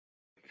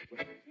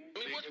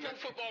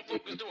Football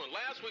Focus doing?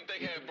 Last week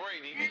they had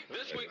Brady.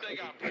 This week they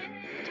got Pitt.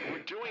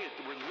 We're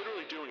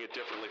literally doing it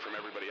differently from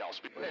everybody else.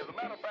 As a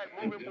matter of fact,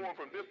 moving forward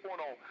from this point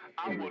on,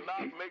 I will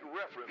not make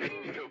reference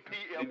to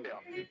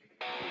PFF.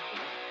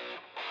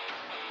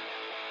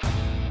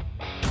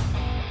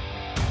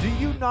 Do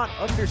you not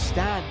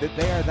understand that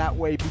they are that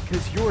way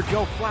because you're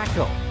Joe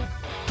Flacco?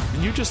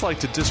 And you just like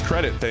to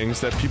discredit things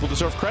that people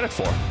deserve credit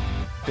for.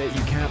 That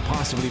you can't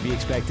possibly be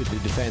expected to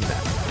defend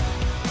that.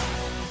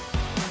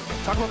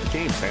 Talk about the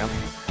game, Sam.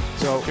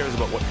 So who cares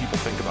about what people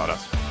think about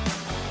us?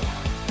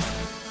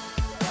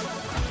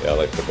 Yeah, I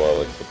like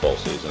football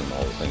season,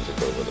 all the things that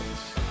go with it.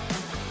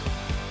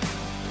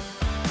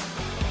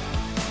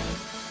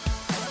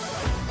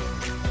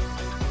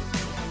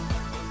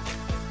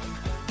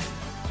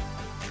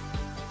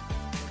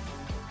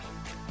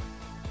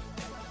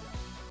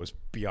 Was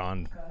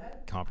beyond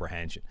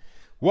comprehension.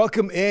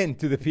 Welcome in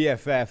to the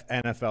PFF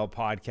NFL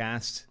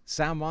podcast.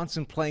 Sam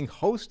Monson playing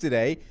host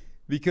today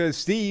because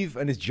Steve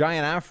and his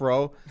giant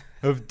afro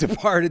have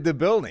departed the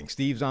building.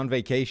 Steve's on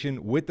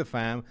vacation with the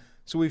fam,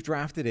 so we've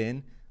drafted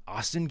in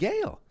Austin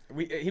Gayle.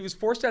 He was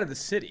forced out of the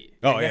city.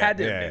 Oh, you yeah, had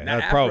to yeah, admit.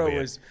 that's That probably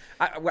afro was.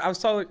 I was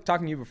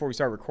talking to you before we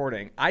started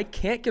recording. I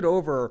can't get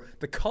over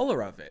the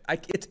color of it.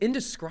 It's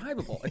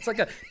indescribable. It's like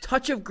a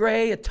touch of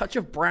gray, a touch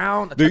of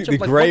brown, a touch of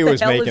like, gray what the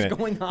was hell making is it.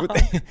 going on?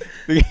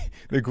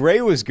 The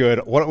gray was good.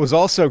 What was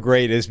also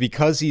great is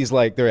because he's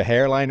like their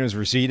hairline is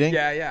receding.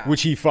 Yeah.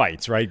 Which he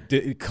fights, right?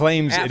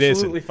 Claims Absolutely it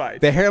isn't. fights.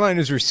 The hairline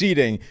is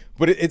receding,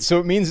 but so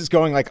it means it's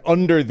going like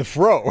under the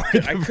fro.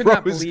 Right? I The could fro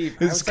not believe.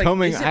 I was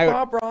coming like, is it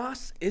out. Bob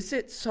Ross? Is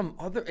it some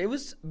other? It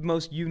was the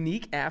most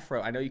unique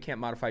afro. I know you can't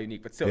modify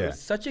unique, but still, Yeah. it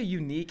was such a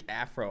unique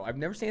afro. I've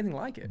never seen anything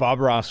like it. Bob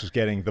Ross was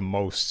getting the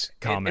most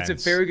comments.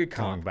 It's a very good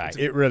coming comp. back.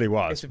 It really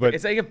was.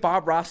 It's like if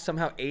Bob Ross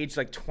somehow aged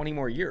like 20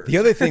 more years. The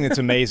other thing that's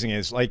amazing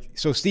is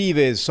so Steve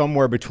is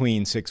somewhere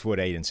between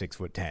 6'8" and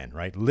 6'10",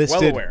 right?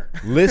 Listed, Well aware.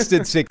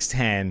 listed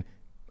 6'10",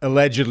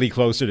 allegedly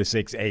closer to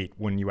 6'8"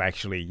 when you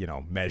actually,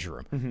 measure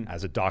him,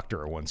 as a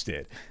doctor once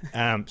did.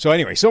 So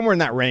anyway, somewhere in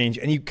that range,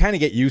 and you kind of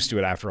get used to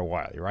it after a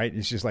while, right?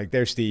 It's just like,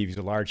 there's Steve, he's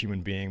a large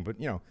human being, but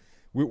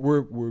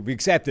we've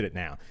accepted it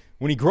now.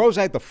 When he grows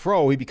out the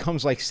fro, he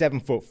becomes like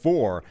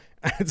 7'4".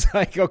 It's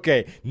like,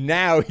 okay,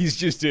 now he's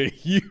just a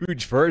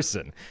huge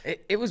person.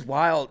 It was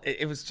wild.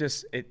 It's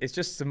just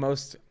the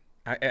most.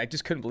 I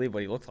just couldn't believe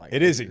what he looked like.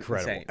 It is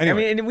incredible. Insane.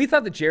 Anyway. And we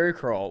thought the Jerry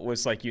curl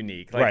was like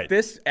unique. Like Right.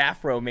 this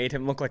afro made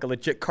him look like a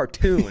legit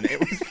cartoon. It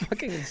was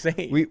fucking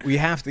insane. We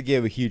have to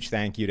give a huge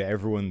thank you to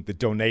everyone that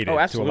donated to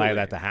absolutely. allow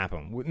that to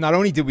happen. Not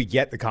only did we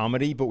get the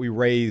comedy, but we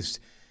raised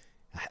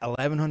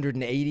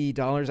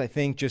 $1,180, I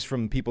think, just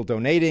from people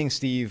donating.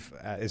 Steve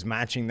is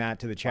matching that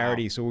to the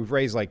charity. Wow. So we've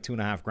raised like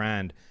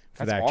 $2,500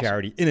 for That's that awesome.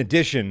 charity, in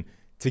addition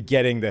to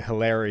getting the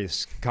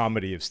hilarious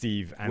comedy of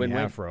Steve and Win-win.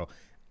 the afro.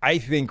 I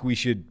think we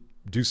should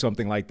do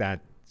something like that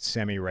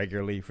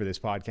semi-regularly for this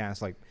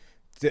podcast. Like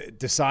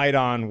decide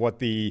on what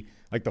the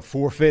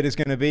forfeit is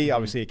going to be.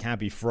 Obviously, it can't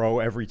be fro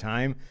every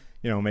time.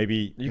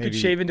 Maybe you could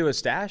shave into a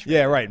stash.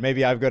 Yeah, right.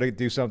 Maybe I've got to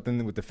do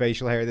something with the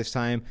facial hair this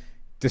time.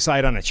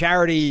 Decide on a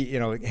charity,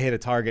 hit a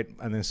target,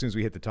 and then as soon as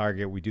we hit the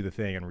target, we do the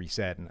thing and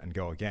reset and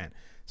go again.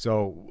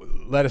 So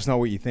let us know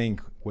what you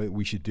think, what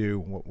we should do.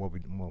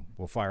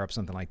 We'll fire up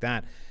something like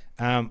that.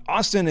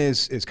 Austin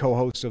is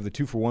co-host of the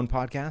 2-for-1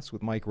 podcast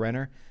with Mike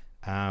Renner.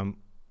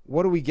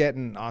 What are we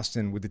getting,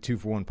 Austin, with the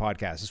 2-for-1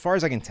 podcast? As far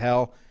as I can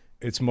tell,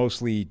 it's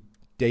mostly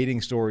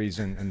dating stories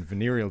and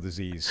venereal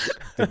disease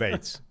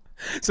debates.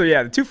 So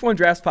yeah, the 2-for-1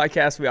 Drafts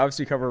podcast, we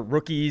obviously cover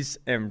rookies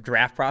and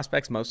draft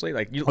prospects mostly.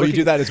 You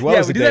do that as well?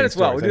 Yeah, as we the do that dating as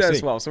well. stories, We do I that as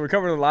see. well. So we're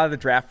covering a lot of the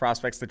draft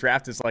prospects. The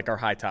draft is like our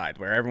high tide,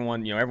 where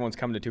everyone's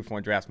coming to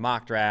 2-for-1 Drafts,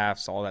 mock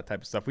drafts, all that type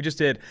of stuff. We just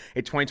did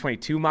a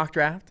 2022 mock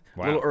draft,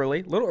 Wow. a little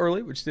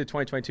early. We just did a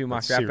 2022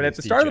 mock That's draft. But at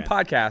the serious start of the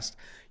podcast,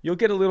 you'll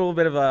get a little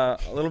bit of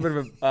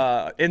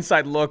a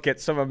inside look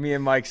at some of me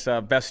and Mike's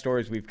best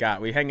stories we've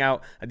got. We hang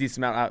out a decent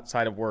amount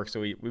outside of work,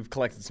 so we've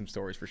collected some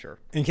stories for sure.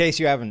 In case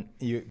you haven't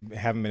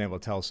been able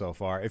to tell so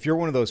far, if you're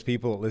one of those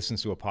people that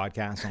listens to a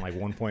podcast on like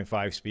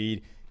 1.5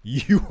 speed,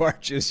 you are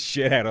just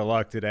shit out of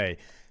luck today,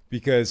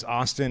 because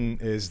Austin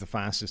is the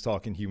fastest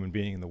talking human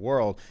being in the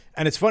world.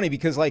 And it's funny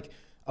because like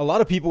a lot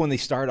of people, when they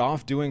start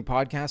off doing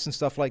podcasts and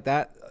stuff like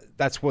that,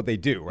 that's what they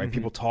do, right?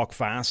 People talk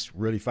fast,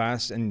 really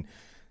fast, and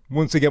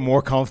once they get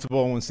more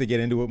comfortable, once they get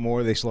into it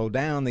more, they slow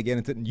down, they get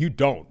into it. You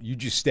don't. You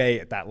just stay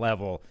at that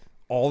level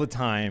all the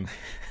time,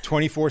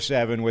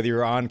 24/7, whether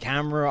you're on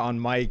camera,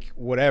 on mic,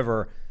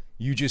 whatever.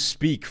 You just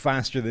speak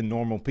faster than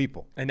normal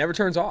people. It never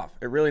turns off.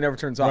 It really never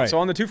turns off. Right. So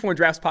on the 2-for-1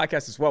 Drafts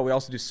podcast as well, we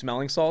also do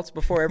smelling salts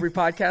before every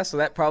podcast, so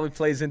that probably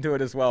plays into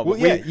it as well. Well,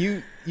 But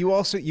yeah,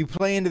 you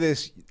play into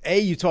this.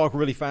 You talk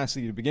really fast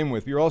to begin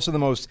with. You're also the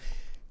most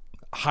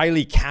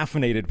highly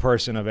caffeinated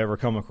person I've ever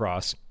come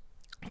across.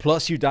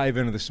 Plus, you dive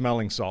into the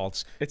smelling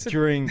salts.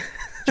 During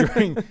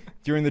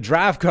the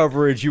draft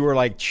coverage, you were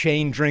like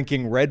chain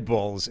drinking Red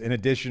Bulls in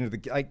addition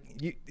to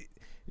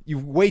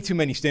you've way too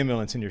many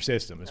stimulants in your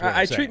system. Is what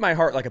I I'm saying. treat my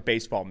heart like a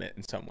baseball mitt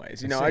in some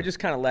ways. I just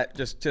kind of let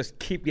just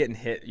keep getting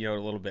hit, a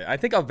little bit. I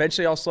think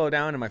eventually I'll slow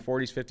down in my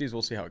 40s, 50s.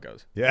 We'll see how it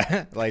goes.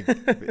 Yeah, like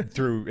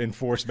through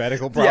enforced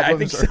medical problems. Yeah, I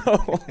think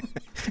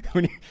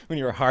so. when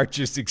your heart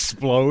just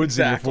explodes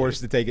and you're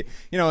forced to take it.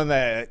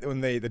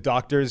 When the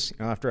doctors,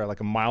 after like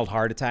a mild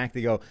heart attack,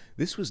 they go,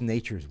 "This was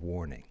nature's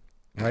warning."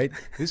 Right?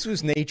 This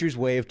was nature's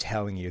way of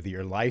telling you that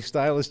your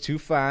lifestyle is too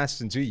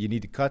fast and you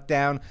need to cut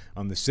down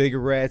on the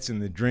cigarettes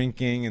and the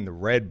drinking and the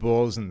Red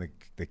Bulls and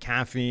the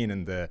caffeine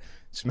and the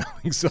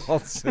smelling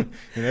salts and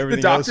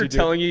everything else. The doctor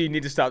telling you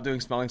need to stop doing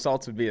smelling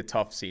salts would be a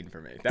tough scene for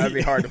me. That would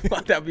be hard.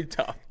 That would be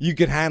tough. You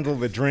could handle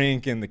the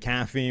drink and the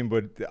caffeine,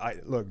 but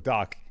look,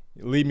 Doc,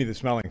 leave me the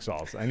smelling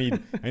salts. I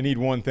need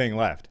one thing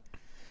left.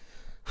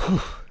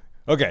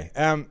 Okay,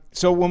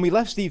 so when we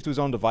left Steve to his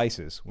own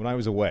devices, when I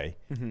was away,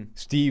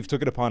 Steve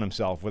took it upon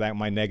himself, without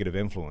my negative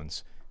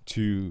influence,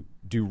 to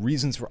do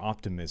reasons for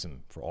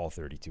optimism for all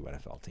 32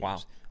 NFL teams. Wow.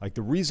 Like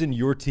the reason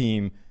your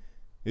team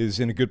is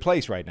in a good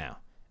place right now.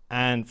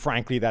 And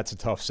frankly, that's a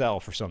tough sell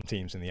for some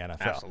teams in the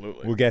NFL.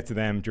 Absolutely. We'll get to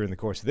them during the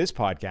course of this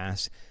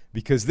podcast,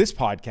 because this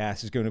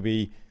podcast is going to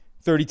be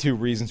 32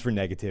 reasons for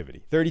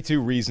negativity.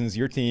 32 reasons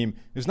your team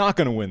is not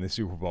going to win the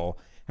Super Bowl.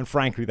 And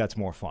frankly, that's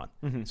more fun.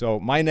 So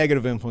my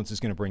negative influence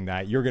is going to bring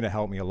that. You're going to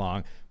help me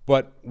along.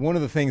 But one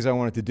of the things I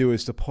wanted to do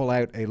is to pull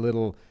out a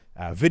little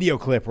video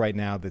clip right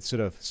now that sort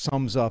of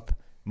sums up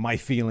my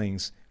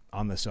feelings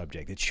on the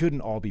subject. It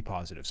shouldn't all be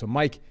positive. So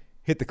Mike,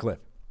 hit the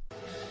clip.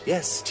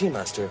 Yes, Tea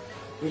Master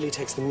really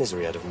takes the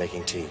misery out of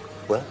making tea.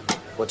 Well,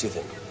 what do you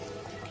think?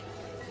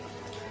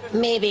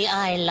 Maybe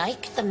I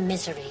like the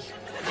misery.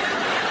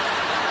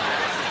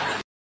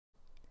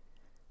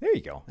 There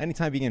you go.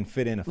 Anytime you can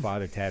fit in a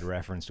Father Ted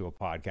reference to a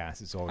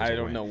podcast, it's always I a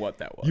don't win. know what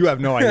that was. You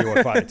have no idea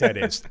what Father Ted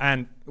is.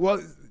 And,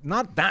 well,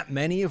 not that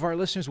many of our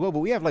listeners will, but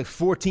we have like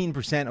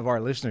 14% of our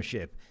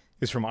listenership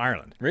is from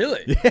Ireland.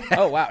 Really? Yeah.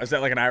 Oh, wow. Is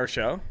that like an Irish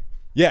show?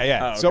 Yeah,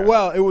 yeah. Oh, okay. So,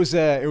 well, it was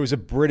a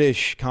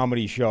British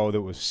comedy show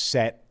that was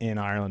set in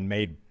Ireland,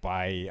 made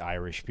by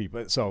Irish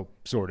people. So,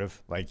 sort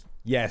of like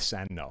yes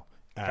and no.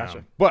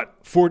 Gotcha. But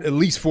for at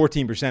least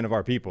 14% of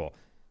our people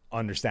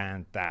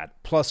understand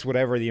that, plus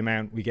whatever the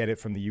amount we get it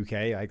from the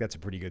UK, like that's a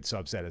pretty good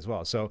subset as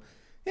well. So,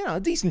 a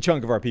decent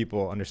chunk of our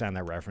people understand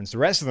that reference. The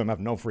rest of them have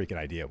no freaking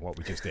idea what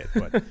we just did,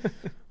 but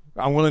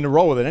I'm willing to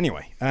roll with it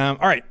anyway. All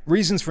right,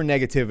 reasons for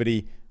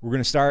negativity. We're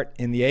going to start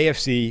in the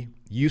AFC.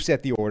 You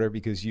set the order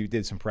because you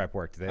did some prep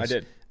work to this. I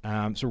did.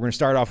 So we're going to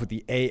start off with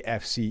the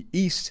AFC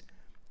East,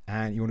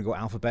 and you want to go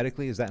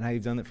alphabetically? Is that how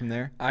you've done it from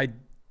there? I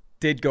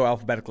did go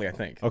alphabetically, I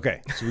think.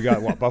 Okay, so we got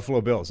what?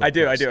 Buffalo Bills. I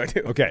do.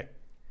 Okay.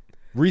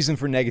 Reason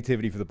for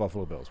negativity for the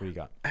Buffalo Bills. What do you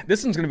got?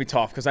 This one's going to be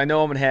tough because I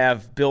know I'm going to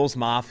have Bills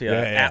Mafia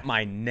at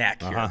my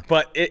neck here.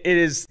 But it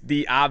is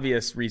the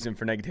obvious reason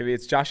for negativity.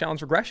 It's Josh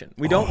Allen's regression.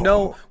 We don't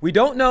know. We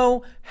don't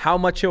know how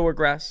much he'll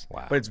regress,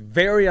 but it's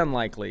very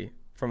unlikely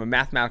from a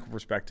mathematical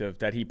perspective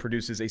that he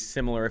produces a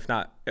similar, if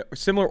not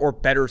similar or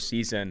better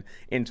season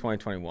in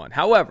 2021.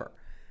 However,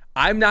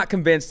 I'm not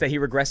convinced that he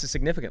regresses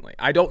significantly.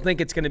 I don't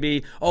think it's going to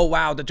be, oh,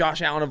 wow, the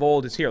Josh Allen of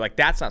old is here. Like,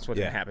 that's not what's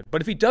going to happen.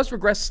 But if he does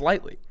regress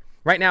slightly,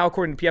 right now,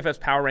 according to PFF's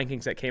power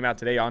rankings that came out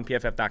today on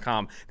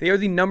PFF.com, they are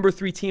the number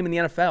 3 team in the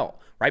NFL,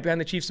 right behind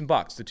the Chiefs and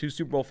Bucs, the 2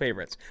 Super Bowl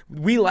favorites.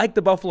 We like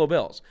the Buffalo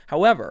Bills.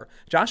 However,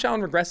 Josh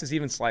Allen regresses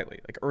even slightly,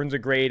 like earns a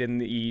grade in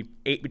the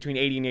between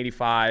 80 and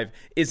 85,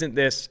 isn't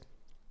this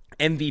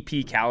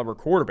MVP caliber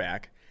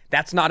quarterback.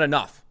 That's not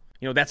enough.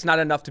 That's not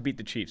enough to beat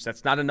the Chiefs.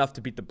 That's not enough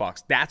to beat the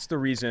Bucs. That's the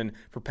reason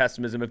for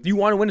pessimism. If you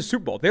want to win a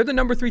Super Bowl, they're the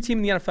number 3 team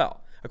in the NFL,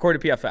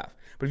 according to PFF.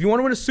 But if you want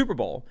to win a Super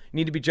Bowl, you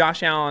need to be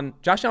Josh Allen.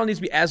 Josh Allen needs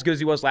to be as good as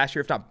he was last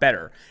year, if not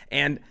better.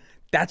 And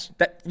that.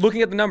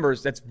 Looking at the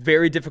numbers, that's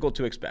very difficult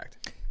to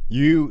expect.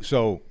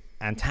 So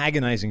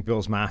antagonizing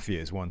Bills Mafia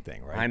is one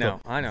thing, right? I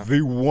know.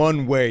 The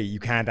one way you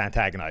can't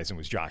antagonize him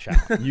was Josh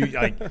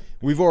Allen.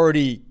 We've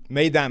already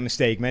made that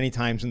mistake many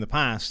times in the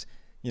past.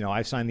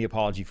 I've signed the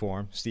apology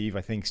form. Steve,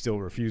 I think, still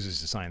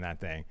refuses to sign that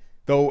thing.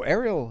 Though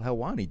Ariel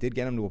Helwani did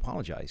get him to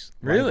apologize.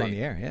 Really? On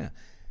the air, yeah.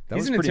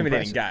 He's an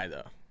intimidating guy,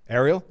 though.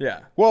 Ariel?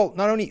 Yeah. Well,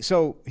 not only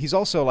so, he's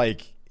also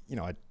like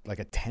a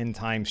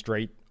 10-time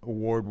straight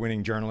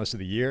award-winning journalist of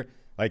the year.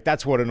 Like,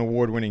 that's what an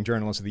award-winning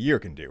journalist of the year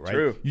can do, right?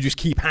 True. You just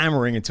keep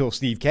hammering until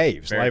Steve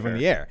caves live on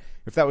the air.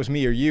 If that was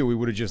me or you, we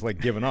would have just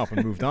given up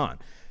and moved on.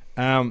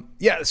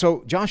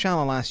 So Josh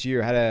Allen last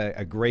year had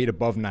a grade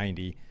above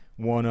 90,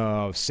 one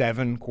of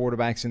 7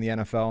 quarterbacks in the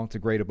NFL to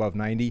grade above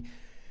 90.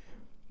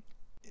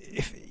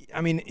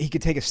 He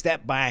could take a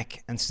step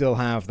back and still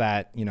have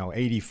that,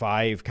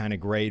 85 kind of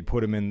grade,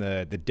 put him in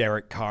the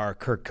Derek Carr,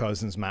 Kirk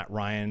Cousins, Matt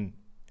Ryan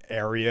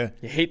area.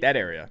 You hate that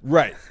area.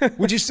 Right.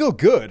 Which is still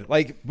good.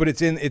 But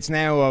it's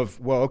now of,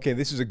 well, okay,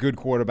 this is a good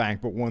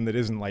quarterback, but one that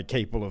isn't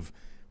capable of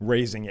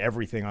raising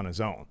everything on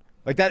his own.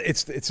 Like that,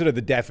 it's sort of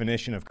the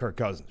definition of Kirk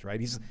Cousins, right?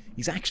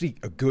 He's actually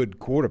a good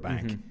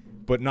quarterback,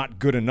 but not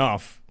good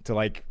enough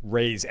to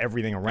raise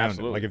everything around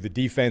him. Like if the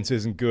defense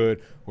isn't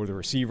good or the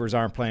receivers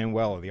aren't playing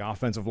well or the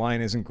offensive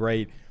line isn't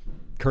great,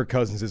 Kirk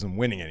Cousins isn't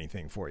winning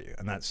anything for you,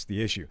 and that's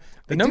the issue.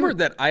 The number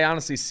that I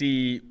honestly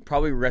see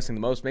probably regressing the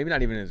most, maybe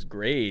not even his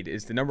grade,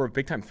 is the number of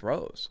big-time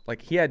throws.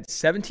 Like, he had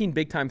 17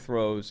 big-time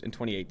throws in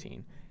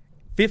 2018,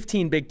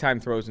 15 big-time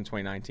throws in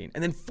 2019,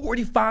 and then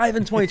 45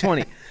 in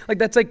 2020. Like,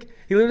 that's like,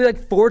 he literally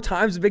like 4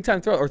 times the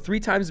big-time throw, or 3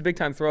 times the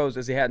big-time throws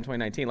as he had in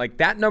 2019. Like,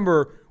 that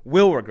number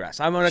will regress.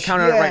 I'm going to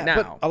count on it right now.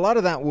 But a lot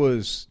of that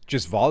was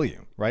just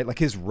volume, right? Like,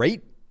 his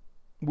rate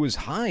was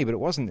high, but it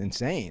wasn't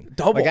insane.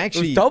 Double. Like,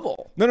 actually, it was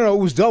double. No, it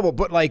was double.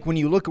 But like when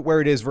you look at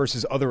where it is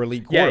versus other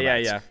elite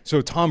quarterbacks. Yeah.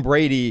 So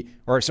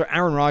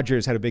Aaron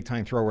Rodgers had a big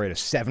time throw rate of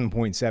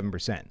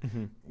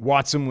 7.7%.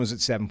 Watson was at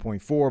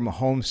 7.4.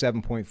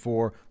 Mahomes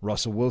 7.4.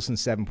 Russell Wilson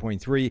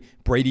 7.3.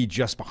 Brady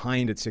just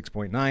behind at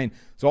 6.9.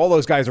 So all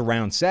those guys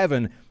around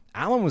 7.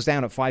 Allen was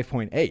down at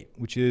 5.8,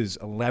 which is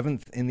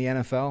 11th in the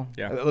NFL.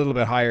 Yeah. A little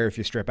bit higher if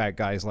you strip out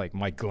guys like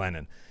Mike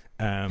Glennon.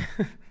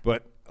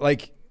 But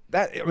like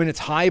that, I mean, it's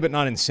high but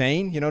not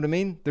insane. You know what I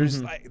mean?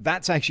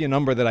 That's actually a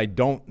number that I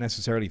don't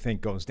necessarily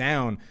think goes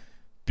down,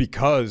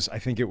 because I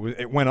think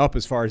it went up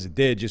as far as it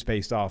did just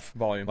based off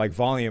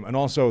volume, and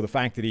also the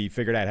fact that he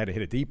figured out how to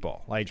hit a deep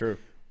ball. Like, True.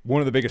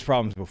 One of the biggest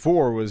problems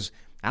before was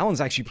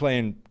Allen's actually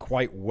playing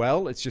quite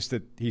well. It's just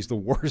that he's the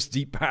worst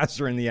deep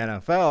passer in the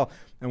NFL.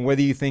 And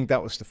whether you think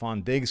that was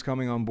Stephon Diggs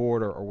coming on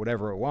board or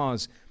whatever it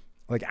was,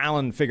 like,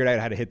 Allen figured out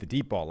how to hit the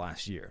deep ball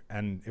last year.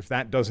 And if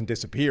that doesn't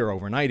disappear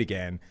overnight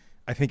again,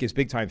 I think his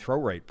big-time throw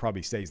rate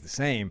probably stays the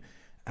same.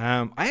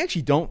 I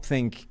actually don't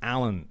think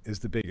Allen is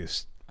the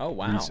biggest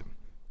reason.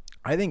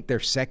 I think their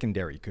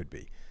secondary could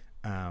be,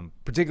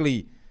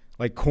 particularly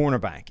like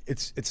cornerback.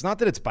 It's not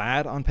that it's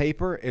bad on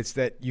paper. It's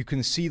that you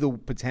can see the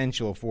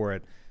potential for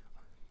it,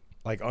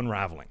 like,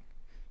 unraveling.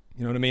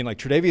 You know what I mean? Like,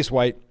 Tre'Davious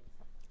White,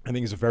 I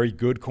think, is a very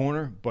good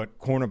corner, but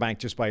cornerback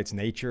just by its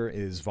nature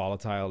is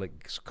volatile. It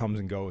comes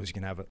and goes. You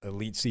can have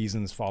elite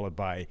seasons followed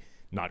by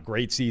not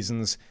great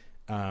seasons.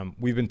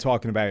 We've been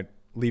talking about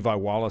Levi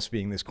Wallace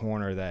being this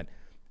corner that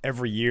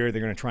every year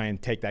they're going to try and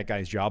take that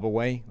guy's job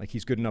away. Like,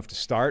 he's good enough to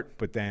start,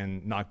 but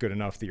then not good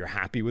enough that you're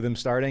happy with him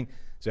starting.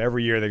 So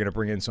every year they're going to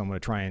bring in someone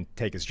to try and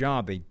take his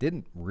job. They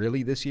didn't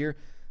really this year,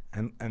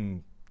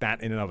 and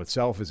that in and of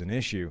itself is an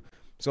issue.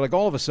 So, like,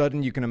 all of a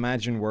sudden you can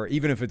imagine where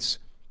even if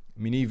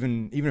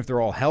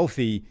they're all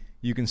healthy,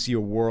 you can see a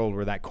world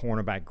where that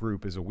cornerback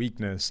group is a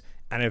weakness.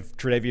 And if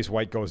Tre'Davious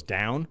White goes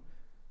down,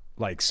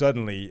 like,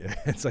 suddenly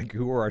it's like,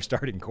 who are our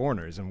starting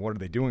corners and what are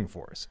they doing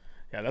for us?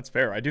 Yeah, that's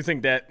fair. I do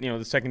think that,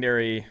 the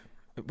secondary.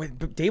 But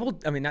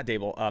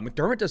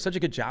McDermott does such a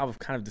good job of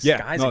kind of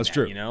disguising it's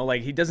true.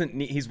 Like, he doesn't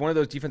need, he's one of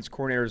those defensive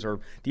coordinators or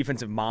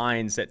defensive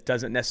minds that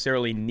doesn't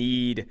necessarily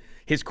need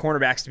his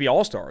cornerbacks to be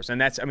all-stars.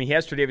 And he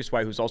has Tre'Davious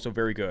White, who's also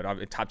very good,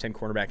 a top 10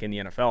 cornerback in the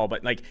NFL,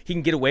 but like, he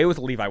can get away with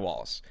a Levi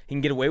Wallace. He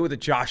can get away with a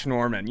Josh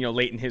Norman,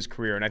 late in his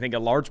career. And I think a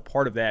large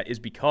part of that is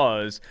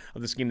because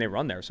of the scheme they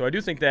run there. So I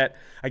do think that,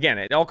 again,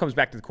 it all comes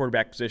back to the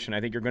quarterback position. I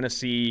think you're going to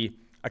see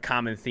a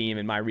common theme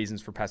in my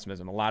reasons for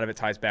pessimism. A lot of it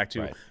ties back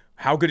to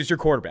how good is your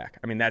quarterback?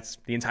 I mean, that's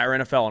the entire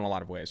NFL in a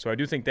lot of ways. So I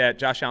do think that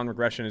Josh Allen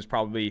regression is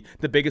probably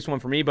the biggest one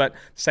for me, but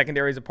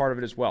secondary is a part of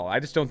it as well. I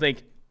just don't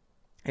think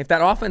if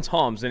that offense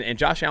hums and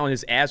Josh Allen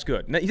is as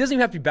good, he doesn't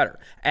even have to be better,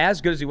 as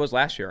good as he was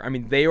last year. I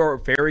mean, they are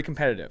very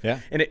competitive.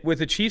 Yeah. And with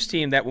the Chiefs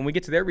team that when we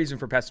get to their reason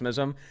for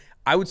pessimism,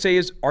 I would say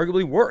is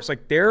arguably worse.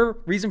 Like, their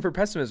reason for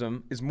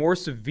pessimism is more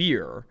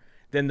severe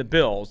than the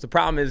Bills. The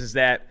problem is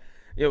that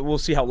we'll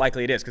see how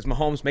likely it is, because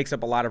Mahomes makes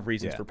up a lot of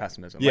reasons for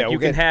pessimism. Yeah, like,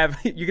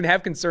 you can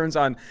have concerns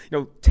on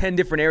 10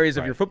 different areas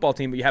of your football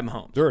team, but you have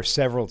Mahomes. There are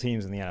several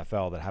teams in the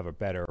NFL that have a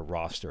better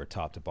roster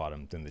top to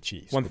bottom than the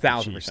Chiefs.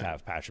 1,000%. The Chiefs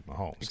have Patrick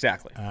Mahomes.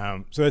 Exactly.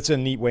 So it's a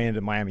neat way into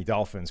Miami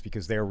Dolphins,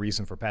 because their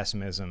reason for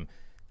pessimism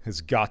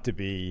has got to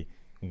be,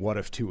 what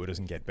if Tua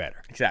doesn't get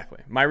better? Exactly.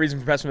 My reason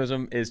for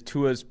pessimism is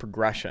Tua's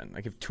progression.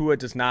 Like, if Tua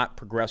does not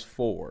progress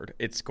forward,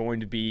 it's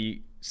going to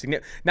be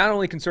not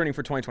only concerning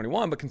for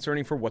 2021, but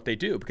concerning for what they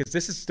do, because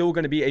this is still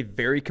going to be a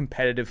very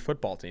competitive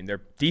football team.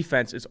 Their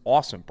defense is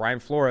awesome. Brian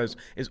Flores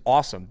is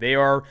awesome. They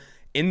are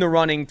in the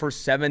running for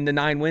 7 to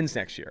 9 wins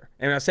next year.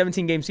 And a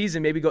 17-game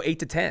season, maybe go 8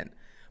 to 10.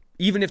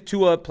 Even if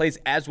Tua plays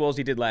as well as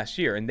he did last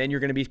year. And then you're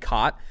going to be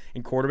caught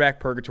in quarterback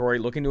purgatory,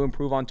 looking to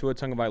improve on Tua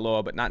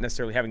Tagovailoa, but not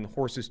necessarily having the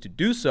horses to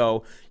do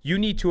so. You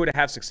need Tua to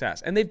have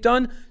success. And they've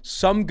done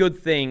some good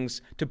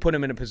things to put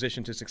him in a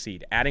position to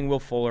succeed. Adding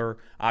Will Fuller,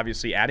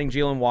 obviously, adding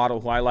Jalen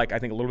Waddle, who I like, I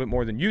think, a little bit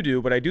more than you do.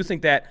 But I do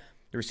think that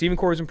the receiving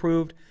core has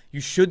improved. You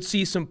should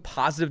see some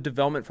positive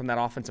development from that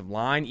offensive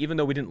line, even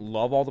though we didn't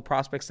love all the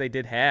prospects they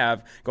did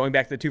have. Going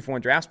back to the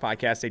 2-for-1 Drafts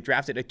podcast, they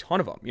drafted a ton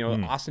of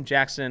them. Austin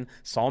Jackson,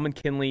 Solomon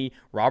Kinley,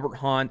 Robert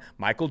Hunt,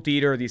 Michael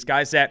Dieter, these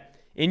guys that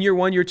In year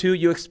 1, year 2,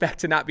 you expect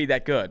to not be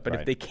that good. But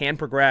if they can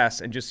progress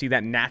and just see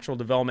that natural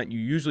development you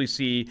usually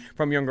see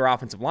from younger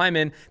offensive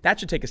linemen, that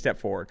should take a step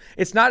forward.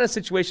 It's not a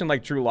situation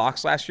like Drew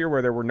Lock's last year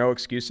where there were no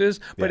excuses,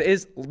 but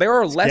there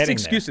are less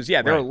excuses.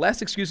 There. There are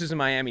less excuses in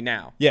Miami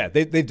now. Yeah,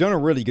 they've done a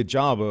really good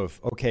job of,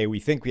 okay, we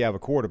think we have a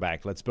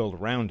quarterback, let's build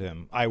around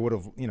him. I would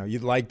have,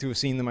 you'd like to have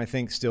seen them, I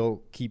think,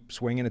 still keep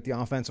swinging at the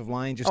offensive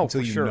line just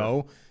until you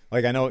know.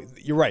 Like, I know,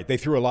 you're right, they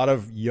threw a lot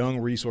of young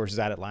resources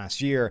at it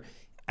last year,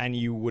 and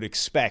you would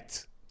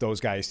expect those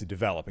guys to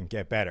develop and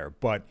get better,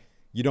 but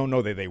you don't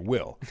know that they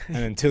will. And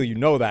until you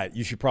know that,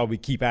 you should probably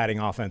keep adding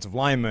offensive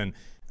linemen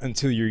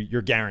until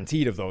you're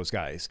guaranteed of those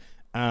guys.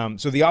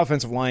 So the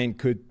offensive line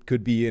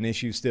could be an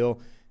issue still.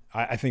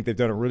 I think they've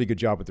done a really good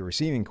job with the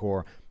receiving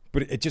core,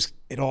 but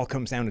it all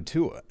comes down to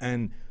Tua.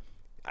 And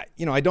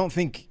I don't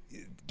think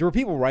there were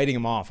people writing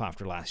him off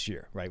after last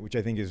year, right? Which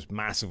I think is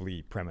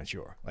massively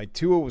premature. Like,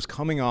 Tua was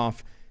coming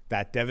off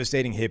that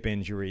devastating hip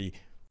injury.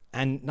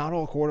 And not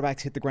all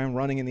quarterbacks hit the ground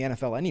running in the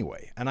NFL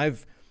anyway. And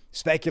I've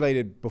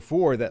speculated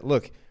before that,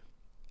 look,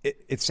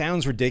 it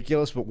sounds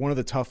ridiculous, but one of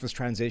the toughest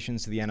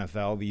transitions to the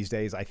NFL these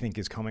days, I think,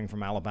 is coming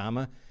from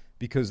Alabama,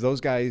 because those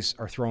guys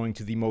are throwing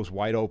to the most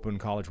wide open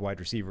college wide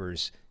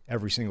receivers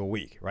every single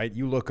week, right?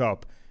 You look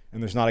up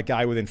and there's not a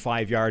guy within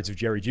 5 yards of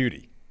Jerry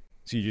Jeudy.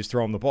 So you just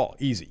throw him the ball.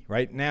 Easy,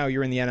 right? Now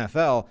you're in the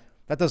NFL.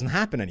 That doesn't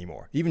happen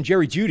anymore. Even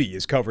Jerry Jeudy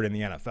is covered in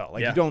the NFL.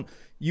 Like,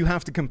 you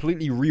have to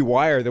completely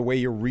rewire the way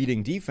you're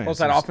reading defense. Plus,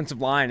 that offensive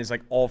line is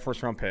like all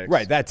first-round picks.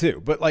 Right, that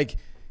too. But like,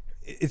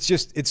 it's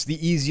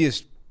the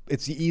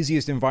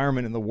easiest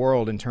environment in the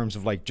world in terms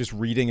of like just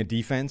reading a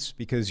defense,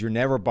 because you're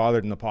never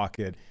bothered in the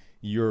pocket.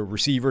 Your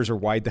receivers are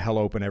wide the hell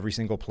open every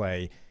single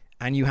play,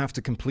 and you have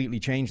to completely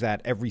change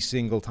that every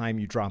single time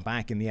you drop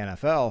back in the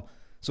NFL.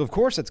 So of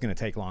course it's going to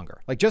take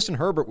longer. Like, Justin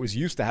Herbert was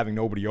used to having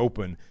nobody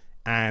open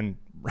and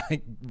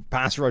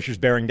pass rushers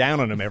bearing down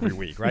on him every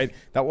week, right?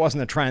 That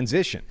wasn't a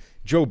transition.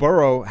 Joe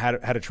Burrow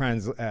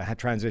had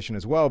transition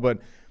as well, but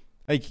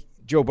like,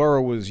 Joe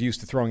Burrow was used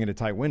to throwing into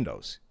tight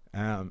windows.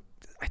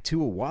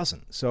 Tua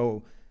wasn't,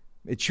 so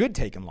it should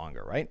take him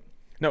longer, right?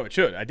 No, it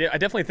should. I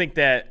definitely think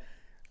that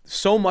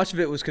so much of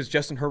it was because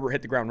Justin Herbert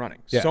hit the ground running.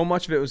 Yeah. So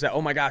much of it was that,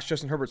 oh my gosh,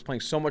 Justin Herbert's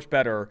playing so much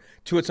better.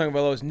 Tua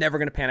Tagovailoa is never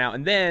going to pan out.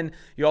 And then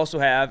you also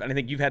have, and I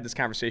think you've had this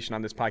conversation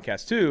on this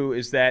podcast too,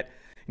 is that,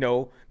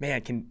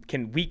 man,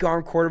 can weak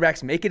arm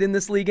quarterbacks make it in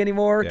this league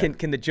anymore? Yeah.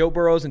 Can the Joe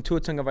Burrows and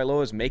Tua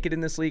Tagovailoas make it in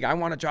this league? I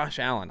want a Josh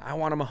Allen. I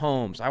want a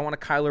Mahomes. I want a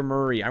Kyler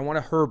Murray. I want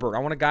a Herbert. I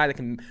want a guy that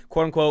can,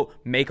 quote unquote,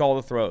 make all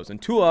the throws. And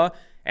Tua,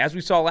 as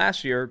we saw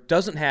last year,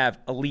 doesn't have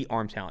elite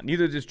arm talent.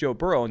 Neither does Joe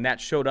Burrow, and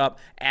that showed up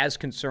as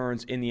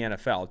concerns in the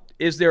NFL.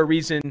 Is there a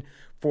reason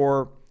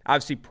for,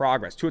 obviously,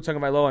 progress? Tua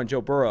Tagovailoa and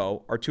Joe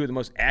Burrow are two of the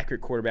most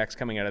accurate quarterbacks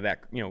coming out of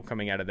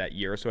that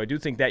year. So I do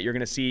think that you're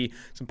going to see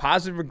some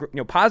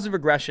positive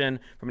aggression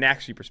from an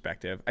accuracy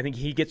perspective. I think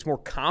he gets more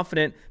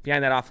confident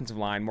behind that offensive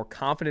line, more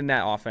confident in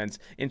that offense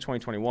in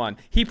 2021.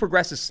 He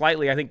progresses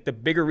slightly. I think the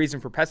bigger reason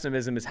for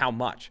pessimism is how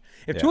much.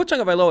 If Tua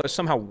Tagovailoa is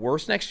somehow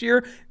worse next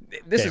year,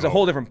 this is a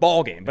whole different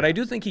ballgame. But I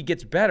do think he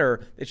gets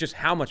better. It's just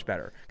how much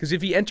better. Because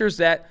if he enters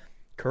that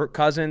Kirk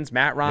Cousins,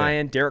 Matt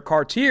Ryan, Derek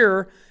Carr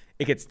tier,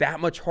 it gets that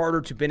much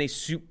harder to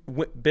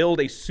build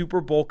a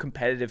Super Bowl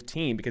competitive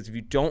team, because if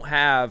you don't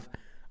have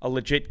a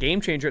legit game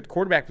changer at the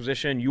quarterback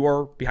position, you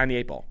are behind the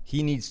eight ball.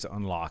 He needs to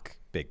unlock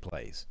big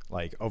plays.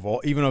 Like,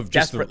 even of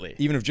just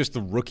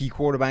the rookie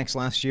quarterbacks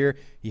last year,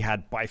 he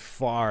had by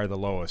far the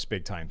lowest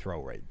big time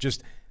throw rate.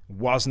 Just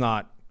was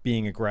not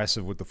being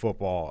aggressive with the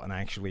football and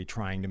actually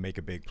trying to make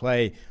a big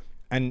play.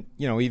 And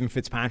even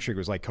Fitzpatrick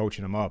was like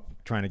coaching him up,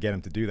 trying to get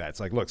him to do that. It's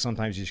like, look,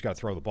 sometimes you just got to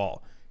throw the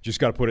ball. Just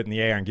got to put it in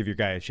the air and give your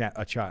guy a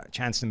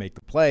chance to make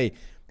the play.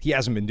 He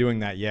hasn't been doing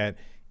that yet.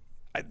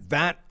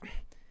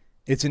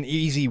 It's an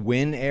easy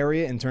win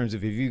area in terms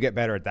of, if you get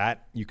better at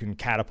that, you can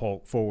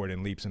catapult forward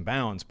in leaps and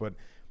bounds. But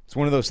it's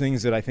one of those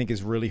things that I think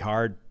is really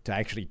hard to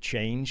actually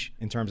change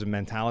in terms of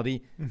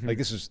mentality. Mm-hmm. Like,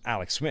 this is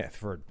Alex Smith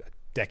for a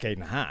decade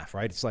and a half,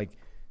 right? It's like,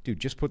 dude,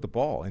 just put the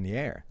ball in the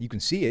air. You can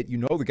see it. You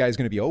know the guy's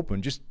going to be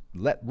open. Just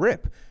let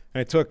rip.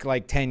 And it took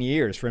like 10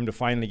 years for him to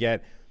finally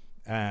get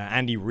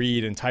Andy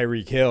Reid and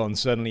Tyreek Hill, and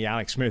suddenly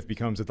Alex Smith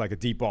becomes like a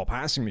deep ball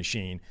passing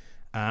machine.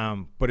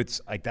 But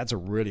it's like, that's a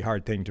really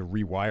hard thing to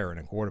rewire in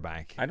a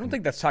quarterback. I don't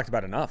think that's talked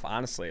about enough,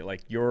 honestly.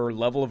 Like, your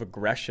level of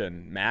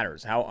aggression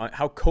matters.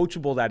 How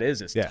coachable that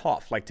is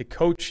tough. Like, to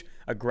coach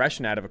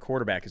aggression out of a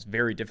quarterback is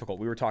very difficult.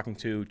 We were talking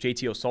to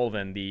JT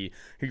O'Sullivan, he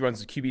runs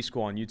the QB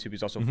school on YouTube.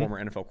 He's also a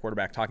former NFL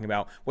quarterback, talking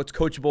about what's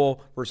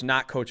coachable versus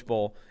not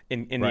coachable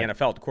in the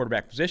NFL at the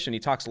quarterback position. He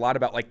talks a lot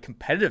about like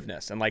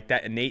competitiveness and like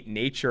that innate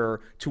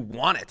nature to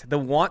want it,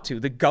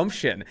 the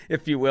gumption,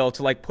 if you will,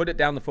 to like put it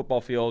down the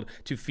football field,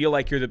 to feel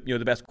like you're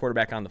the best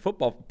quarterback on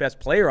the best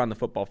player on the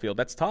football field.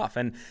 That's tough.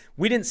 And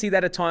we didn't see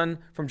that a ton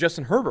from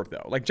Justin Herbert,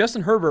 though. Like,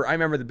 Justin Herbert, I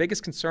remember the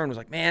biggest concern was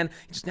like, man,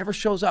 he just never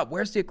shows up.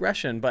 Where's the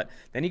aggression? But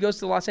then he goes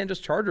to the Los Angeles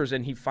Chargers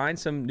and he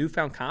finds some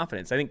newfound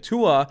confidence. I think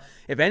Tua,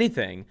 if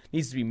anything,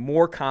 needs to be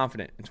more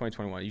confident in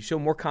 2021. You show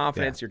more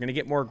confidence, you're going to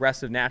get more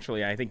aggressive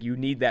naturally. I think you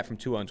need that from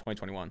Tua in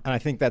 2021. And I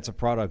think that's a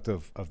product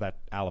of that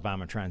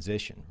Alabama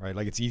transition, right?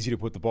 Like, it's easy to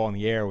put the ball in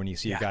the air when you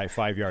see a guy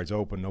 5 yards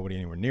open, nobody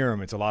anywhere near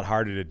him. It's a lot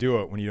harder to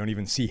do it when you don't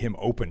even see him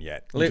open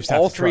yet.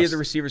 All three of the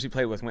receivers he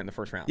played with went in the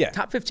first round. Yeah.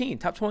 Top 15,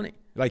 top 20.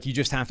 Like, you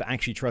just have to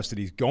actually trust that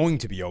he's going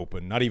to be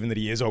open, not even that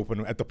he is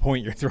open at the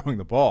point you're throwing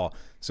the ball.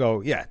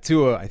 So, yeah,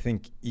 Tua, I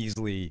think,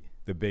 easily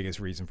the biggest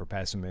reason for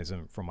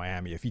pessimism from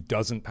Miami. If he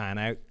doesn't pan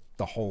out,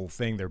 the whole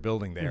thing they're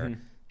building there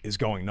is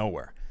going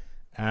nowhere.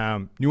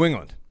 New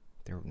England,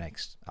 they're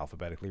next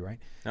alphabetically, right?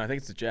 No, I think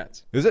it's the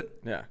Jets. Is it?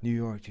 Yeah. New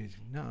York.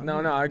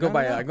 No. I go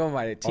by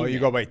team. Oh, you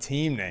name. go by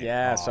team name.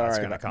 Yeah,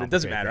 sorry. It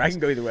doesn't matter. I can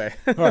go either way.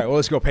 All right, well,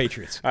 let's go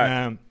Patriots. All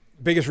right.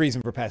 Biggest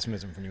reason for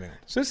pessimism for New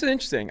England. So this is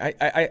interesting.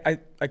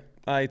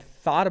 I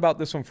thought about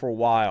this one for a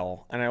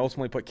while, and I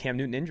ultimately put Cam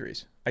Newton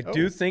injuries. I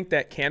do think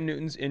that Cam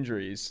Newton's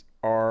injuries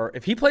are,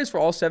 if he plays for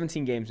all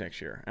 17 games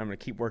next year, I'm going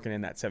to keep working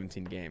in that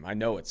 17 game. I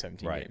know it's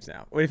 17 games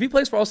now. But if he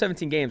plays for all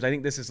 17 games, I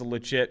think this is a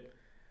legit,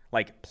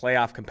 like,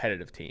 playoff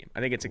competitive team.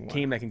 I think it's a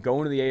team that can go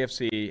into the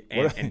AFC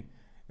and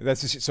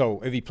that's just,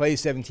 so if he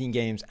plays 17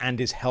 games and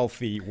is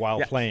healthy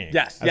while playing,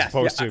 as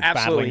opposed to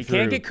absolutely. He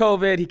can't get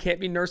COVID. He can't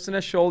be nursing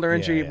a shoulder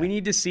injury. Yeah. We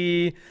need to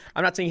see.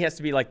 I'm not saying he has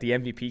to be like the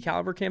MVP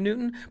caliber Cam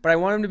Newton, but I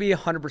want him to be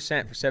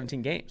 100% for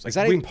 17 games. Like, is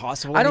that even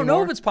possible? I don't know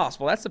anymore? if it's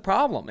possible. That's the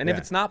problem. And if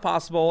it's not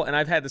possible, and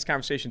I've had this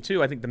conversation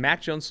too, I think the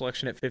Mac Jones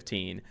selection at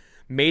 15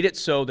 made it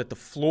so that the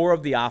floor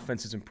of the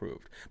offense is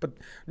improved. But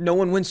no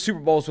one wins Super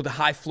Bowls with a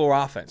high floor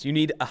offense. You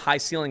need a high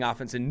ceiling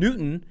offense. And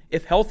Newton,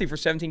 if healthy for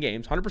 17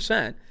 games,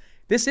 100%,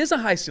 this is a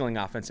high-ceiling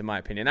offense, in my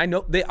opinion. I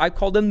know I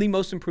called them the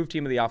most improved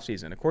team of the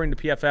offseason. According to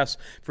PFF's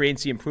Free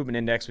Agency Improvement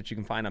Index, which you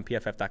can find on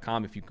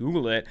PFF.com if you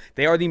Google it,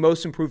 they are the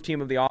most improved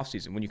team of the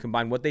offseason when you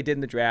combine what they did in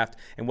the draft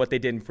and what they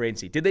did in free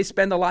agency. Did they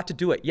spend a lot to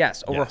do it?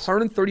 Yes. Over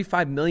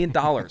 $135 million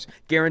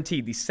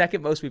guaranteed, the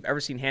second most we've ever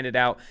seen handed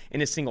out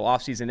in a single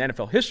offseason in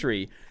NFL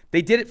history.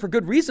 They did it for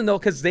good reason, though,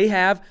 because they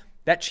have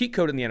that cheat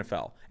code in the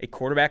NFL, a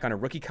quarterback on a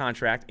rookie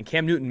contract, and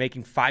Cam Newton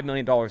making $5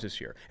 million this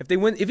year. If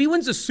he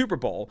wins the Super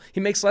Bowl, he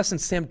makes less than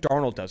Sam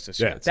Darnold does this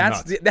year.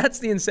 That's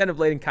the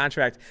incentive-laden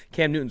contract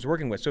Cam Newton's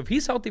working with. So if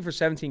he's healthy for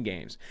 17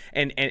 games,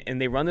 and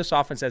they run this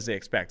offense as they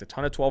expect, a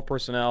ton of 12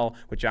 personnel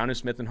with Jonnu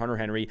Smith and Hunter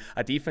Henry,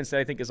 a defense that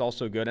I think is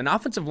also good, an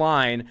offensive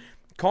line.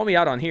 Call me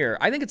out on here.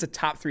 I think it's a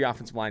top 3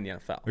 offensive line in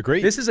the NFL.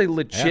 Agreed. This is a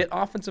legit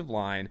offensive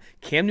line.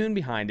 Cam Newton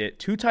behind it.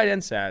 2 tight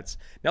end sets.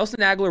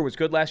 Nelson Aguilar was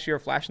good last year,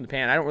 flash in the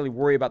pan. I don't really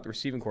worry about the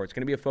receiving corps. It's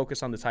going to be a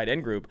focus on the tight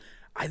end group.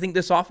 I think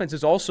this offense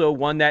is also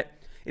one that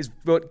is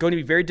going to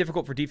be very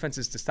difficult for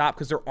defenses to stop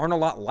because there aren't a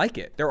lot like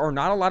it. There are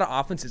not a lot of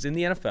offenses in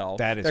the NFL.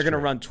 They're going to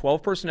run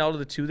 12 personnel to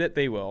the 2 that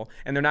they will,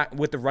 and they're not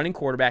with the running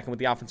quarterback and with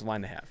the offensive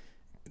line they have.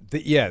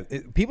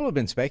 People have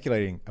been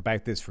speculating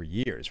about this for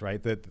years,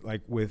 right? That,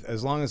 like, with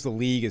as long as the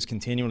league is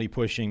continually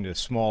pushing to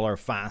smaller,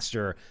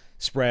 faster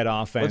spread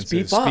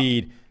offensive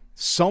speed,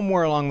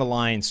 somewhere along the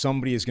line,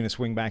 somebody is going to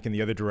swing back in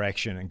the other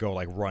direction and go,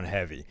 like, run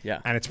heavy. Yeah.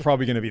 And it's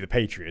probably going to be the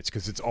Patriots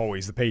because it's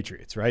always the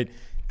Patriots, right?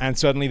 And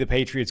suddenly the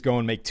Patriots go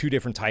and make 2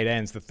 different tight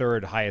ends, the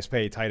 3rd highest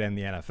paid tight end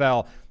in the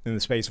NFL in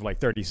the space of like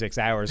 36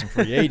 hours in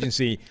free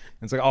agency. And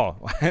it's like, oh,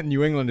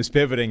 New England is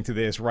pivoting to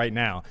this right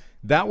now.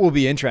 That will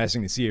be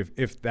interesting to see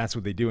if that's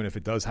what they do and if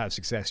it does have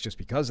success just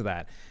because of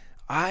that.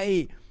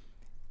 I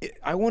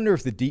wonder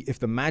if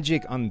the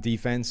magic on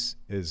defense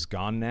is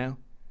gone now.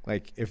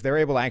 Like, if they're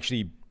able to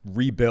actually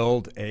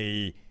rebuild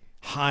a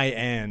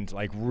high-end,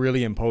 like,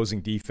 really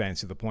imposing defense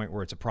to the point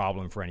where it's a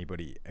problem for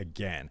anybody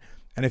again.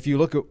 And if you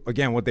look at,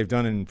 again, what they've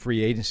done in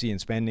free agency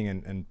and spending,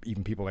 and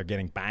even people are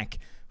getting back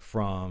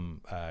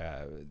from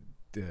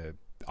the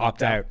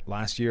opt-out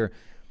last year,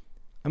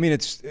 I mean,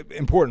 it's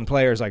important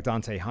players like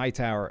Dante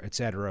Hightower, et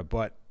cetera,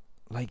 but,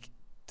 like,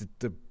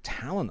 the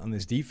talent on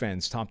this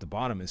defense, top to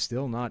bottom, is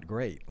still not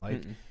great.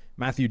 Like,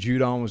 Matthew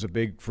Judon was a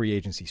big free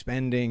agency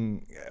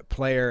spending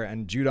player,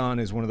 and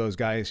Judon is one of those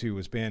guys who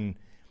has been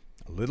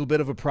a little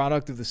bit of a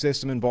product of the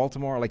system in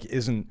Baltimore, like,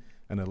 isn't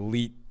an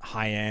elite,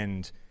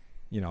 high-end,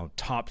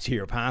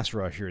 top-tier pass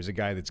rusher. Is a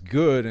guy that's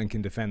good and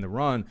can defend the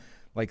run.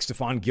 Like,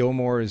 Stephon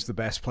Gilmore is the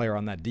best player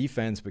on that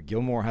defense, but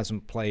Gilmore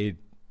hasn't played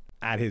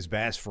at his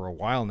best for a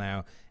while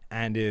now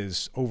and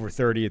is over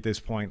 30 at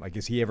this point. Like,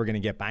 is he ever going to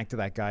get back to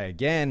that guy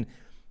again?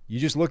 You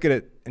just look at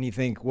it and you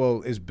think,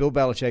 well, is Bill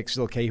Belichick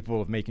still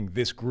capable of making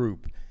this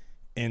group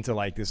into,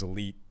 like, this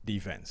elite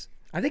defense?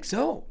 I think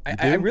so.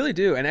 I really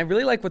do. And I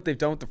really like what they've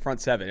done with the front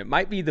 7. It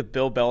might be the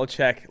Bill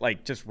Belichick,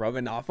 like, just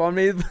rubbing off on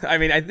me. I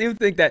mean, I do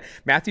think that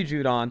Matthew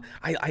Judon,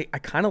 I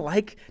kind of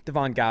like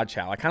Devon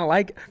Godchow. I kind of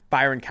like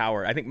Byron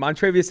Cowher. I think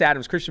Montravius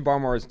Adams, Christian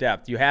Barmore is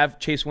depth. You have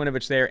Chase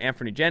Winovich there,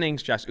 Anthony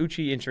Jennings, Josh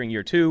Uche entering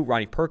year 2,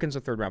 Ronnie Perkins,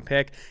 a 3rd-round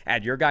pick.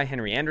 Add your guy,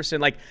 Henry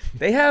Anderson. Like,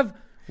 they have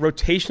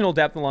rotational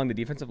depth along the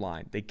defensive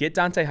line. They get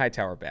Dante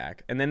Hightower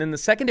back. And then in the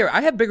secondary,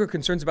 I have bigger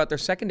concerns about their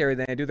secondary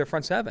than I do their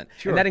front seven.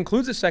 Sure. And that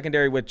includes a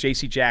secondary with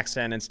J.C.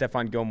 Jackson and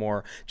Stephon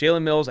Gilmore.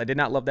 Jalen Mills, I did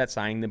not love that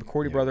signing. The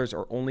McCourty brothers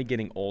are only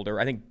getting older.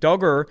 I think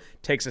Duggar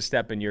takes a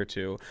step in year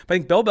 2. But I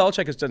think Bill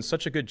Belichick has done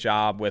such a good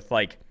job with,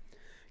 like,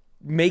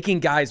 making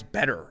guys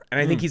better.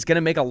 And I think he's going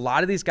to make a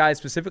lot of these guys,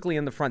 specifically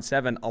in the front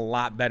seven, a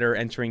lot better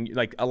entering,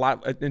 like, a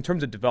lot in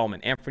terms of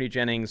development. Anthony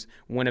Jennings,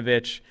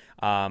 Winovich,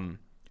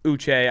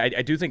 Uche.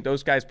 I do think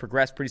those guys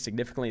progressed pretty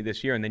significantly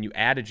this year. And then you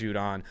add a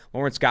Judon,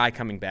 Lawrence Guy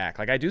coming back.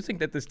 Like, I do think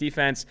that this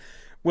defense,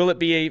 will it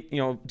be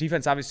a,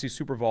 defense obviously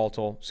super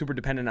volatile, super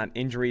dependent on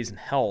injuries and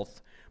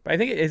health, but I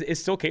think it is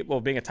still capable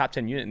of being a top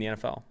 10 unit in the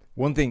NFL.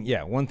 One thing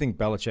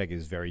Belichick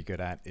is very good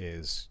at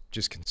is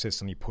just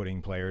consistently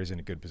putting players in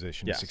a good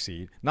position to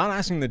succeed. Not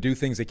asking them to do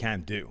things they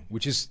can't do,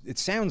 which is, it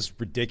sounds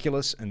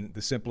ridiculous and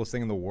the simplest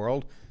thing in the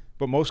world,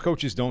 but most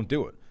coaches don't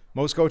do it.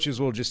 Most coaches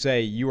will just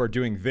say, you are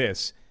doing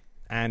this,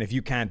 and if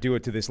you can't do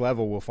it to this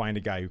level, we'll find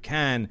a guy who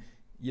can.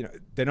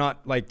 They're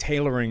not like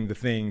tailoring the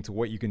thing to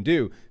what you can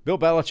do. Bill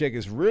Belichick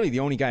is really the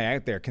only guy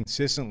out there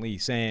consistently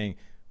saying,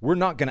 we're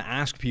not going to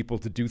ask people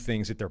to do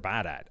things that they're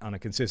bad at on a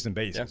consistent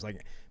basis.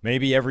 Like,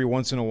 maybe every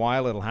once in a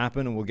while it'll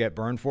happen and we'll get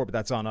burned for it, but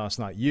that's on us,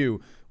 not you.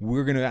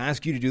 We're going to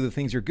ask you to do the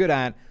things you're good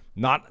at,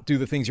 not do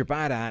the things you're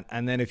bad at.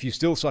 And then if you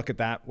still suck at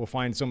that, we'll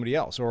find somebody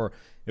else. Or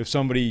if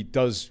somebody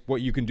does what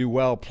you can do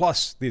well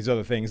plus these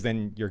other things,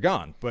 then you're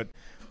gone. But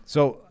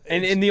so,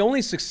 and the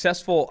only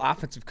successful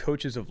offensive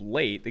coaches of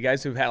late, the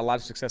guys who've had a lot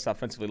of success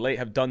offensively late,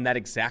 have done that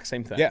exact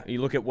same thing. Yeah. You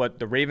look at what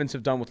the Ravens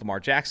have done with Lamar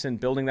Jackson,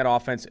 building that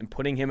offense and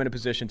putting him in a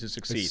position to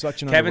succeed. It's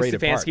such an Kevin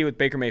underrated Stefanski part. with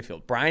Baker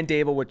Mayfield, Brian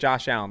Dable with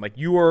Josh Allen. Like,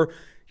 your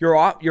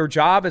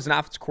job as an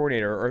offensive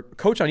coordinator or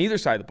coach on either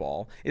side of the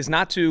ball is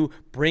not to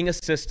bring a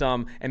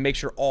system and make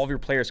sure all of your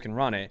players can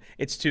run it.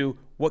 It's to,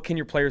 what can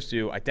your players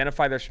do,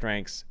 identify their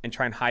strengths, and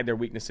try and hide their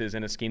weaknesses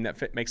in a scheme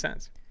that makes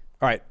sense.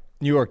 All right,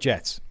 New York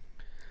Jets.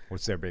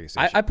 What's their biggest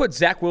issue? I put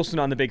Zach Wilson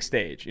on the big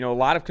stage. A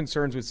lot of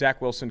concerns with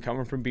Zach Wilson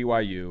coming from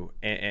BYU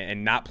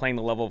and not playing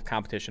the level of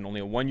competition.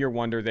 Only a one-year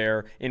wonder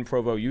there in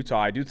Provo,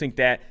 Utah. I do think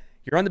that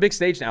you're on the big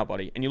stage now,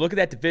 buddy. And you look at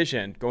that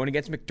division, going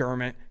against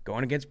McDermott,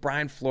 going against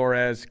Brian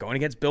Flores, going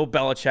against Bill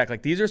Belichick.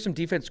 Like, these are some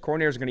defense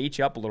coordinators are going to eat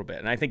you up a little bit.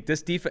 And I think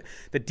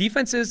the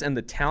defenses and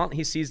the talent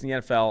he sees in the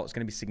NFL is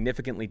going to be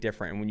significantly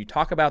different. And when you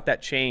talk about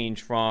that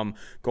change from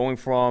going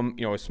from,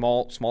 a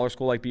smaller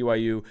school like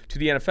BYU to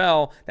the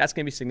NFL, that's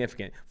going to be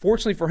significant.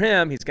 Fortunately for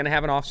him, he's going to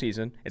have an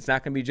offseason. It's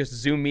not going to be just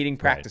Zoom meeting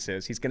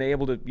practices. Right. He's going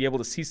to be able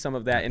to see some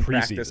of that in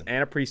practice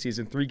and a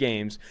preseason, 3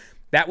 games.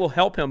 That will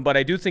help him. But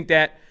I do think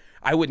that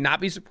I would not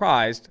be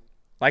surprised,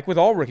 like with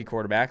all rookie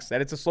quarterbacks,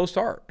 that it's a slow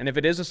start. And if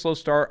it is a slow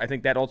start, I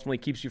think that ultimately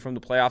keeps you from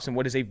the playoffs in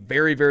what is a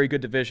very, very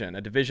good division,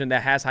 a division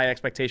that has high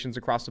expectations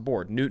across the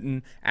board.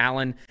 Newton,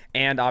 Allen,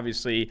 and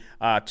obviously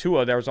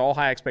Tua. There was all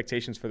high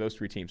expectations for those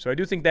 3 teams. So I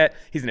do think that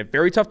he's in a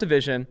very tough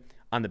division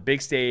on the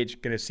big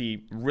stage, going to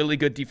see really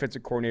good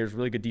defensive coordinators,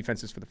 really good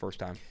defenses for the first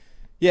time.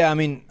 Yeah, I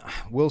mean,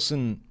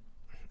 Wilson,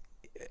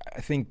 I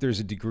think there's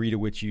a degree to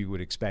which you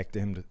would expect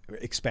him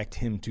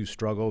to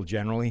struggle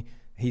generally.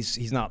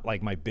 He's not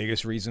like my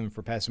biggest reason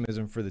for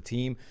pessimism for the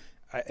team.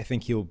 I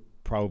think he'll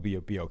probably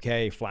be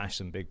okay, flash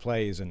some big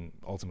plays, and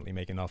ultimately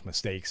make enough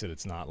mistakes that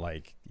it's not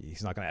like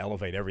he's not going to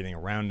elevate everything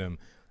around him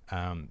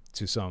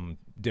to some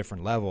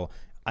different level.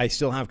 I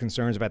still have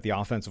concerns about the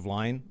offensive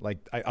line. Like,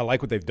 I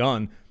like what they've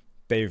done.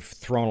 They've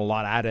thrown a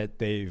lot at it.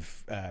 They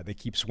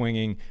keep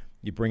swinging.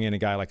 You bring in a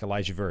guy like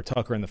Elijah Vera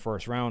Tucker in the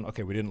first round.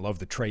 Okay, we didn't love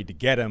the trade to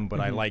get him, but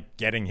I like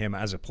getting him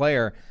as a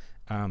player.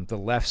 The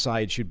left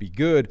side should be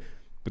good,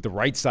 but the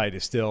right side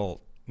is still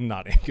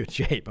not in good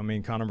shape. I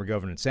mean, Connor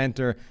McGovern in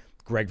center,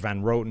 Greg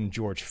Van Roten,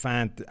 George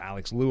Fant,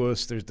 Alex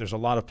Lewis. There's a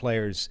lot of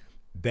players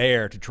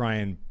there to try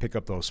and pick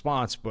up those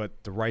spots,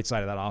 but the right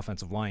side of that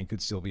offensive line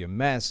could still be a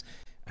mess.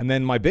 And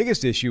then my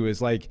biggest issue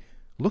is, like,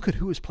 look at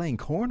who is playing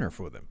corner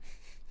for them.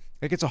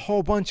 Like, it's a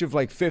whole bunch of,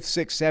 like, 5th,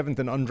 6th, 7th,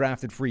 and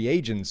undrafted free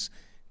agents.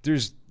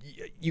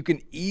 You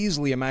can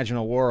easily imagine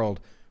a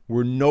world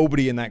where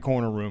nobody in that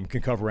corner room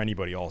can cover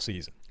anybody all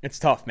season. It's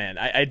tough, man.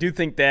 I do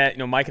think that,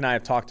 Mike and I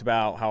have talked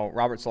about how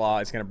Robert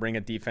Saleh is going to bring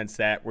a defense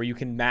where you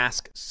can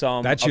mask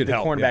some of the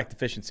cornerback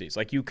deficiencies.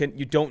 Like, you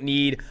don't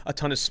need a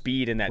ton of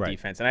speed in that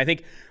defense. And I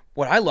think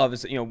what I love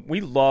is,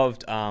 we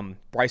loved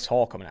Bryce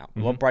Hall coming out.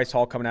 We loved Bryce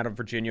Hall coming out of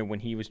Virginia when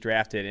he was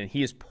drafted, and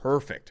he is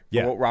perfect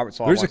for what Robert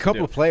Saleh wants to do. There's a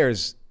couple of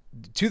players,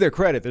 to their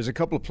credit, there's a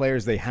couple of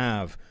players they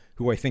have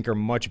who I think are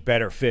much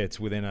better fits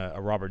within a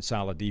Robert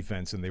Saleh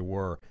defense than they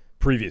were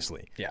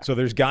previously. Yeah. So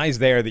there's guys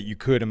there that you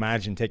could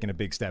imagine taking a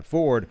big step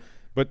forward,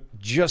 but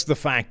just the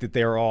fact that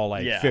they're all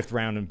like 5th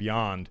round and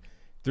beyond,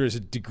 there's a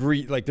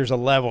degree, like there's a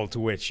level to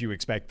which you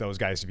expect those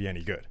guys to be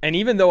any good. And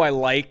even though I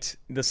liked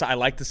the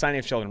signing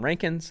of Sheldon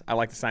Rankins, I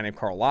like the signing of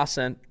Carl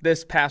Lawson,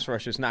 this pass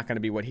rush is not going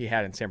to be what he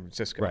had in San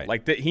Francisco. Right.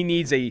 Like, he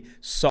needs a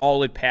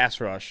solid pass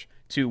rush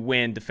to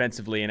win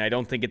defensively, and I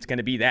don't think it's going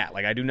to be that.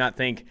 Like, I do not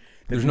think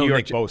there's no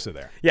Nick Bosa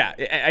there. Yeah,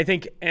 I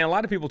think, and a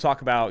lot of people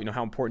talk about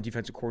how important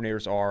defensive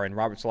coordinators are, and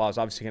Robert Saleh is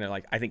obviously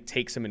going to I think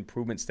take some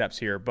improvement steps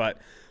here, but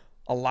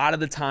a lot of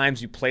the times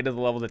you play to the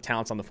level of the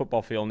talents on the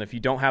football field, and if you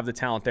don't have the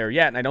talent there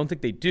yet, and I don't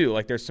think they do,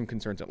 there's some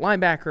concerns at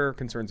linebacker,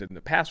 concerns in the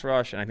pass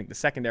rush, and I think the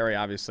secondary,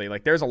 obviously,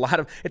 there's a lot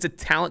of, it's a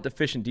talent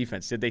deficient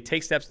defense. Did they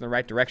take steps in the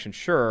right direction?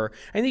 Sure.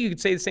 I think you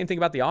could say the same thing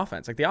about the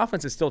offense. The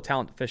offense is still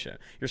talent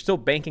deficient. You're still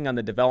banking on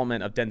the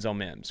development of Denzel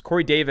Mims.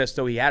 Corey Davis,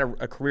 though he had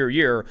a career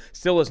year,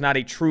 still is not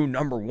a true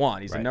number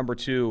one. He's a number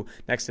two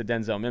next to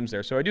Denzel Mims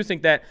there. So I do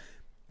think that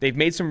they've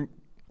made some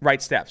right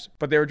steps,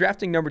 but they were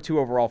drafting number 2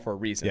 overall for a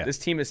reason. Yeah. This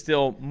team is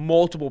still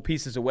multiple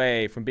pieces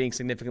away from being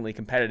significantly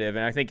competitive,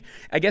 and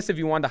I guess if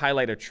you wanted to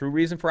highlight a true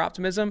reason for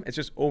optimism, it's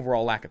just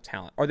overall lack of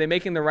talent. Are they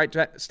making the right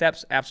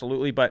steps?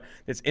 Absolutely, but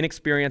it's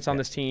inexperience on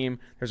this team.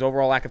 There's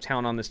overall lack of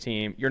talent on this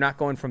team. You're not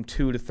going from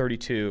 2 to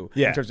 32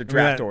 in terms of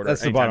draft order.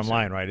 That's the bottom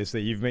line, right? Is that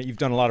you've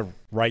done a lot of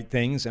right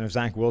things, and if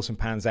Zach Wilson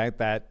pans out,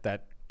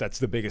 that's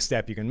the biggest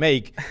step you can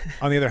make.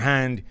 On the other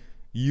hand,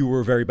 you were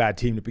a very bad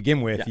team to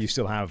begin with. You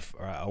still have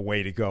a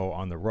way to go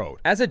on the road.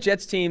 As a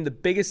Jets team, the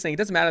biggest thing, it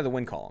doesn't matter the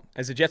win column.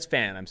 As a Jets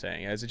fan, I'm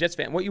saying, as a Jets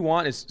fan, what you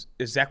want is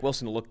Zach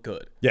Wilson to look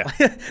good. Yeah.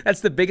 That's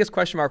the biggest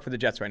question mark for the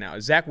Jets right now.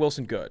 Is Zach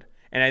Wilson good?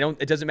 And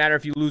it doesn't matter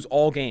if you lose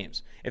all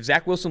games. If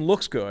Zach Wilson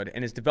looks good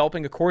and is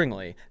developing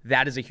accordingly,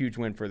 that is a huge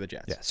win for the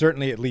Jets. Yeah,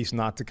 certainly at least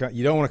not to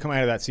you don't want to come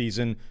out of that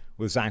season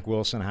with Zach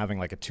Wilson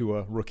having a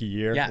Tua rookie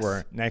year,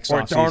 where next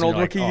offseason Darnold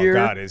rookie year.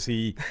 Oh God, is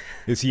he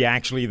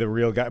actually the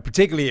real guy?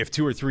 Particularly if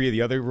 2 or 3 of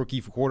the other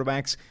rookie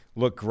quarterbacks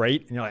look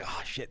great, and you're like,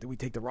 oh shit, did we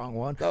take the wrong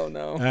one? Oh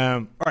no.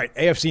 All right,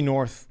 AFC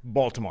North,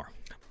 Baltimore,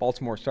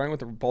 starting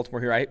with the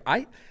Baltimore here.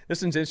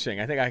 This one's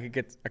interesting. I think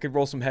I could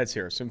roll some heads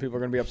here. Some people are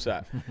going to be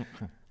upset.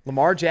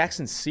 Lamar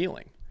Jackson's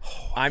ceiling.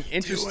 I'm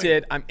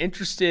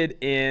interested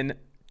in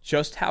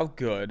just how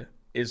good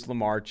is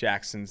Lamar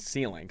Jackson's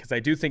ceiling, because I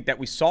do think that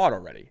we saw it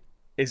already.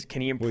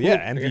 Can he improve? Well,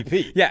 yeah,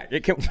 MVP. Yeah,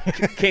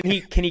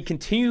 can he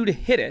continue to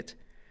hit it?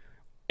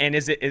 And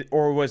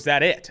or was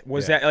that it?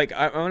 That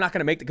I'm not going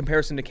to make the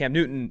comparison to Cam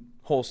Newton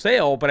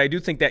wholesale, but I do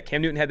think that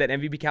Cam Newton had that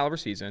MVP caliber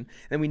season,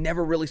 and we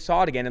never really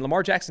saw it again. And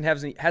Lamar Jackson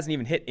hasn't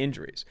even hit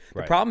injuries.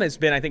 The problem has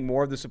been, I think,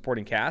 more of the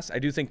supporting cast. I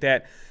do think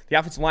that the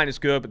offensive line is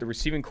good, but the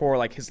receiving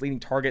core, his leading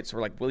targets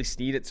were Willie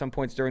Snead at some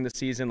points during the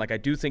season. I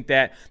do think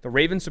that the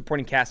Ravens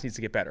supporting cast needs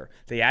to get better.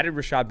 They added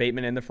Rashad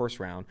Bateman in the first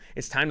round.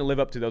 It's time to live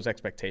up to those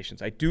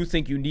expectations. I do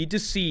think you need to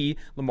see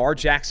Lamar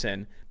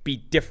Jackson be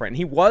different. And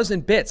he was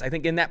in bits. I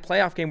think in that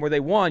playoff game where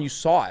they won, you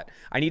saw it.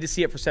 I need to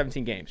see it for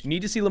 17 games. You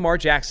need to see Lamar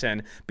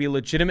Jackson be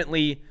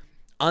legitimately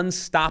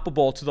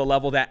unstoppable to the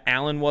level that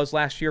Allen was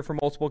last year for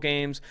multiple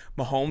games,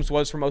 Mahomes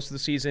was for most of the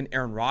season,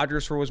 Aaron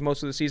Rodgers was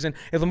most of the season.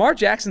 If Lamar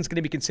Jackson's going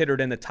to be considered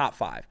in the top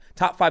five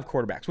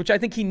quarterbacks, which I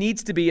think he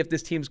needs to be if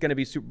this team's going to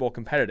be Super Bowl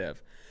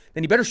competitive,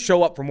 then you better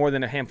show up for more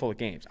than a handful of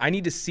games. I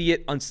need to see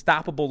it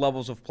unstoppable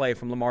levels of play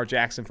from Lamar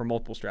Jackson for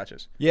multiple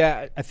stretches.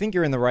 Yeah, I think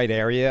you're in the right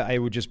area. I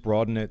would just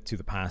broaden it to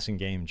the passing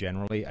game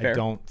generally. Fair. I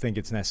don't think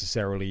it's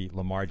necessarily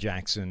Lamar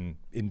Jackson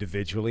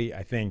individually.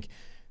 I think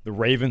the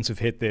Ravens have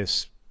hit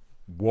this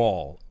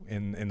wall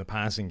in the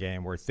passing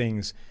game where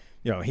things,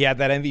 he had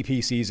that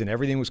MVP season,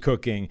 everything was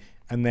cooking,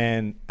 and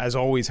then, as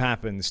always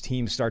happens,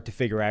 teams start to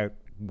figure out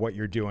what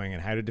you're doing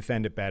and how to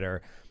defend it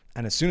better.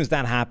 And as soon as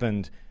that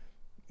happened,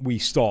 we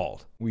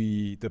stalled.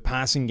 The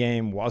passing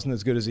game wasn't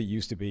as good as it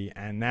used to be,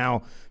 and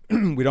now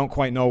we don't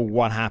quite know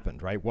what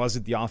happened, right? Was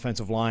it the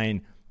offensive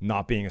line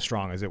not being as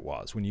strong as it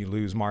was when you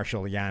lose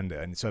Marshall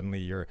Yanda and suddenly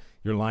your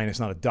line is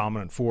not a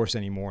dominant force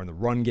anymore, and the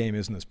run game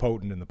isn't as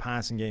potent and the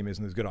passing game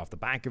isn't as good off the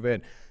back of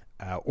it?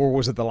 Or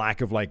was it the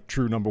lack of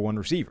true number one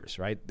receivers,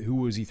 right? Who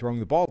was he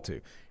throwing the ball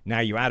to? Now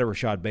you add a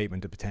Rashad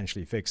Bateman to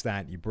potentially fix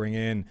that. You bring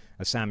in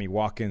a Sammy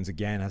Watkins,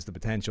 again, has the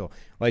potential.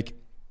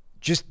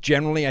 Just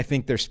generally, I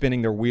think they're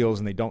spinning their wheels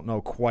and they don't know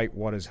quite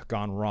what has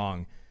gone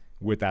wrong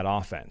with that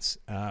offense.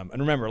 And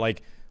remember,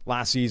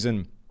 last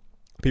season,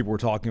 people were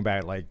talking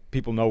about,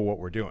 people know what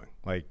we're doing.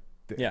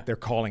 They're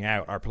calling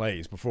out our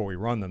plays before we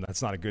run them.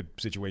 That's not a good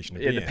situation to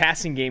be in. The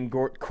passing game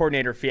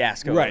coordinator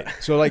fiasco. Right.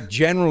 So,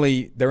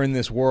 generally, they're in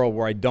this world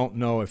where I don't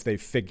know if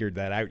they've figured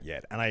that out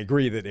yet. And I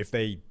agree that if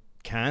they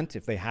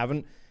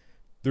haven't,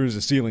 there's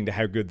a ceiling to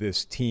how good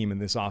this team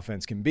and this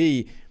offense can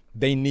be.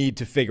 They need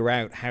to figure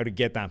out how to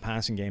get that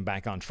passing game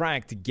back on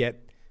track, to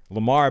get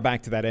Lamar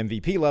back to that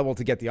MVP level,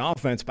 to get the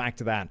offense back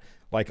to that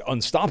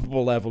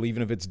unstoppable level,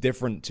 even if it's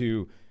different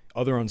to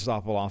other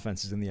unstoppable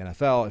offenses in the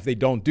NFL. If they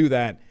don't do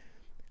that,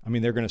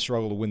 they're going to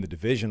struggle to win the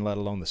division, let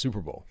alone the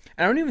Super Bowl.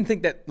 I don't even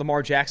think that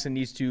Lamar Jackson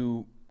needs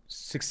to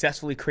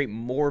successfully create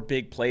more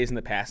big plays in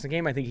the passing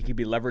game. I think he could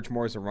be leveraged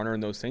more as a runner in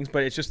those things,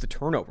 but it's just the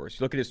turnovers.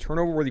 You look at his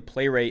turnover-worthy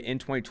play rate in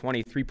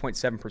 2020,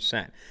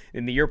 3.7%.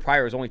 In the year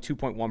prior, it was only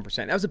 2.1%.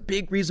 That was a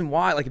big reason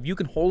why. If you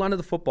can hold on to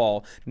the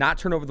football, not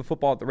turn over the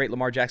football at the rate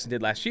Lamar Jackson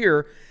did last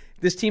year,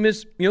 this team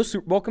is,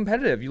 Super Bowl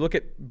competitive. You look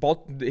at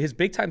his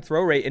big-time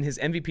throw rate in his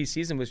MVP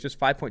season was just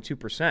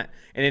 5.2%.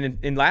 And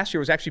in last year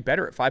was actually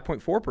better at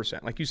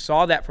 5.4%. Like, you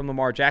saw that from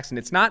Lamar Jackson.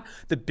 It's not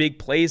the big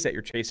plays that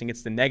you're chasing,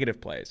 it's the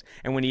negative plays.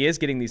 And when he is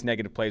getting these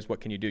negative plays,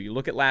 what can you do? You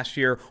look at last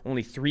year,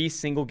 only 3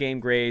 single-game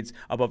grades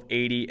above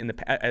 80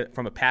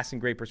 from a passing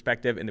grade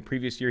perspective. In the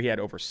previous year, he had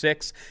over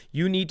 6.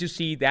 You need to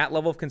see that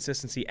level of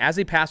consistency as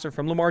a passer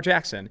from Lamar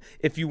Jackson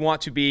if you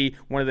want to be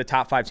one of the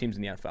top 5 teams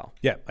in the NFL.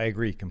 Yeah, I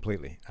agree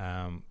completely.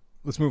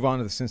 Let's move on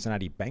to the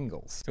Cincinnati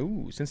Bengals.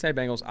 Ooh, Cincinnati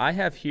Bengals. I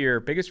have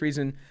here, biggest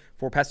reason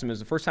for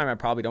pessimism. The first time I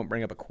probably don't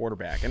bring up a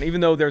quarterback. And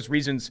even though there's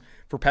reasons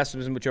for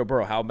pessimism with Joe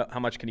Burrow, how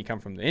much can he come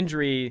from the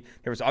injury?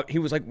 He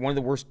was like one of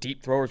the worst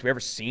deep throwers we've ever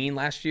seen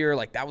last year.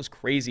 Like, that was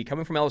crazy.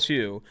 Coming from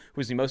LSU, who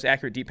was the most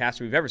accurate deep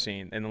passer we've ever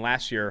seen. And then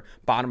last year,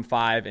 bottom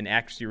 5 in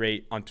accuracy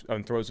rate on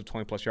throws of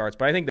 20-plus yards.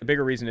 But I think the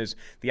bigger reason is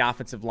the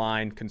offensive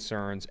line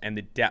concerns and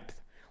the depth.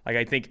 Like,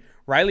 I think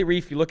Riley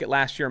Reiff, you look at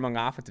last year among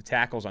offensive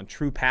tackles on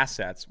true pass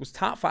sets, was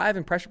top 5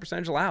 in pressure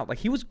percentage allowed. Like,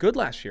 he was good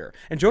last year.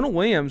 And Jonah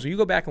Williams, when you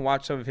go back and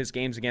watch some of his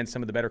games against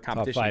some of the better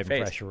competition he faced. Top 5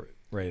 in pressure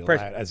rate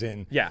allowed, as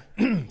in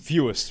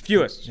fewest.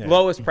 Yeah.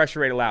 Lowest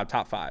pressure rate allowed,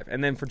 top 5.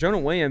 And then for Jonah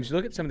Williams, you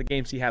look at some of the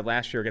games he had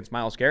last year against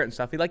Myles Garrett and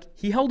stuff,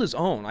 he held his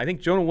own. I think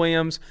Jonah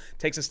Williams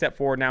takes a step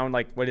forward now in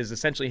like what is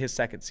essentially his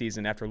second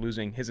season after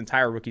losing his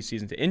entire rookie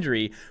season to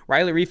injury.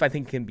 Riley Reiff, I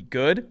think, can be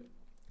good.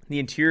 The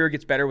interior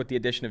gets better with the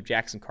addition of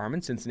Jackson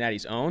Carman,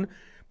 Cincinnati's own,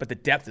 but the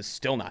depth is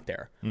still not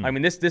there. I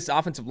mean, this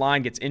offensive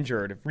line gets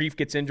injured. If Reiff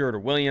gets injured or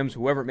Williams,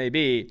 whoever it may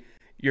be,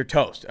 you're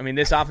toast. I mean,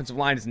 this offensive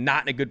line is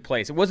not in a good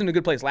place. It wasn't a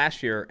good place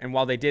last year, and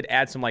while they did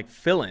add some like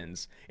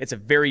fill-ins,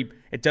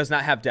 it does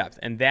not have depth,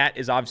 and that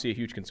is obviously a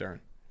huge concern.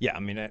 Yeah, I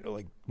mean,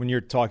 like when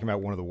you're talking about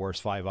one of the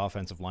worst 5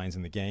 offensive lines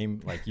in the game,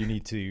 like you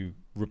need to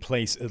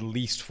replace at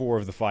least 4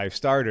 of the 5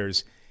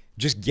 starters.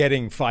 Just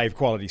getting 5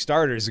 quality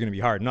starters is going to be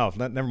hard enough.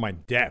 Never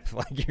mind depth.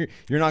 Like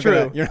you're not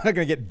going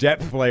to get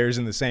depth players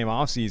in the same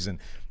offseason.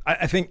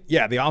 I think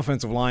the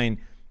offensive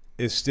line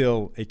is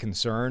still a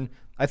concern.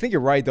 I think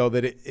you're right though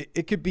that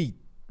it could be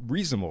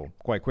reasonable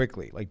quite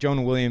quickly. Like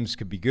Jonah Williams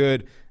could be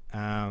good.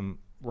 Riley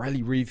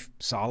Reiff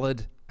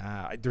solid.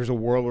 There's a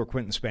world where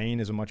Quinton Spain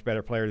is a much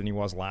better player than he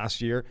was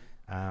last year.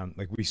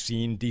 Like we've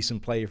seen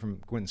decent play from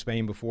Quinton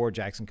Spain before.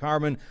 Jackson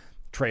Carman.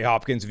 Trey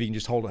Hopkins, if he can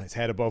just hold his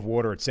head above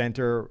water at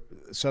center,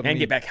 suddenly and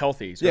get back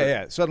healthy.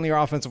 So. Suddenly your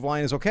offensive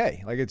line is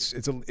okay. Like it's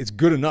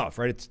good enough,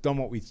 right? It's done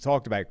what we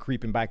talked about,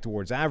 creeping back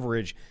towards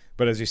average.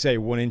 But as you say,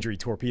 one injury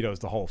torpedoes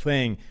the whole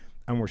thing,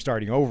 and we're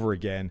starting over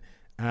again.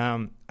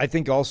 I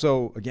think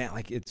also again,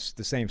 like it's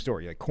the same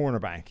story. Like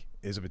cornerback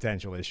is a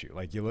potential issue.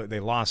 Like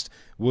they lost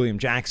William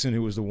Jackson,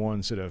 who was the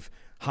one sort of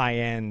high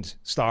end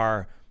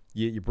star.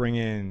 You bring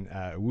in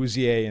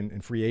Awuzie in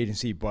free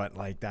agency, but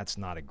like that's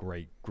not a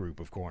great group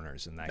of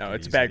corners. And that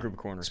it's a bad group of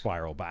corners.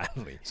 Spiral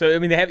badly. So I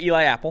mean, they have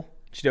Eli Apple,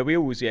 Chidobe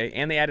Awuzie,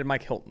 and they added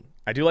Mike Hilton.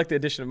 I do like the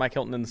addition of Mike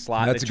Hilton in the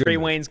slot. Trey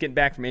Wayne's getting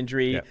back from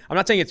injury. Yeah. I'm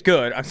not saying it's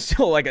good. I'm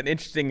still like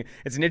it's an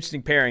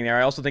interesting pairing there.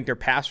 I also think their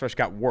pass rush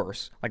got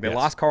worse. Like they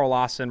lost Carl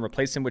Lawson,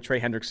 replaced him with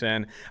Trey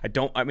Hendrickson.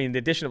 The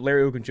addition of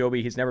Larry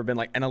Ogunjobi, he's never been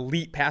like an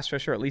elite pass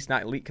rusher, at least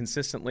not elite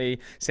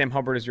consistently. Sam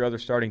Hubbard is your other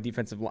starting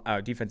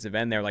defensive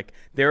end there. Like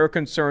there are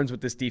concerns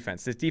with this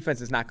defense. This defense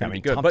is not going to be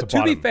good. But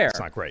to be fair, it's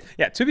not great.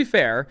 Yeah, to be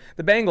fair,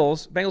 the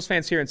Bengals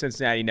fans here in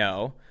Cincinnati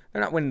know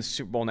they're not winning the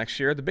Super Bowl next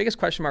year. The biggest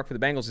question mark for the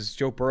Bengals is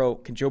Joe Burrow.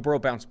 Can Joe Burrow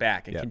bounce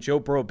back? And can Joe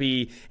Burrow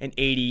be an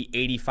 80,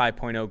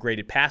 85.0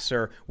 graded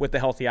passer with the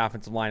healthy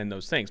offensive line and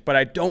those things? But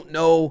I don't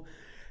know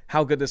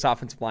how good this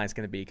offensive line is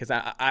going to be because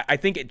I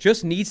think it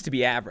just needs to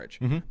be average.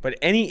 Mm-hmm. But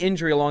any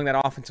injury along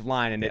that offensive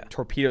line and it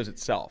torpedoes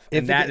itself.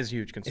 And that is a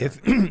huge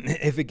concern.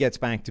 If it gets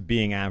back to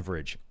being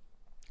average,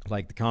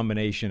 like the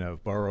combination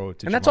of Burrow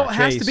to and that's all it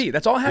has to be.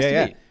 That's all it has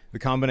to be. The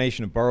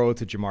combination of Burrow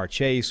to Jamar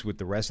Chase with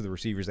the rest of the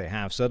receivers they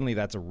have, suddenly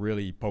that's a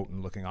really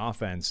potent-looking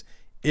offense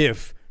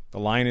if the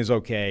line is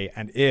okay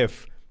and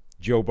if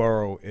Joe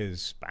Burrow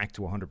is back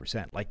to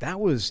 100%. Like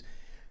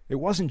it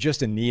wasn't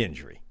just a knee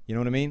injury. You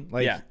know what I mean?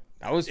 Like,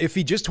 if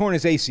he just torn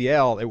his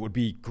ACL, it would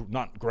be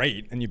not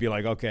great, and you'd be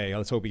like, okay,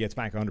 let's hope he gets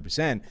back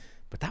 100%.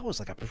 But that was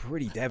like a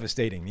pretty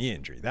devastating knee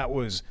injury. That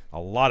was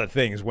a lot of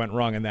things went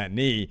wrong in that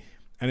knee,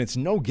 and it's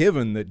no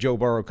given that Joe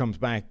Burrow comes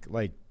back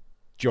like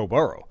Joe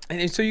Burrow.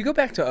 And so you go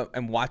back to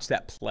and watch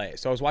that play.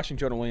 So I was watching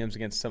Jonah Williams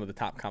against some of the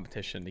top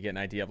competition to get an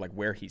idea of like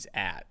where he's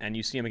at. And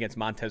you see him against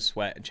Montez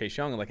Sweat and Chase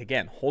Young, and like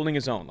again, holding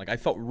his own. Like I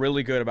felt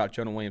really good about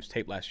Jonah Williams'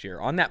 tape last year.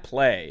 On that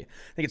play,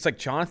 I think it's like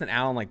Jonathan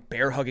Allen like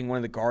bear hugging one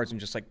of the guards and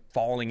just like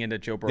falling into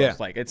Joe Burrow's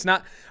leg. It's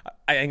not.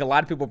 I think a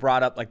lot of people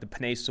brought up like the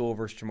Penei Sewell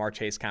versus Jamar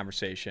Chase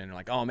conversation.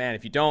 Like, oh man,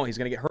 if you don't, he's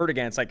gonna get hurt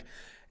again. It's like.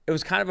 It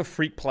was kind of a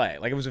freak play.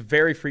 Like, it was a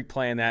very freak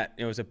play in that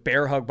it was a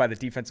bear hug by the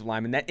defensive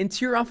lineman. That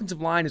interior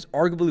offensive line is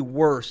arguably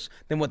worse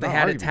than what they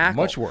had at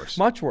tackle. Much worse.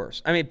 Much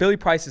worse. I mean, Billy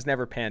Price has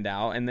never panned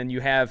out. And then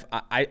you have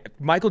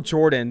Michael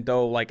Jordan,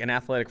 though, like an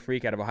athletic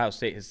freak out of Ohio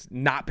State, has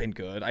not been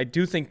good. I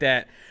do think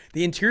that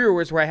the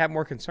interior is where I have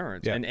more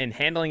concerns. Yeah. And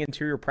handling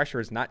interior pressure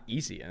is not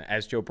easy,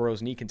 as Joe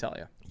Burrow's knee can tell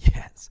you.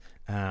 Yes.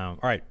 All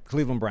right,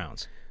 Cleveland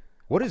Browns.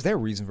 What is their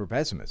reason for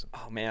pessimism?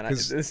 Oh, man,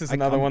 this is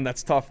another one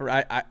that's tougher.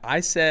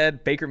 I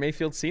said Baker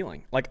Mayfield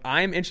ceiling. Like,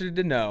 I'm interested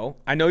to know.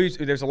 I know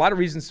there's a lot of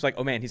reasons like,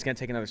 oh, man, he's going to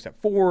take another step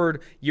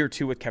forward. Year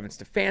 2 with Kevin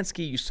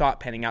Stefanski. You saw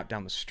it panning out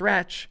down the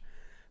stretch.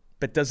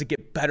 But does it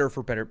get better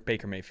for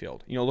Baker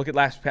Mayfield? You know, look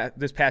at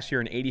this past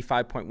year, an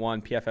 85.1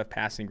 PFF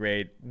passing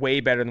grade, way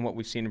better than what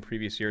we've seen in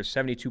previous years,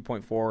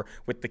 72.4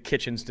 with the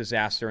Kitchens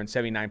disaster and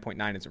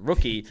 79.9 as a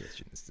rookie.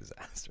 Kitchens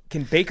disaster.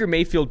 Can Baker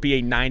Mayfield be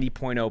a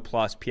 90.0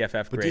 plus PFF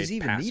grade But does he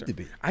even passer? need to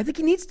be? I think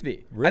he needs to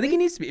be. Really? I think he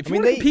needs to be.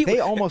 If they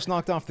almost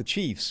knocked off the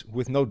Chiefs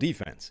with no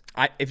defense.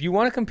 If you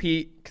want to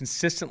compete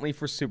consistently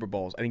for Super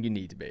Bowls, I think you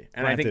need to be.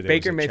 And Granted, I think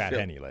Baker Chad Mayfield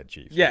Henne-led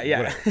Chiefs.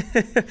 Yeah.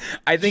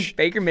 I think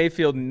Baker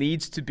Mayfield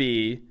needs to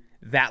be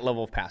that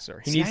level of passer.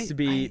 He needs to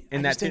be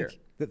in that tier.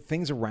 That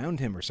things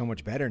around him are so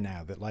much better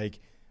now that, like,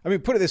 I mean,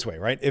 put it this way,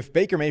 right? If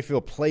Baker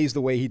Mayfield plays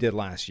the way he did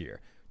last year,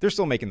 they're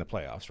still making the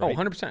playoffs, right?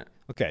 Oh, 100%.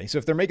 Okay, so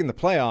if they're making the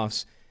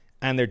playoffs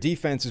and their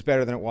defense is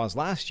better than it was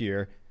last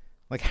year,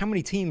 like, how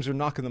many teams are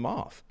knocking them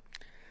off?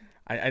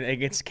 I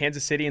think it's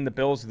Kansas City and the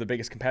Bills are the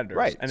biggest competitors.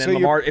 Right. And then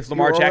if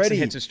Lamar Jackson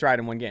hits his stride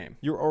in one game.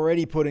 You're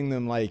already putting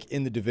them, like,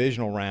 in the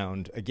divisional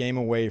round, a game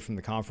away from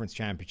the conference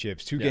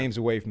championships, 2 games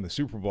away from the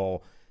Super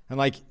Bowl. And,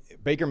 like,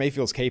 Baker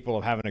Mayfield's capable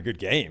of having a good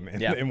game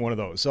in one of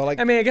those. So, like,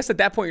 I mean, I guess at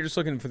that point you're just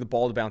looking for the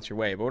ball to bounce your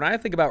way. But when I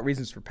think about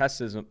reasons for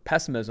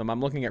pessimism, I'm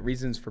looking at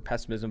reasons for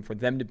pessimism for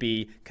them to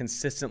be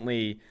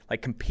consistently,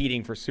 like,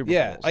 competing for Super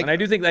Bowls. And I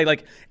do think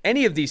like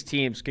any of these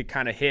teams could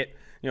kind of hit,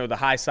 you know, the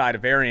high side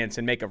of variance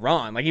and make a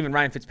run. Like, even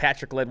Ryan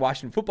Fitzpatrick-led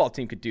Washington football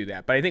team could do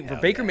that. But I think for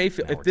Baker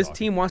Mayfield, if this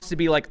team wants to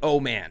be like, oh,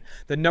 man,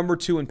 the number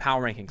 2 in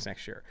power rankings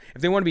next year,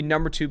 if they want to be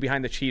number 2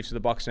 behind the Chiefs or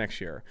the Bucs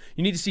next year,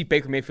 you need to see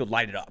Baker Mayfield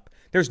light it up.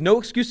 There's no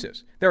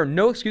excuses. There are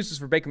no excuses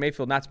for Baker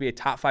Mayfield not to be a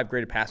top 5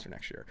 graded passer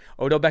next year.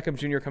 Odell Beckham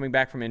Jr. coming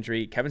back from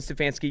injury, Kevin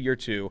Stefanski year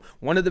 2,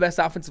 one of the best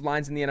offensive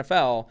lines in the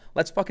NFL.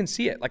 Let's fucking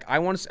see it. Like, I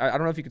don't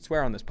know if you could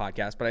swear on this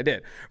podcast, but I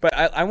did. But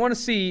I want to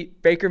see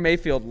Baker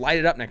Mayfield light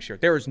it up next year.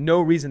 There is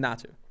no reason not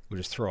to. We'll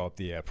just throw up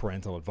the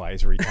parental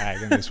advisory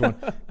tag in this one.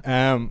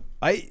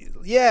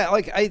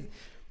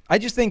 I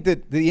just think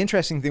that the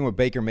interesting thing with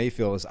Baker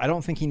Mayfield is I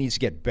don't think he needs to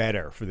get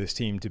better for this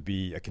team to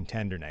be a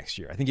contender next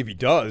year. I think if he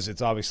does,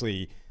 it's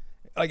obviously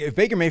like if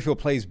Baker Mayfield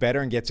plays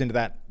better and gets into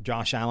that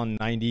Josh Allen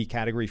 90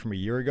 category from a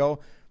year ago,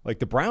 like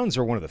the Browns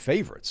are one of the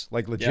favorites.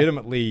 Like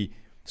legitimately,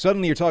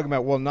 suddenly you're talking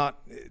about, well, not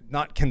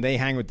can they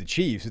hang with the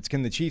Chiefs? It's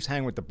can the Chiefs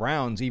hang with the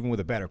Browns even with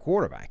a better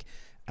quarterback?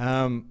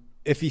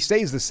 If he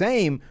stays the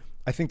same,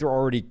 I think they're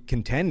already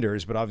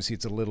contenders, but obviously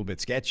it's a little bit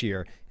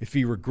sketchier. If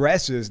he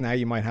regresses, now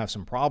you might have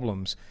some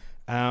problems.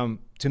 To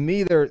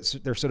me, their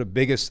sort of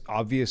biggest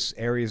obvious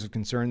areas of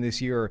concern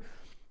this year,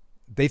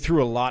 they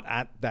threw a lot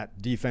at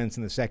that defense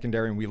in the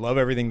secondary, and we love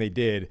everything they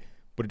did,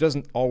 but it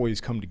doesn't always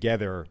come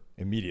together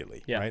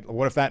immediately, right?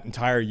 What if that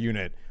entire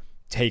unit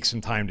takes some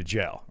time to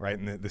gel, right?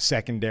 And the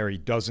secondary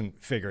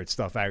doesn't figure its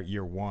stuff out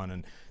year 1,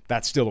 and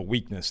that's still a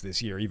weakness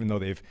this year, even though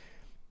they've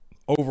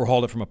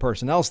overhauled it from a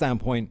personnel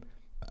standpoint.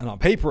 And on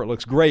paper, it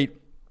looks great.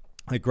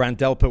 Like Grant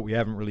Delpit, we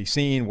haven't really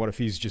seen. What if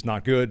he's just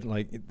not good?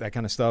 Like that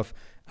kind of stuff.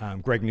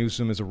 Greg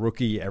Newsome is a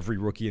rookie. Every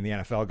rookie in the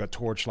NFL got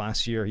torched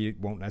last year. He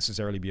won't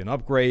necessarily be an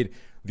upgrade.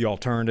 The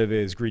alternative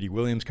is Greedy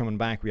Williams coming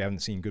back. We haven't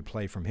seen good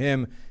play from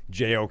him.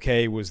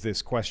 JOK was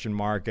this question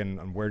mark,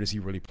 and where does he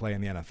really play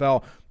in the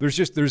NFL?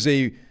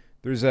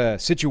 There's a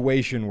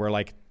situation where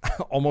like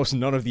almost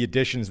none of the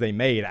additions they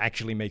made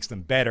actually makes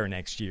them better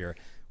next year,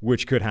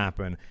 which could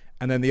happen.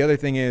 And then the other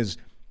thing is,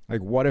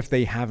 like, what if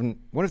they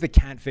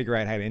can't figure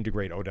out how to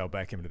integrate Odell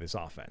Beckham into this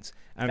offense?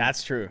 And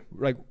that's true.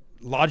 Like,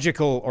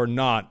 logical or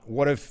not,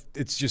 what if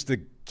it's just the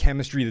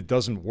chemistry that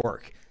doesn't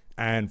work?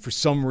 And for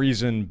some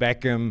reason,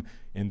 Beckham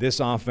in this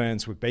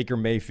offense with Baker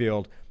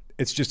Mayfield,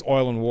 it's just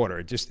oil and water.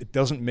 It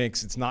doesn't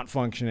mix. It's not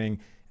functioning.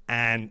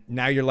 And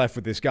now you're left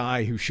with this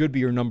guy who should be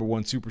your number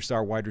 1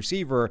 superstar wide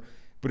receiver,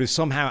 but is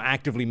somehow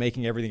actively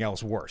making everything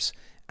else worse.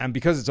 And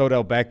because it's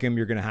Odell Beckham,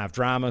 you're going to have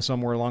drama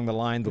somewhere along the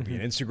line. There'll be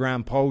an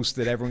Instagram post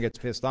that everyone gets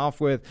pissed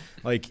off with.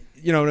 Like,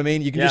 you know what I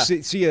mean? You can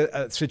just see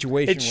a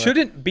situation. It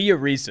shouldn't be a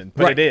reason,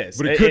 but it is.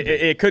 But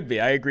it could be.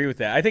 I agree with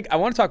that. I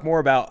want to talk more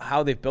about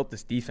how they've built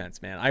this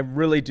defense, man. I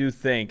really do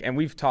think, and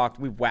we've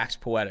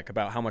waxed poetic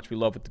about how much we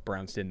love what the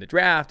Browns did in the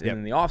draft and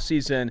in the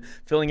offseason,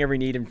 filling every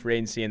need in free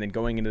agency, and then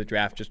going into the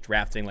draft, just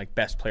drafting like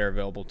best player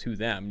available to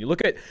them. You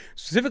look at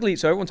specifically,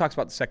 so everyone talks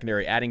about the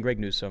secondary, adding Greg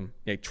Newsome,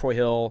 Troy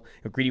Hill,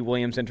 Greedy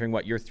Williams entering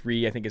year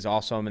 3, I think is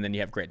awesome, and then you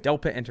have Grant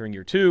Delpit entering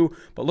year 2.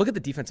 But look at the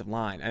defensive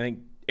line. I think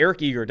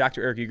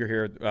Dr. Eric Eager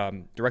here,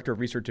 Director of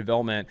Research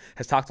Development,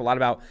 has talked a lot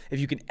about if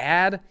you can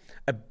add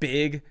a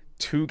big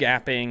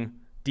 2-gapping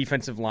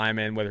defensive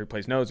lineman, whether he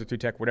plays nose or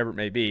 3-tech, whatever it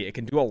may be, it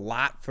can do a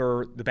lot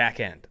for the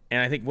back end.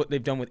 And I think what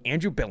they've done with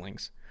Andrew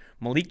Billings,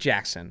 Malik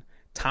Jackson,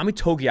 Tommy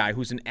Togiai,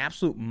 who's an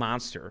absolute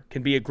monster,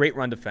 can be a great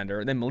run defender.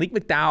 And then Malik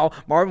McDowell,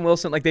 Marvin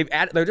Wilson, like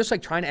they're just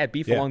like trying to add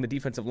beef along the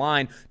defensive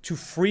line to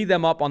free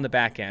them up on the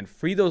back end,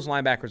 free those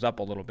linebackers up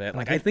a little bit.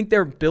 Like I think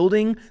they're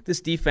building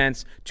this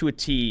defense to a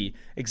T,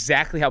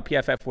 exactly how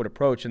PFF would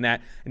approach, and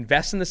that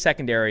invest in the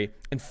secondary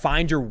and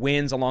find your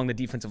wins along the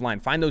defensive line.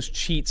 Find those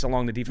cheats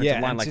along the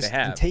defensive line like they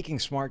have. And taking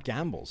smart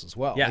gambles as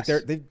well. Yes.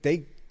 Like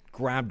they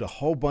grabbed a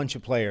whole bunch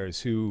of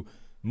players who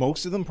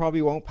most of them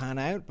probably won't pan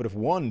out, but if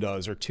one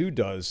does or two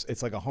does,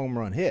 it's like a home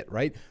run hit,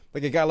 right?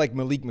 Like a guy like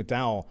Malik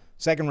McDowell,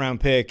 second round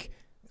pick,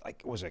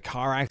 like was it a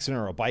car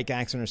accident or a bike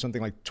accident or something,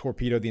 like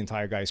torpedoed the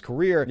entire guy's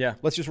career. Yeah.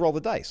 Let's just roll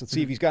the dice. Let's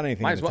see if he's got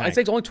anything. Might as well. I'd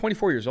say he's only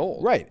 24 years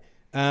old. Right.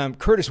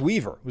 Curtis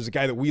Weaver was a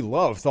guy that we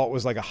love, thought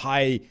was like a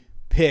high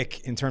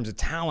pick in terms of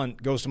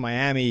talent, goes to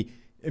Miami,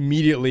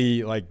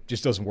 immediately like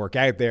just doesn't work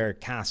out there,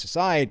 cast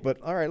aside.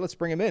 But all right, let's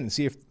bring him in and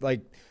see if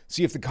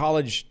the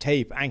college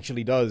tape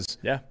actually does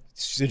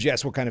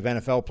suggest what kind of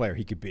NFL player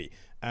he could be.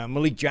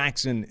 Malik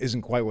Jackson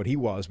isn't quite what he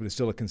was, but is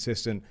still a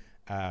consistent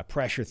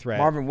pressure threat.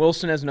 Marvin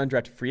Wilson as an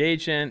undrafted free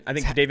agent. I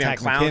think Davion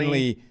Clowney.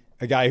 McKinley,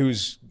 a guy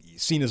who's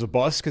seen as a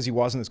bust because he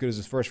wasn't as good as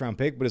his first-round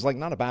pick, but is like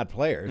not a bad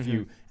player if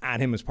you add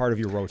him as part of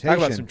your rotation. Talk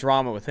about some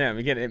drama with him.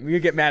 You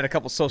get mad at a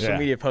couple social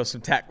media posts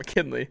from Takk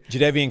McKinley.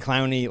 Jadeveon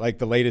Clowney, like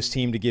the latest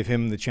team to give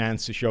him the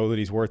chance to show that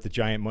he's worth the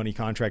giant money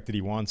contract that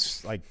he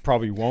wants, like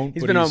probably won't.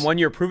 He's been on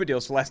one-year prove-it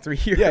deals for the last 3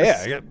 years.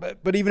 Yeah.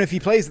 But even if he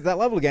plays at that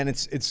level again,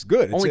 it's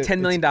good. Only $10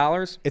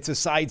 million? It's a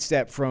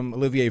sidestep from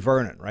Olivier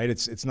Vernon, right?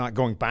 It's not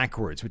going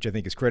backwards, which I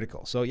think is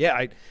critical. So,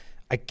 yeah,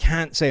 I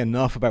can't say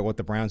enough about what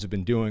the Browns have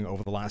been doing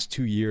over the last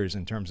 2 years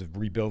in terms of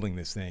rebuilding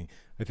this thing.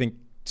 I think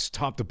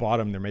top to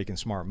bottom, they're making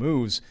smart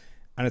moves.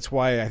 And it's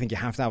why I think you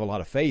have to have a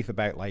lot of faith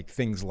about like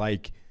things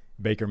like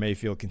Baker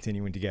Mayfield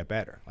continuing to get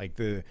better. Like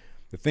the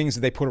things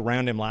that they put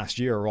around him last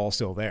year are all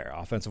still there.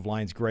 Offensive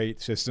line's great.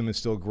 System is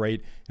still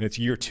great. And it's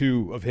year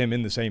 2 of him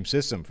in the same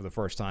system for the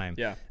first time.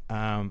 Yeah.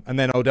 And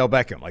then Odell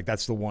Beckham. Like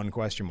that's the one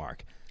question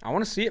mark. I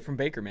want to see it from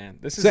Baker, man.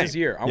 This is his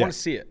year. I want to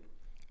see it.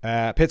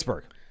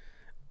 Pittsburgh.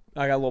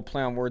 I got a little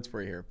play on words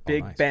for you here.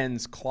 Big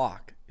Ben's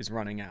clock is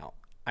running out.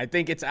 I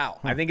think it's out.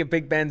 I think if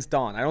Big Ben's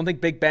done. I don't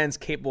think Big Ben's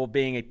capable of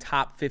being a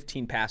top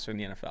 15 passer in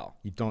the NFL.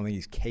 You don't think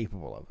he's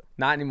capable of it?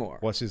 Not anymore.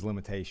 What's his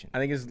limitation? I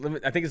think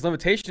his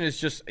limitation is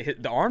just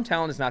the arm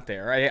talent is not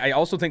there. I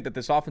also think that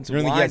this offensive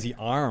line. You don't think he has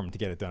the arm to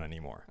get it done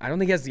anymore? I don't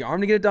think he has the arm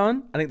to get it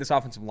done. I think this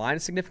offensive line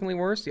is significantly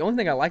worse. The only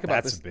thing I like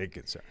about that's a big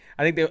concern.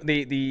 I think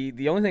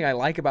the only thing I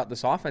like about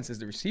this offense is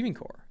the receiving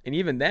core. And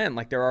even then,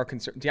 like there are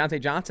concerns.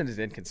 Deontay Johnson is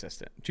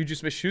inconsistent. Juju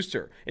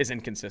Smith-Schuster is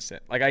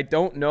inconsistent. Like I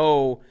don't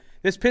know.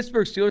 This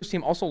Pittsburgh Steelers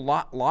team also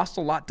lost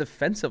a lot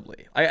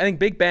defensively. I think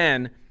Big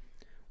Ben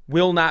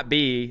will not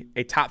be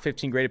a top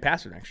 15 graded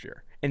passer next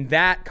year. And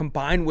that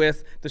combined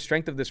with the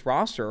strength of this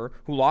roster,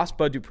 who lost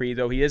Bud Dupree,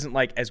 though he isn't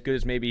like as good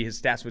as maybe his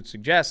stats would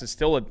suggest, is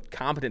still a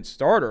competent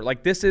starter.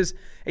 Like this is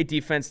a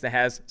defense that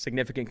has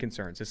significant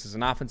concerns. This is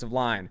an offensive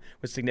line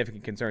with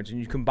significant concerns. And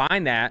you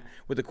combine that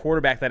with a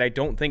quarterback that I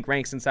don't think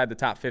ranks inside the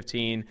top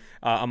 15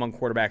 among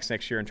quarterbacks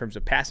next year in terms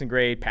of passing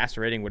grade,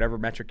 passer rating, whatever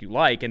metric you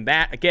like. And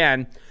that,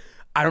 again,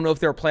 I don't know if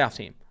they're a playoff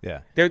team.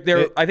 Yeah.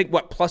 They're I think,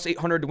 plus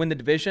 800 to win the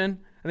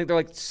division? I think they're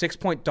like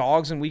 6-point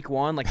dogs in week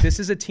 1. Like, this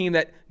is a team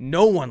that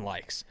no one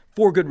likes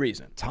for good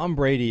reason. Tom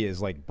Brady is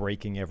like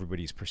breaking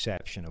everybody's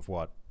perception of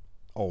what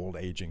old,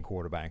 aging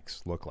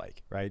quarterbacks look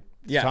like, right?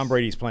 Yes. Tom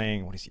Brady's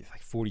playing, what is he,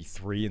 like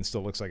 43 and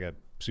still looks like a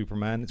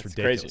Superman? It's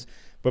ridiculous. Crazy.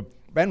 But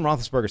Ben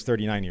Roethlisberger's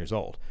 39 years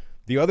old.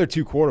 The other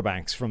 2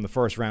 quarterbacks from the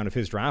first round of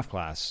his draft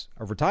class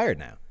are retired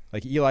now.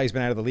 Like, Eli's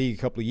been out of the league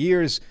a couple of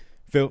years.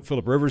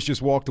 Phillip Rivers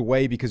just walked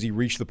away because he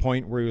reached the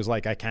point where he was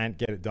like, I can't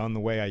get it done the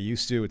way I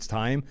used to. It's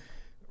time.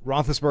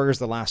 Roethlisberger's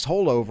the last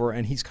holdover,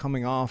 and he's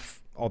coming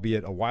off,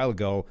 albeit a while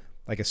ago,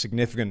 like a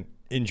significant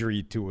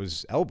injury to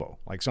his elbow,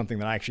 like something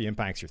that actually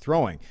impacts your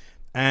throwing.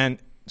 And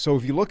so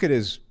if you look at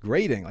his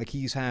grading, like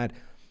he's had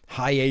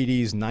high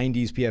 80s,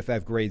 90s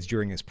PFF grades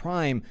during his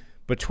prime,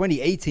 but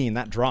 2018,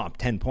 that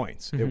dropped 10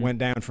 points. Mm-hmm. It went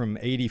down from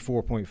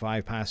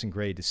 84.5 passing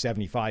grade to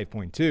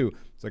 75.2.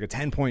 It's like a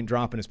 10-point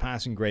drop in his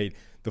passing grade.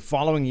 The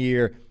following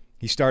year,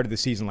 he started the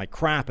season like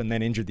crap and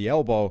then injured the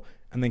elbow,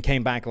 and then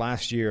came back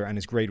last year and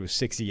his grade was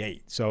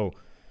 68. So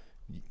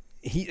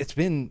it's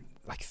been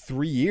like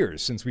 3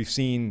 years since we've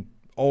seen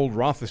old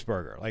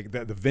Roethlisberger, like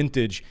the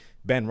vintage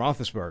Ben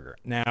Roethlisberger.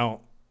 Now,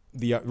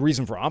 the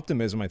reason for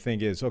optimism, I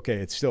think, is, okay,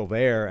 it's still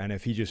there, and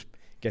if he just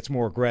gets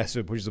more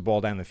aggressive, pushes the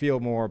ball down the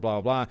field more, blah,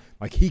 blah, blah,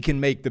 like he can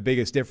make the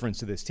biggest difference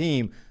to this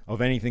team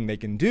of anything they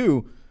can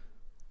do.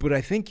 But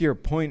I think your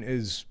point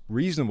is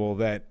reasonable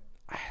that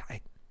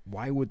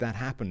why would that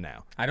happen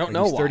now? I don't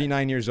know why. He's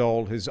 39 years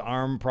old. His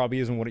arm probably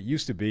isn't what it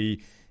used to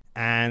be,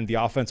 and the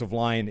offensive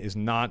line is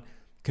not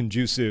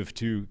conducive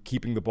to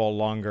keeping the ball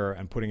longer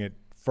and putting it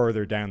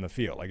further down the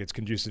field. Like, it's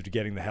conducive to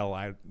getting the hell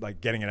out,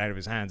 like getting it out of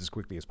his hands as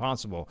quickly as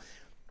possible.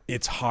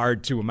 It's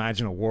hard to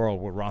imagine a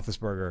world where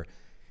Roethlisberger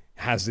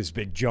has this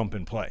big jump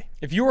in play.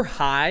 If you were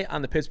high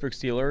on the Pittsburgh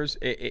Steelers,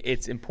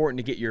 it's important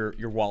to get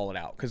your wallet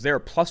out because they're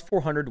plus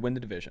 400 to win the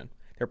division.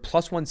 They're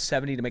plus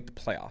 170 to make the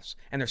playoffs,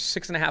 and they're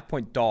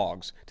 6.5-point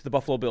dogs to the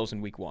Buffalo Bills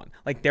in Week 1.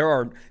 Like,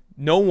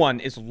 no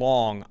one is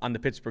long on the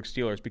Pittsburgh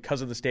Steelers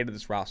because of the state of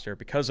this roster,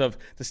 because of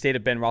the state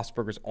of Ben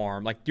Roethlisberger's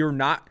arm. Like, you're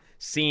not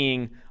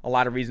seeing a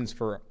lot of reasons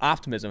for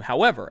optimism.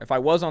 However, if I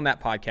was on that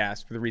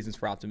podcast for the reasons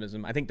for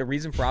optimism, I think the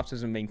reason for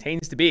optimism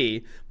maintains to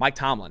be Mike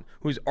Tomlin,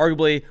 who's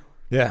arguably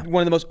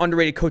one of the most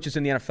underrated coaches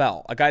in the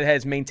NFL, a guy that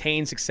has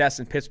maintained success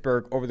in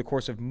Pittsburgh over the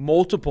course of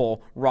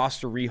multiple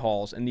roster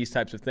rehauls and these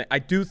types of things. I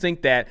do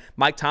think that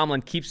Mike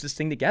Tomlin keeps this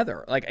thing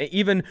together. Like,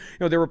 even,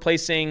 they're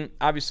replacing,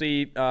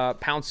 obviously,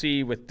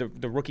 Pouncey with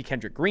the rookie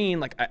Kendrick Green,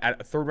 like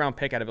a third-round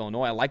pick out of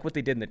Illinois. I like what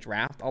they did in the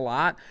draft a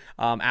lot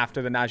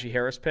after the Najee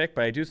Harris pick,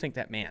 but I do think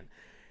that, man,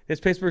 this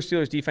Pittsburgh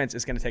Steelers defense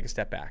is going to take a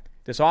step back.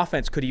 This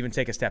offense could even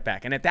take a step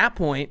back. And at that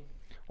point,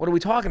 what are we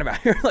talking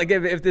about here? Like,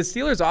 if the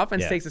Steelers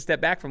offense takes a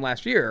step back from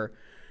last year,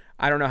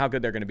 I don't know how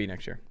good they're going to be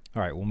next year.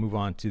 All right, we'll move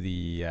on to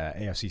the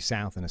AFC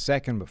South in a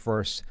second, but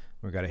first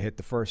we've got to hit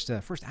the first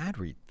ad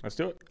read. Let's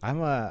do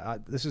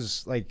it. This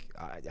is like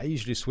I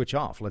usually switch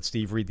off. Let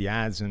Steve read the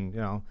ads, and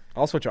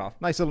I'll switch off.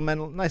 Nice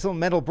little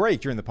mental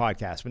break during the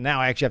podcast. But now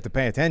I actually have to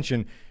pay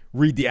attention,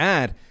 read the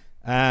ad.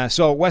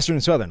 So Western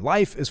and Southern,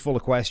 life is full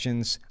of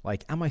questions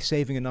like, am I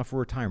saving enough for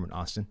retirement,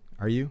 Austin?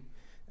 Are you?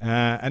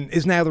 And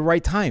is now the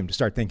right time to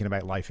start thinking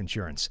about life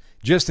insurance?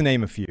 Just to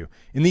name a few.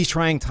 In these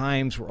trying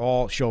times, we're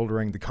all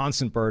shouldering the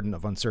constant burden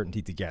of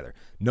uncertainty together.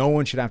 No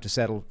one should have to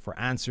settle for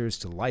answers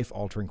to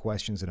life-altering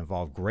questions that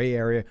involve gray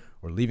area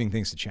or leaving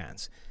things to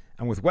chance.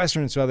 And with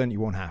Western and Southern, you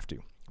won't have to.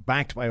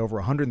 Backed by over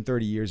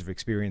 130 years of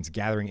experience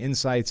gathering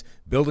insights,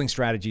 building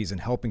strategies, and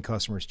helping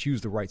customers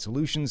choose the right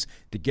solutions,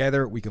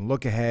 together we can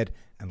look ahead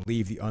and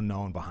leave the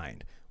unknown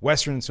behind.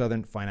 Western and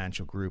Southern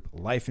Financial Group,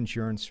 life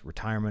insurance,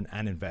 retirement,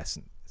 and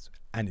investments.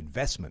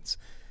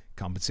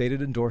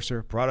 Compensated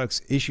endorser,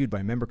 products issued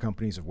by member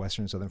companies of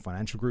Western and Southern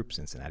Financial Group,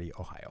 Cincinnati,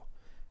 Ohio.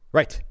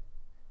 Right.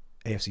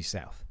 AFC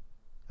South.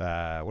 What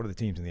are the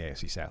teams in the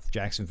AFC South?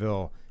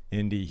 Jacksonville,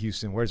 Indy,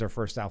 Houston. Where's our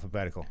first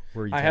alphabetical?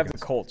 Where are you? I have the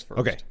Colts first.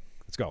 Okay,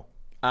 let's go.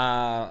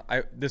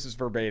 This is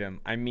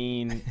verbatim. I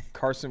mean,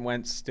 Carson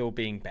Wentz still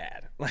being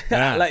bad.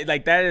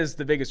 like that is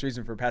the biggest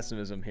reason for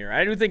pessimism here.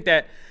 I do think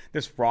that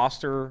this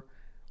roster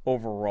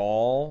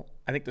overall,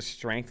 I think the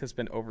strength has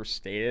been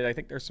overstated. I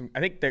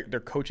think their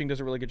coaching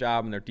does a really good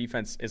job, and their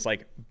defense is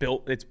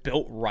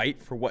built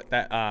right for what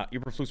that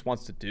Eberflus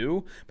wants to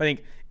do. But I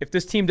think if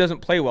this team doesn't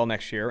play well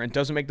next year and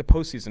doesn't make the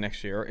postseason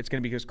next year, it's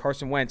going to be because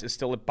Carson Wentz is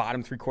still a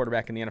bottom 3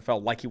 quarterback in the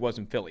NFL like he was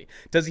in Philly.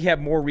 Does he have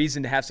more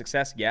reason to have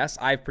success? Yes.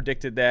 I've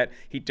predicted that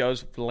he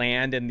does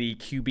land in the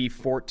QB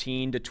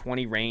 14 to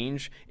 20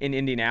 range in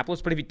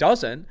Indianapolis. But if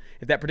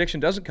that prediction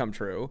doesn't come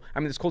true, I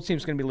mean, this Colts team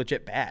is going to be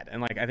legit bad.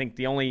 And I think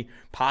the only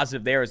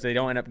positive there is they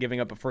don't end up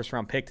giving up a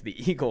first-round pick to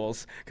the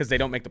Eagles because they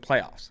don't make the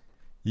playoffs.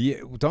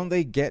 Yeah,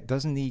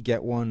 doesn't he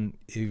get one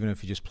even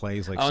if he just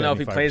plays like 75% I don't know if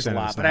he plays a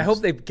lot, but I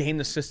hope they game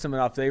the system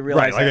enough. They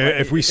realize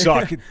if we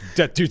suck,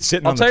 that dude's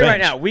sitting on the bench. I'll tell you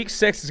right now, week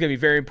 6 is going to be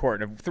very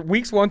important.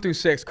 Weeks 1 through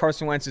 6,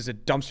 Carson Wentz is a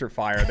dumpster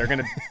fire. They're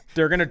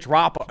going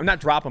to not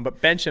drop him, but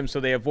bench him so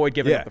they avoid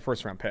giving up the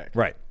first-round pick.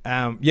 Right.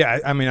 I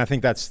mean, I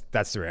think that's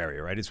their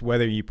area, right? It's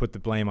whether you put the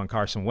blame on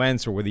Carson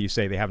Wentz or whether you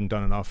say they haven't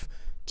done enough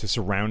to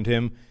surround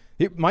him.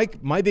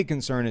 My big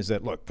concern is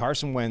that, look,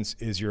 Carson Wentz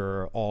is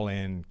your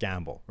all-in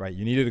gamble, right?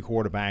 You needed a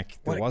quarterback.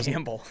 What a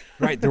gamble.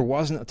 Right, there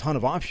wasn't a ton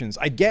of options.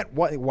 I get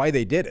why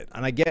they did it,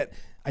 and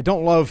I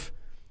don't love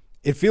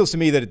 – it feels to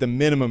me that at the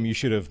minimum you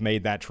should have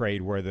made that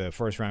trade where the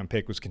first-round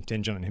pick was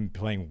contingent on him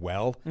playing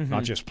well,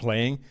 not just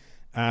playing.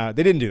 They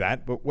didn't do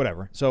that, but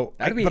whatever. So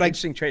that would be an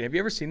interesting trade. Have you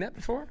ever seen that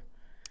before?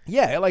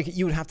 Yeah,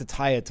 you would have to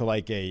tie it to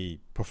a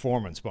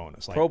performance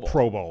bonus, like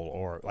Pro Bowl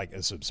or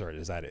as absurd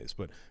as that is,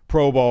 but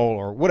Pro Bowl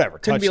or whatever.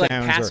 Couldn't be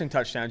passing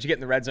touchdowns. You get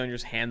in the red zone, you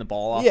just hand the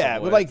ball off. Yeah,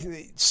 but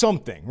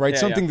something, right?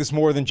 Something that's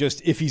more than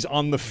just if he's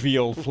on the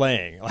field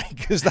playing,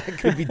 because that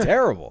could be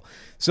terrible.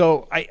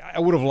 So I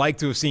would have liked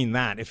to have seen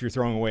that if you're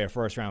throwing away a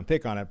first round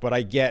pick on it. But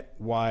I get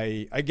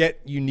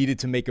you needed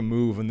to make a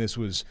move, and this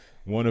was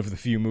one of the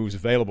few moves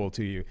available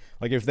to you.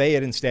 If they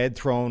had instead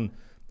thrown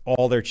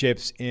all their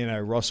chips in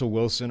a Russell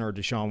Wilson or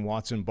Deshaun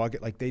Watson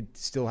bucket, they'd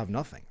still have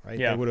nothing, right?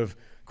 Yeah. They would have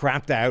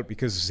crapped out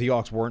because the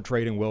Seahawks weren't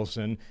trading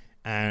Wilson,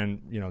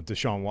 and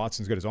Deshaun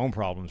Watson's got his own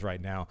problems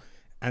right now,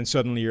 and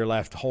suddenly you're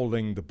left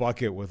holding the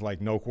bucket with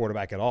no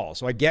quarterback at all.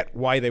 So I get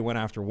why they went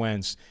after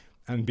Wentz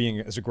and being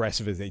as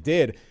aggressive as they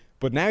did,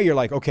 but now you're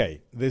okay,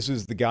 this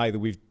is the guy that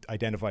we've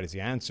identified as the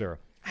answer.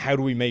 How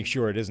do we make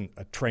sure it isn't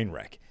a train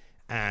wreck?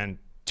 And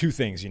 2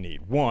 things you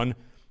need. One,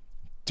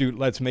 dude,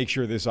 let's make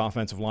sure this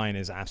offensive line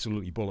is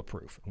absolutely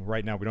bulletproof.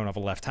 Right now, we don't have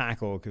a left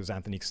tackle because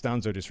Anthony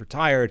Costanzo just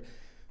retired.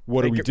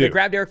 What do we do? They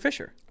grabbed Eric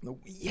Fisher.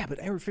 Yeah, but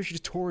Eric Fisher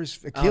just tore his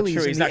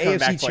Achilles in the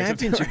AFC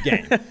Championship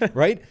game,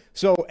 right?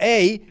 So,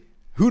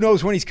 who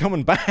knows when he's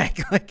coming back?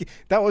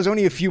 That was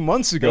only a few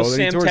months ago that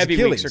he tore his Achilles.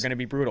 Sam Tevi weeks are going to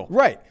be brutal.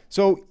 Right.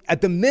 So,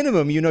 at the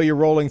minimum, you're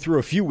rolling through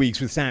a few weeks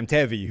with Sam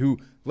Tevi, who,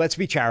 let's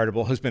be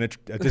charitable, has been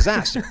a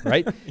disaster,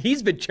 right?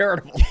 He's been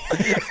charitable.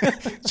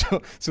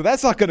 So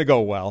that's not going to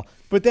go well.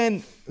 But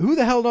then who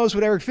the hell knows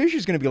what Eric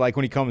Fisher's going to be like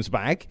when he comes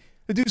back?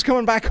 The dude's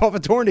coming back off a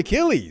torn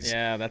Achilles.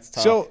 Yeah, that's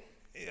tough. So,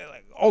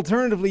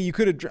 alternatively, you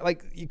could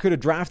have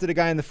drafted a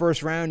guy in the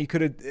first round. You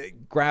could have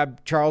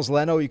grabbed Charles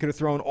Leno. You could have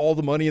thrown all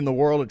the money in the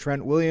world at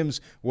Trent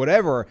Williams.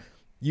 Whatever.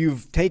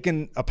 You've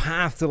taken a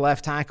path to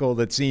left tackle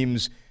that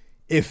seems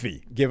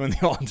iffy given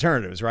the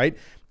alternatives, right?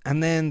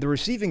 And then the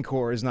receiving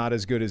core is not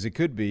as good as it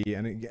could be.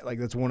 And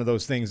that's one of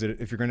those things that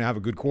if you're going to have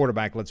a good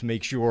quarterback, let's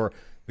make sure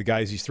the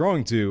guys he's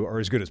throwing to are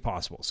as good as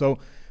possible. So,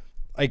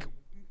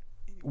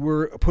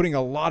 we're putting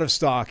a lot of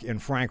stock in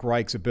Frank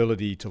Reich's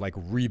ability to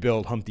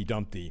rebuild Humpty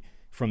Dumpty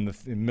from the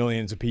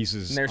millions of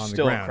pieces and there's on the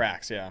still ground.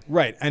 Cracks, yeah.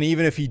 Right. And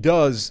even if he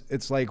does,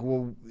 it's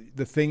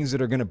the things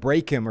that are going to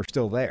break him are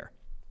still there.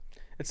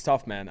 It's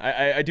tough, man.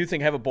 I do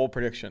think I have a bold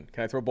prediction.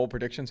 Can I throw bold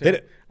predictions here?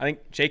 Hit it. I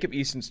think Jacob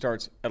Eason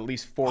starts at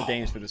least 4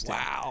 games for this team.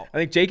 Wow. I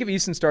think Jacob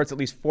Eason starts at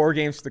least 4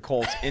 games for the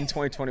Colts in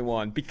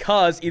 2021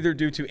 because either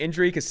due to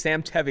injury, because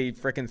Sam Tevi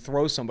freaking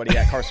throws somebody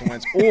at Carson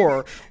Wentz,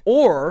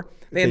 or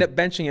they end up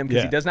benching him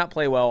because he does not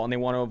play well and they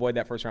want to avoid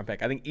that first-round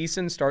pick. I think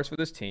Eason starts for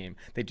this team.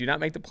 They do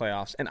not make the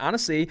playoffs. And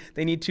honestly,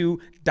 they need to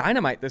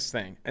dynamite this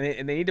thing.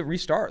 And they need to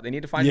restart. They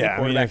need to find a new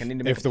quarterback and need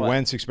to make if the play.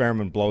 Wentz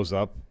experiment blows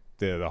up,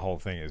 the whole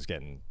thing is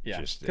getting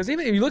because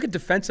even if you look at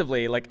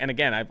defensively, and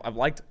again, I've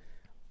liked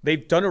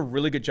they've done a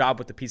really good job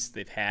with the pieces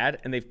they've had,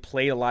 and they've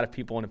played a lot of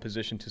people in a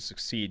position to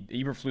succeed.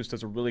 Eberflus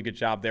does a really good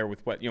job there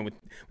with with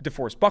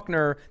DeForest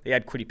Buckner. They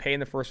had Kwity Paye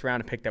in the first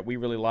round, a pick that we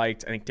really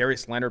liked. I think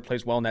Darius Leonard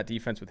plays well in that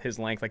defense with his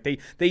length.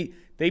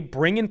 They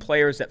bring in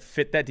players that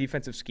fit that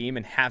defensive scheme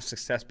and have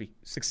success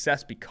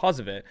because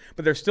of it.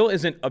 But there still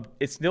isn't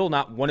it's still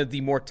not one of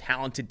the more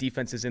talented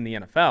defenses in the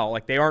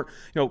NFL. They aren't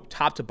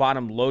top to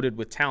bottom loaded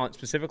with talent,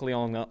 specifically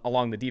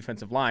along the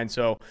defensive line.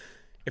 So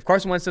if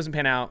Carson Wentz doesn't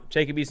pan out,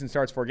 Jacob Eason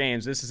starts 4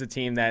 games, this is a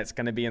team that's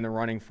going to be in the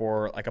running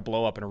for a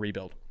blow up and a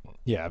rebuild.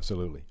 Yeah,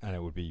 absolutely. And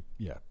it would be,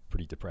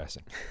 pretty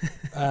depressing.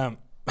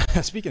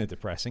 Speaking of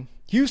depressing,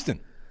 Houston.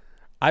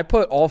 I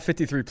put all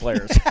 53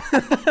 players.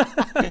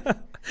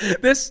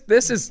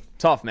 This is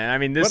tough, man. I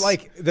mean, this.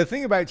 But the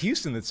thing about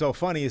Houston that's so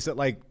funny is that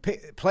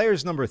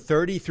players number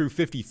 30 through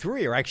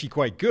 53 are actually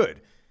quite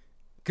good.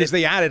 Because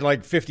they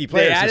added 50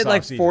 players. They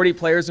added 40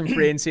 players in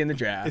free agency in the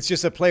draft. It's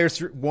just that players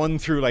 1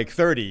 through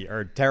 30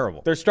 are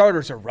terrible. Their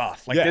starters are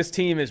rough. This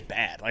team is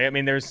bad. And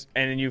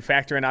then you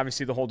factor in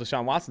obviously the whole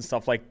Deshaun Watson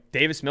stuff.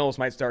 Davis Mills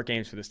might start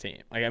games for this team.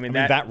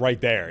 That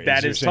right there.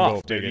 That is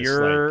tough, dude.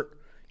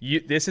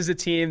 This is a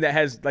team that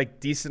has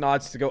decent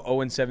odds to go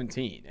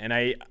 0-17, and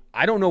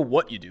I don't know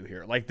what you do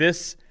here.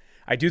 This,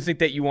 I do think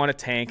that you want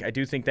to tank. I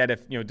do think that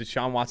if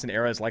Deshaun Watson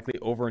era is likely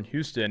over in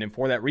Houston, and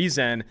for that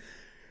reason,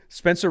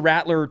 Spencer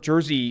Rattler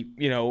jersey,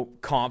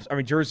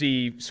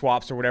 jersey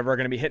swaps or whatever are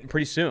going to be hitting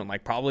pretty soon,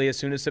 probably as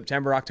soon as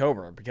September,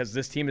 October, because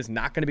this team is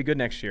not going to be good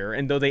next year.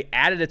 And though they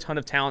added a ton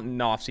of talent in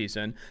the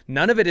offseason,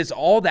 none of it is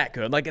all that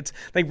good. It's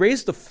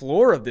raised the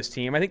floor of this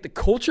team. I think the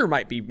culture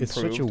might be improved. It's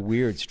such a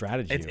weird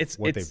strategy of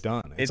what they've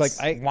done. It's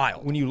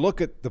wild. When you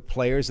look at the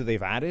players that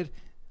they've added,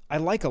 I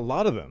like a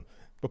lot of them.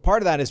 But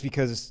part of that is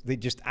because they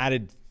just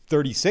added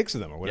 36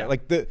 of them or whatever.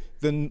 Yeah.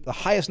 The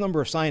highest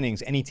number of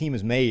signings any team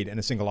has made in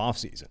a single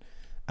offseason.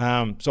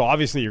 So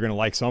obviously you're going to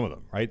like some of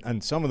them, right?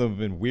 And some of them have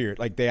been weird.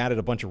 They added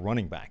a bunch of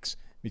running backs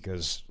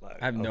because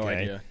I have no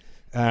idea.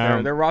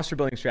 Their roster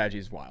building strategy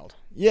is wild.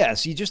 Yeah,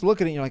 so you just look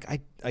at it and you're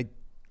like,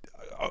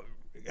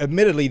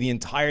 admittedly, the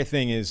entire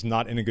thing is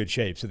not in a good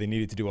shape, so they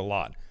needed to do a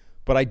lot.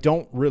 But I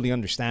don't really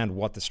understand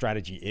what the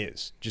strategy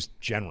is, just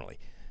generally.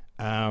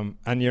 And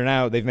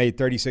they've made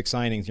 36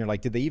 signings, and you're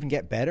like, did they even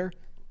get better?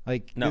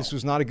 No. This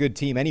was not a good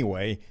team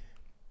anyway.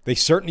 They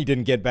certainly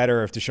didn't get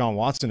better if Deshaun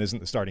Watson isn't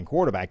the starting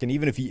quarterback. And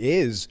even if he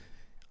is,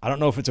 I don't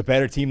know if it's a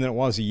better team than it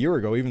was a year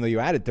ago, even though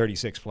you added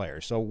 36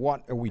 players. So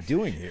what are we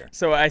doing here?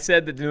 So I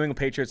said that the New England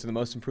Patriots are the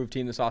most improved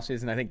team this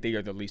offseason. I think they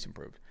are the least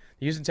improved.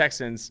 The Houston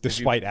Texans.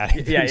 Despite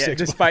adding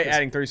 36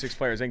 adding 36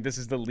 players, I think this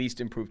is the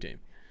least improved team.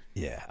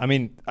 Yeah.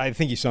 I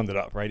think you summed it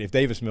up, right? If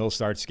Davis Mills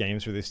starts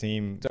games for this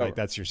team,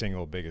 that's your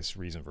single biggest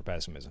reason for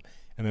pessimism.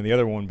 And then the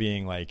other one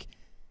being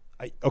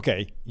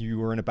okay, you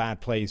were in a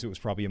bad place. It was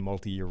probably a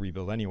multi-year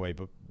rebuild anyway,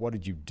 but what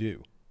did you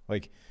do?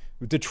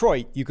 With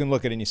Detroit, you can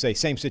look at it and you say,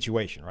 same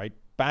situation, right?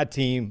 Bad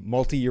team,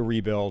 multi-year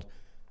rebuild.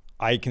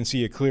 I can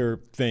see a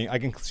clear thing. I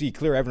can see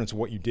clear evidence of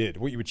what you did,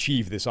 what you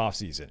achieved this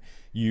offseason.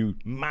 You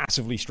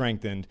massively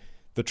strengthened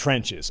the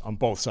trenches on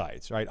both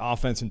sides, right?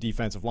 Offense and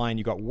defensive line,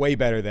 you got way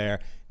better there.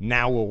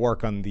 Now we'll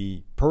work on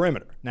the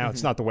perimeter. Now,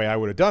 It's not the way I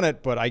would have done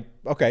it, but I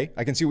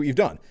can see what you've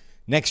done.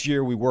 Next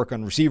year, we work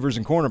on receivers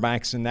and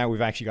cornerbacks, and now we've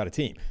actually got a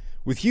team.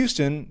 With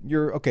Houston,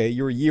 you're a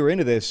year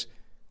into this.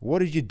 What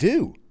did you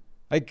do?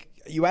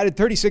 You added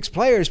 36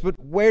 players, but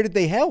where did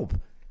they help?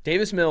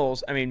 Davis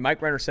Mills,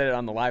 Mike Renner said it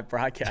on the live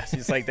broadcast.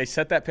 He's they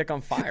set that pick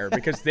on fire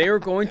because they are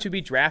going to be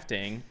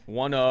drafting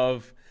one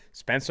of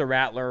Spencer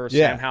Rattler,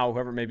 Sam Howell,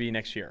 whoever it may be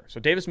next year. So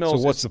Davis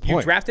Mills, so what's the point?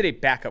 You drafted a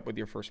backup with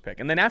your first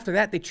pick. And then after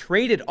that, they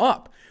traded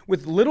up.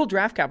 With little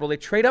draft capital, they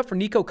trade up for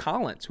Nico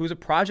Collins, who was a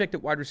project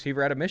at wide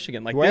receiver out of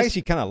Michigan. I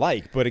actually kind of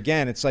like, but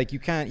again, it's you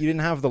didn't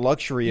have the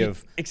luxury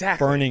of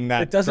burning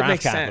that it doesn't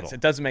draft make capital. Sense.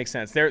 It doesn't make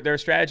sense. Their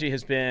strategy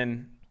has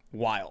been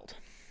wild.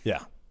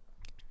 Yeah.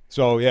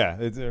 So, yeah,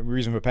 the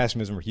reason for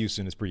pessimism for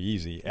Houston is pretty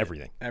easy.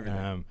 Everything.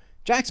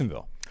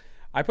 Jacksonville.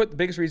 I put the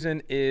biggest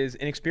reason is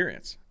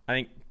inexperience. I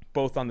think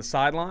both on the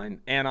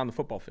sideline and on the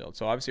football field.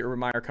 So obviously Urban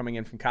Meyer coming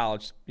in from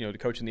college, to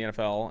coach in the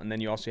NFL, and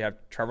then you also have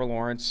Trevor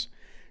Lawrence,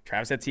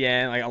 Travis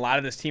Etienne. Like, a lot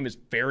of this team is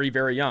very,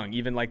 very young.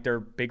 Even like their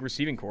big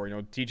receiving core.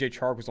 DJ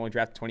Chark was only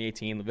drafted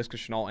 2018. Laviska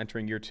Shenault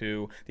entering year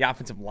 2. The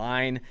offensive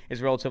line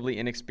is relatively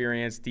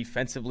inexperienced.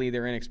 Defensively,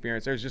 they're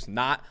inexperienced. There's just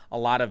not a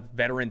lot of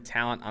veteran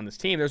talent on this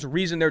team. There's a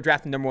reason they're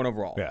drafted number 1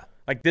 overall. Yeah.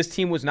 Like, this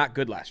team was not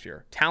good last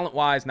year.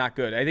 Talent-wise, not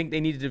good. I think they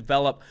need to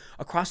develop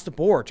across the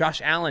board. Josh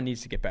Allen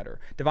needs to get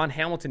better. Devon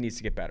Hamilton needs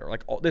to get better.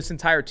 Like, this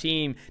entire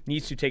team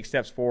needs to take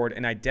steps forward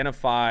and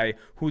identify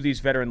who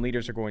these veteran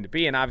leaders are going to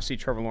be, and obviously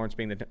Trevor Lawrence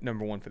being the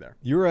number 1 for there.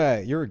 You're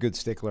a good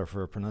stickler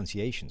for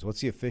pronunciations. What's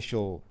the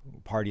official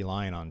party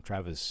line on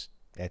Travis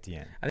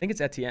Etienne? I think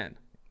it's Etienne.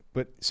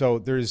 But so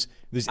there's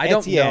I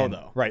Etienne. don't know,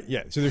 though. Right,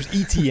 yeah. So there's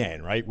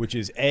Etienne, right, which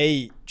is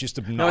just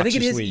obnoxiously. No, I think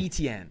it is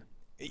Etienne.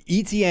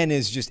 Etienne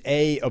is just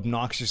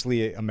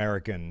obnoxiously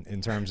American in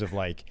terms of,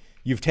 like,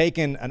 you've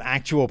taken an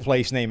actual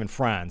place name in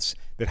France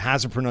that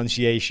has a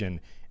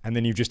pronunciation, and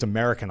then you've just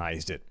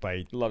Americanized it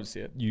by Love to see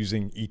it.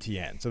 using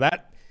Etienne. So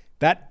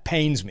that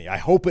pains me. I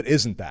hope it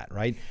isn't that,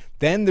 right?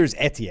 Then there's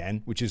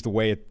Etienne, which is the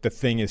way the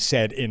thing is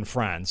said in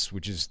France,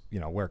 which is,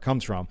 where it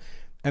comes from.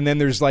 And then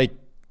there's, like,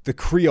 the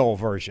Creole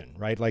version,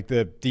 right? Like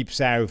the Deep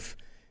South,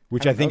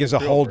 which I think is a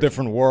whole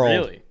different world.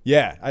 Really?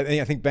 Yeah.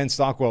 I think Ben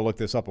Stockwell looked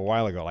this up a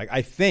while ago. Like,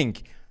 I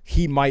think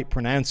he might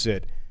pronounce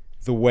it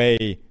the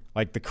way,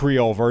 like, the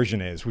Creole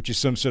version is, which is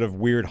some sort of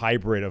weird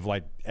hybrid of,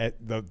 like,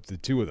 the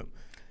two of them.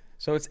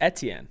 So it's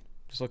Etienne.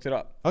 Just looked it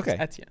up. Okay.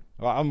 It's Etienne.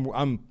 Well,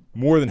 I'm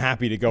more than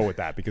happy to go with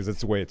that because that's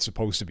the way it's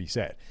supposed to be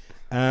said.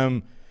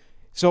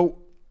 So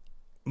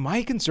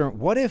my concern,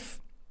 what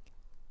if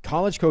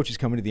college coaches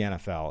coming to the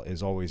NFL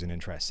is always an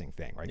interesting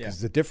thing, right? Because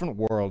it's a different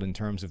world in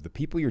terms of the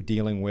people you're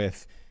dealing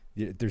with.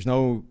 There's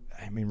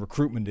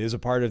recruitment is a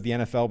part of the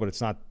NFL, but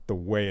it's not the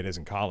way it is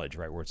in college,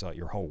 right? Where it's like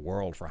your whole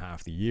world for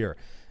half the year.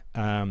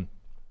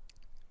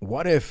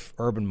 What if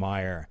Urban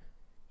Meyer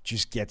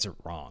just gets it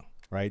wrong,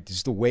 right?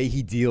 Just the way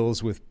he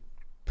deals with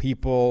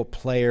people,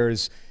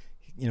 players,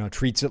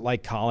 treats it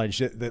like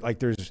college. Like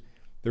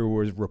there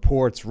was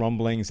reports,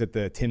 rumblings that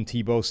the Tim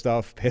Tebow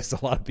stuff pissed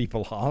a lot of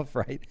people off,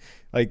 right?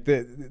 Like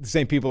the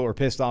same people that were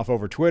pissed off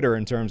over Twitter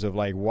in terms of,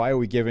 like, why are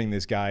we giving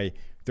this guy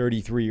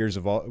 33 years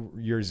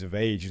of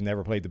age who's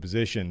never played the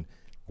position?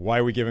 Why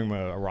are we giving him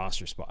a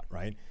roster spot,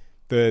 right?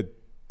 The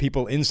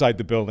people inside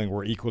the building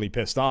were equally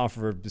pissed off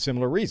for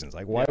similar reasons.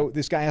 Like, why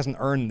this guy hasn't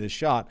earned this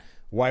shot?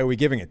 Why are we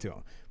giving it to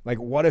him? Like,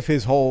 what if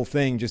his whole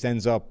thing just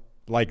ends up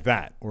like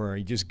that, where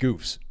he just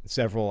goofs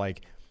several,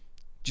 like,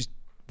 just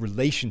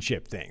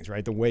relationship things,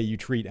 right? The way you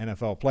treat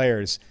NFL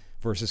players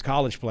versus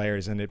college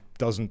players, and it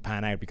doesn't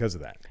pan out because of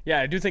that.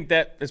 Yeah, I do think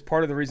that is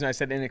part of the reason I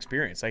said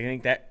inexperience. I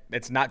think that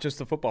it's not just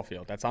the football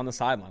field. That's on the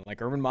sideline.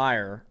 Like, Urban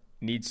Meyer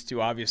needs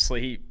to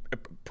obviously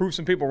prove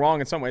some people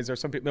wrong in some ways. There's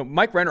some people.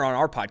 Mike Renner on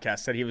our podcast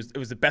said it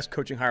was the best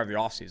coaching hire of the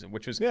offseason,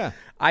 which was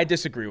I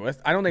disagree with.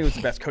 I don't think it was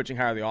the best coaching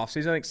hire of the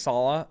offseason. I think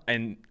Saleh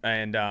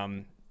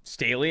and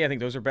Staley, I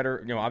think those are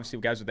better, obviously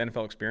guys with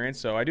NFL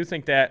experience. So I do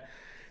think that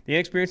the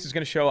inexperience is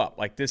going to show up.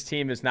 Like, this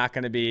team is not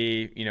going to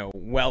be,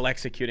 well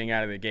executing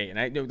out of the gate. And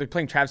I know they're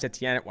playing Travis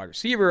Etienne at wide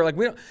receiver. Like,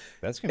 we don't.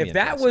 That's going to be if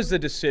that was the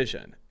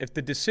decision, if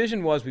the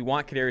decision was we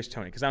want Kadarius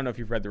Toney, because I don't know if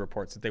you've read the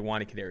reports that they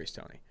wanted Kadarius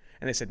Toney,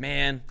 and they said,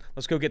 man,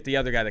 let's go get the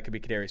other guy that could be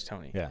Kadarius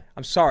Toney. Yeah.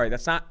 I'm sorry,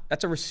 that's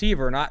a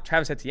receiver, not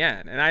Travis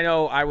Etienne. And I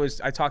know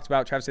I talked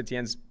about Travis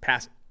Etienne's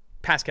pass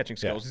catching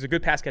skills. He's a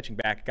good pass catching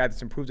back, a guy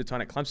that's improved a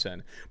ton at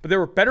Clemson. But there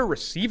were better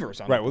receivers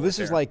on the board. Well, this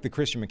is like the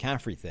Christian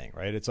McCaffrey thing,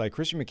 right? It's like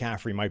Christian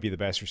McCaffrey might be the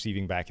best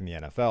receiving back in the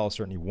NFL,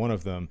 certainly one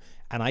of them,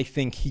 and I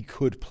think he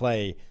could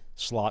play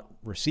slot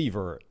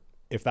receiver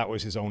if that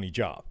was his only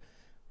job.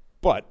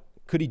 But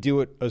could he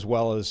do it as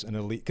well as an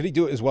elite? Could he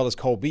do it as well as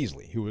Cole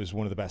Beasley, who was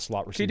one of the best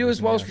slot receivers? Could he do it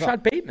as well as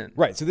Rashad Bateman?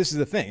 Right. So this is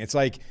the thing. It's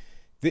like,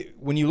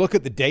 when you look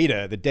at the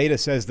data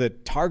says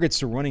that targets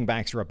to running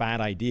backs are a bad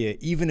idea,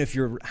 even if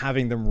you're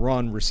having them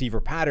run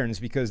receiver patterns,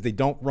 because they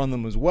don't run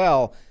them as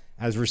well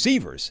as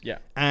receivers. Yeah.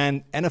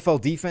 And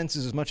NFL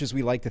defenses, as much as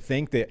we like to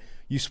think that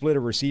you split a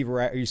receiver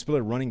out, or you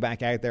split a running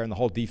back out there and the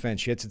whole defense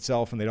shits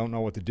itself and they don't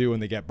know what to do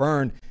and they get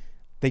burned,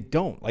 they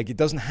don't. Like, it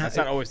doesn't happen. That's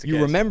not always the case.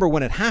 You remember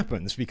when it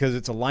happens because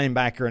it's a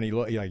linebacker and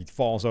he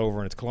falls over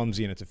and it's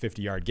clumsy and it's a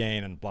 50-yard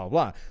gain and blah,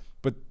 blah.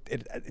 But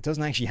it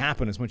doesn't actually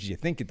happen as much as you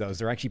think it does.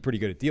 They're actually pretty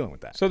good at dealing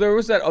with that. So there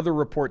was that other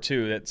report,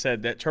 too, that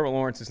said that Trevor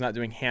Lawrence is not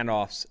doing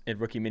handoffs at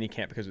rookie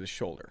minicamp because of his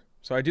shoulder.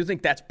 So I do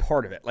think that's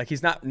part of it. Like,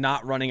 he's not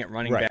running at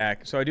running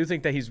back. So I do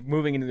think that he's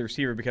moving into the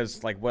receiver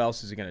because, like, what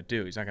else is he going to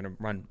do? He's not going to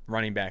run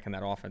running back in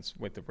that offense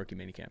with the rookie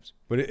minicamps.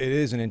 But it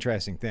is an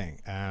interesting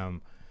thing.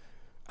 And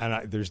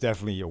there's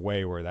definitely a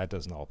way where that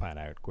doesn't all pan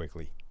out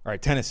quickly. All right,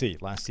 Tennessee,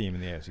 last team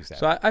in the AFC South.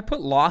 So I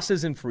put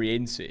losses in free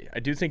agency. I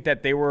do think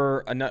that they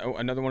were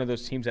another one of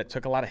those teams that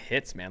took a lot of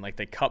hits, man. Like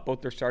they cut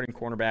both their starting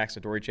cornerbacks,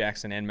 Adoree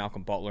Jackson and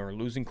Malcolm Butler,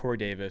 losing Corey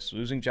Davis,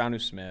 losing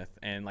Jonnu Smith,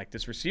 and like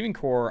this receiving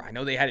core. I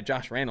know they had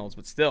Josh Reynolds,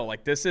 but still,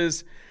 like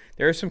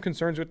there are some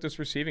concerns with this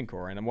receiving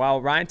core. And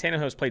while Ryan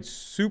Tannehill has played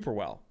super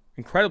well,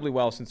 incredibly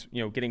well since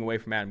getting away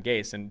from Adam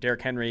Gase, and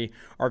Derrick Henry,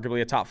 arguably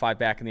a top 5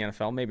 back in the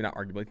NFL, maybe not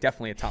arguably,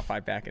 definitely a top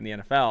 5 back in the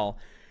NFL.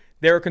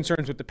 There are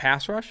concerns with the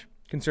pass rush,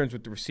 concerns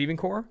with the receiving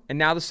core, and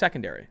now the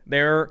secondary.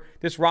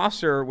 This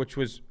roster, which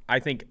was, I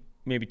think,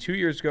 maybe 2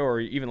 years ago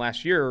or even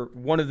last year,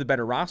 one of the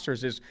better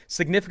rosters, is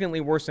significantly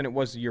worse than it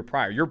was the year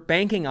prior. You're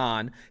banking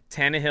on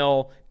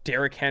Tannehill,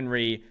 Derrick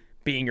Henry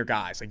being your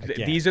guys. Like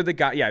these are the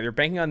guys. Yeah, you're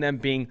banking on them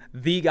being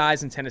the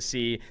guys in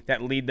Tennessee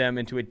that lead them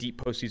into a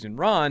deep postseason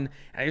run.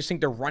 And I just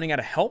think they're running out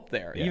of help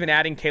there. Yeah. Even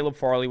adding Caleb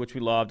Farley, which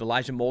we loved,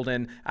 Elijah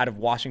Molden out of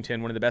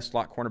Washington, one of the best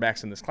slot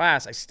cornerbacks in this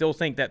class. I still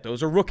think that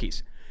those are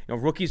rookies.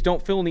 Rookies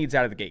don't fill needs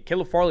out of the gate.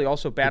 Caleb Farley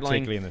also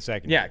battling, particularly in the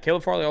second. Yeah,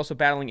 Caleb Farley also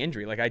battling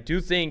injury. Like I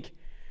do think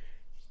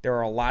there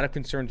are a lot of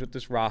concerns with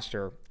this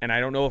roster, and I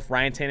don't know if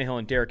Ryan Tannehill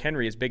and Derrick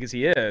Henry, as big as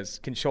he is,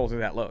 can shoulder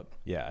that load.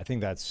 Yeah, I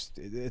think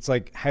it's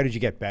like, how did you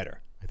get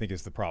better? I think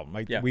is the problem.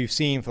 Like we've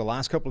seen for the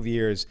last couple of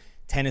years,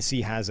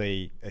 Tennessee has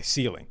a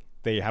ceiling.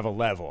 They have a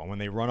level, and when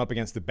they run up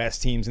against the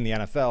best teams in the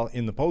NFL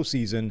in the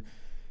postseason,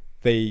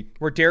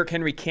 where Derrick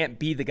Henry can't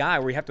be the guy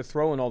where you have to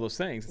throw in all those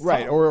things. It's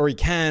right, or he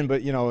can,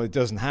 but it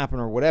doesn't happen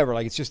or whatever.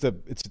 Like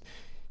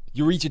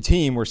you reach a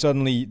team where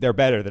suddenly they're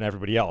better than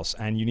everybody else,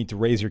 and you need to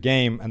raise your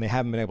game, and they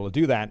haven't been able to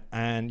do that.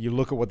 And you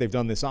look at what they've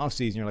done this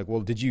offseason, you're like, well,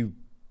 did you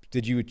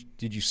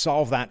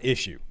solve that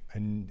issue?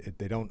 And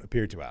they don't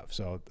appear to have.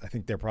 So I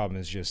think their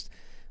problem is just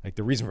like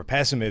the reason for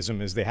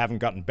pessimism is they haven't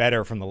gotten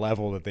better from the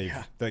level that they've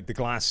like the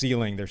glass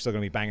ceiling they're still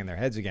going to be banging their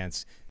heads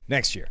against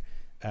next year.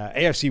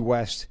 AFC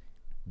West,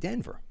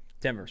 Denver.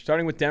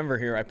 Starting with Denver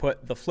here, I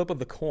put the flip of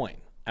the coin.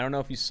 I don't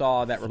know if you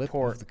saw that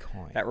report. Of the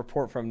coin. That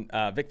report from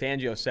Vic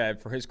Fangio said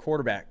for his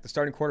quarterback, the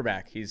starting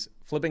quarterback, he's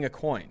flipping a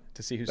coin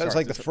to see who starts. That's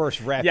like the first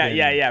rep.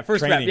 Yeah.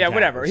 First rep. Yeah,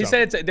 whatever. He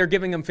said they're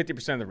giving him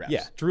 50% of the reps.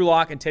 Yeah. Drew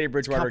Lock and Teddy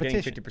Bridgewater are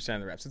getting 50%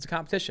 of the reps. It's a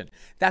competition.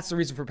 That's the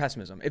reason for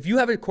pessimism. If you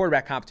have a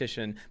quarterback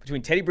competition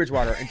between Teddy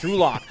Bridgewater and Drew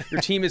Lock,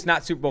 your team is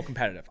not Super Bowl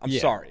competitive. I'm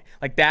sorry.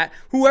 Like that,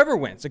 whoever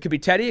wins, it could be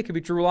Teddy, it could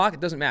be Drew Lock, it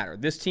doesn't matter.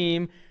 This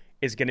team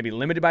is going to be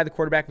limited by the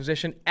quarterback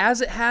position,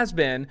 as it has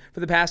been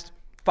for the past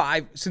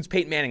 5 since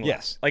Peyton Manning left.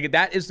 Yes. Like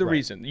that is the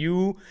reason.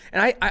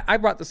 I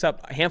brought this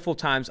up a handful of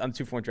times on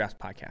the 2-for-1 Draft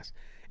podcast.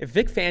 If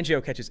Vic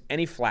Fangio catches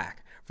any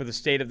flack for the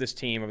state of this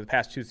team over the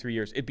past 2-3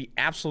 years, it'd be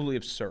absolutely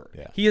absurd.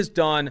 Yeah. He has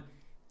done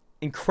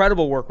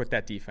incredible work with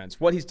that defense.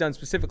 What he's done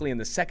specifically in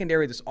the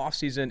secondary this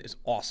offseason is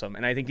awesome,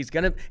 and I think it's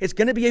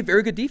gonna be a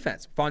very good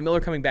defense. Von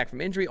Miller coming back from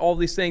injury, all of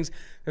these things.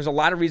 There's a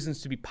lot of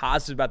reasons to be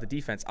positive about the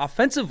defense.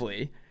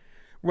 Offensively,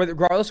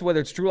 regardless of whether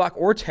it's Drew Lock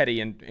or Teddy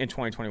in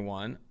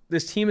 2021,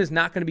 this team is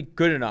not going to be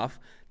good enough,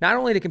 not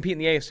only to compete in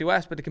the AFC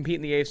West, but to compete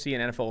in the AFC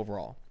and NFL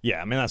overall.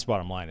 Yeah, I mean, that's the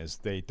bottom line is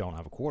they don't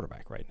have a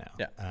quarterback right now.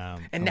 Yeah.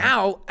 And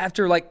now,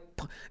 after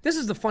this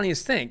is the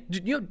funniest thing.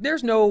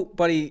 There's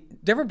nobody,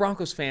 Denver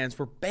Broncos fans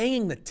were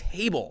banging the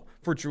table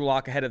for Drew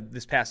Lock ahead of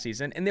this past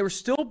season, and they were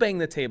still banging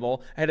the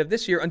table ahead of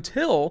this year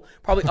until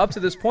probably up to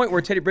this point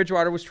where Teddy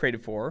Bridgewater was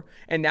traded for,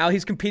 and now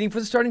he's competing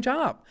for the starting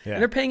job. Yeah.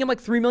 And they're paying him like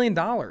 $3 million.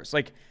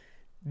 Like,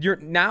 you're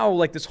now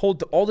like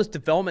all this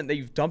development that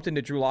you've dumped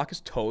into Drew Lock is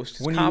toast.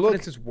 His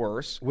confidence is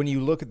worse. When you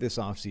look at this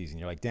offseason,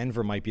 you're like,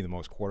 Denver might be the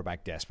most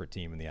quarterback desperate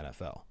team in the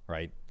NFL,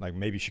 right? Like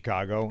maybe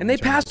Chicago. And they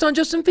passed on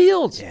Justin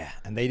Fields. Yeah,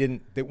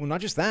 and well, not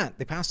just that,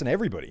 they passed on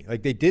everybody.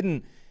 Like they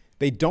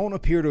don't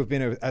appear to have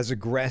been as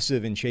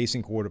aggressive in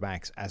chasing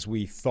quarterbacks as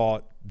we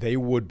thought they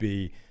would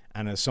be,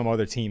 and as some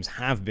other teams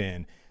have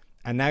been.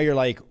 And now you're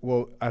like,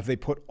 well, have they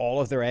put all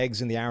of their eggs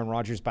in the Aaron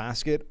Rodgers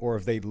basket, or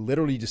have they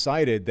literally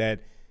decided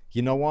that,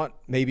 you know what,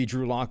 maybe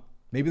Drew Lock,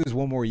 maybe there's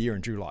one more year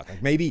in Drew Lock.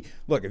 Like maybe,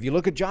 look, if you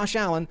look at Josh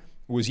Allen,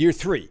 it was year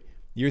 3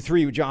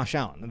 with Josh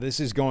Allen. This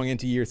is going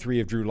into year 3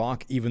 of Drew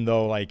Lock, even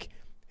though like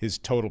his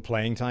total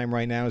playing time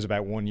right now is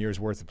about 1 year's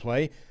worth of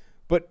play.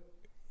 But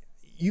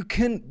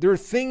there are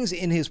things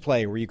in his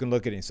play where you can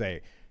look at it and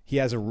say, he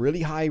has a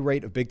really high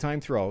rate of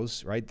big-time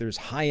throws, right? There's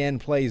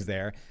high-end plays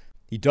there.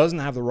 He doesn't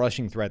have the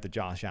rushing threat that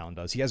Josh Allen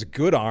does. He has a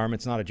good arm.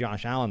 It's not a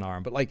Josh Allen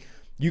arm. But, like,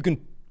 you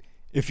can,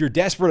 if you're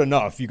desperate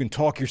enough, you can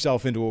talk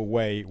yourself into a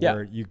way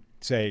where you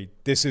say,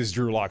 this is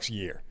Drew Lock's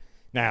year.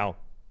 Now,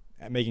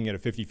 making it a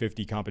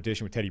 50-50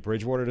 competition with Teddy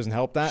Bridgewater doesn't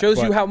help that.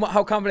 Shows you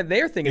how confident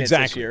they're thinking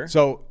exactly. It's this year.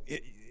 So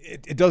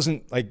it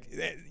doesn't, like,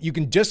 you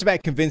can just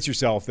about convince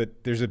yourself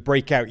that there's a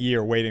breakout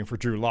year waiting for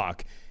Drew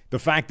Lock. The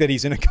fact that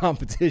he's in a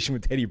competition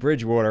with Teddy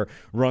Bridgewater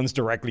runs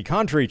directly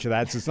contrary to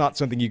that, so it's not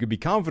something you could be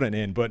confident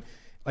in. But,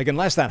 like,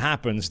 unless that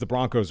happens, the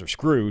Broncos are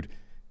screwed,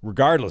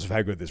 regardless of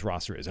how good this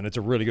roster is, and it's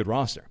a really good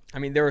roster. I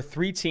mean, there are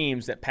 3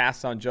 teams that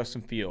passed on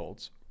Justin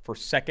Fields for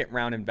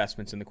second-round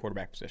investments in the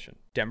quarterback position.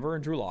 Denver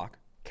and Drew Lock,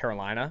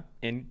 Carolina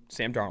and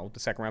Sam Darnold, the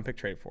second-round pick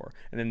traded for,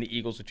 and then the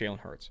Eagles with Jalen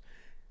Hurts.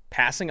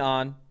 Passing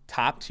on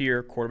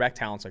top-tier quarterback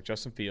talents like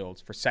Justin Fields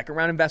for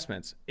second-round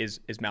investments is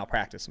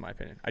malpractice, in my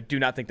opinion. I do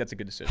not think that's a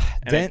good decision.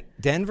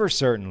 Denver,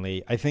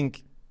 certainly. I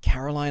think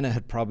Carolina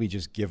had probably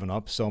just given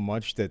up so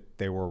much that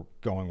they were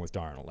going with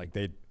Darnold. Like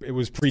it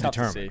was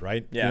predetermined,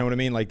 right? Yeah. You know what I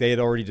mean? Like they had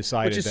already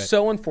decided. Which is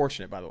so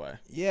unfortunate, by the way.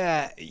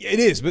 Yeah, it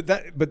is. But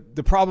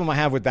the problem I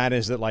have with that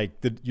is that like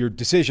your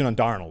decision on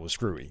Darnold was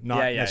screwy,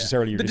 not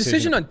necessarily your decision. The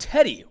decision on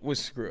Teddy was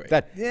screwy.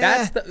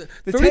 That's the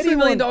 $33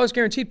 million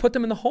guaranteed put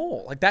them in the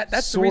hole. Like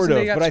that's the reason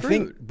they got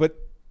screwed. But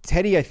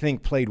Teddy, I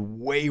think, played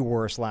way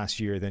worse last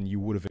year than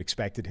you would have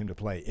expected him to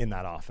play in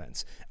that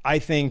offense. I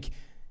think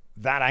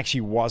that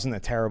actually wasn't a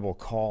terrible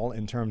call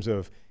in terms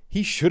of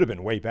he should have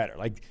been way better.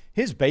 Like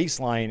his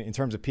baseline in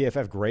terms of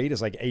PFF grade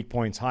is like 8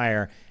 points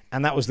higher,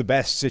 and that was the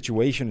best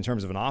situation in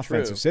terms of an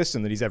offensive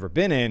system that he's ever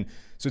been in.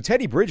 So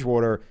Teddy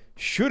Bridgewater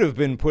should have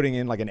been putting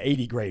in like an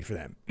 80 grade for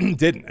them.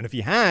 Didn't. And if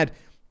he had,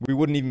 we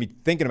wouldn't even be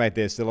thinking about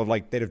this.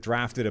 They'd have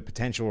drafted a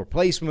potential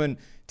replacement.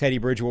 Teddy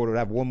Bridgewater would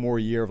have one more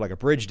year of like a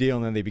bridge deal,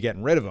 and then they'd be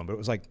getting rid of him. But it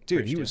was like,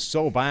 dude, he was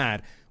so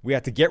bad. We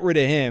had to get rid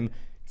of him,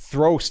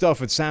 throw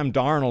stuff at Sam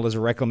Darnold as a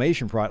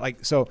reclamation project.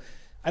 Like, so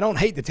I don't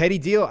hate the Teddy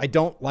deal. I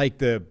don't like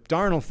the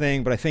Darnold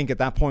thing, but I think at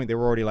that point they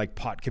were already like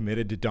pot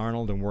committed to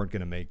Darnold and weren't going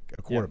to make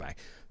a quarterback.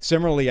 Yeah.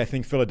 Similarly, I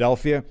think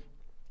Philadelphia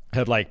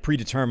had like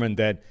predetermined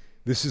that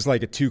this is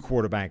like a 2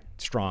 quarterback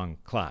strong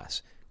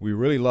class. We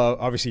really love,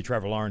 obviously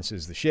Trevor Lawrence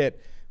is the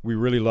shit. We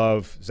really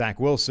love Zach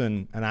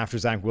Wilson, and after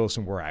Zach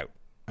Wilson, we're out,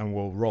 and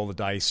we'll roll the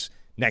dice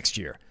next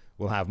year.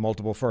 We'll have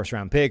multiple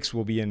first-round picks.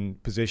 We'll be in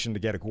position to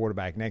get a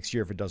quarterback next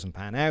year if it doesn't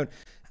pan out,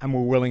 and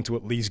we're willing to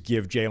at least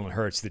give Jalen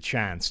Hurts the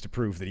chance to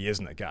prove that he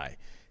isn't a guy.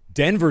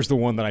 Denver's the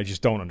one that I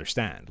just don't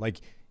understand.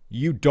 Like,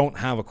 you don't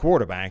have a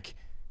quarterback.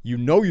 You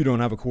know you don't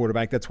have a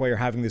quarterback. That's why you're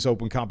having this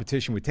open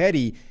competition with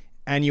Teddy,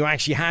 and you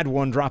actually had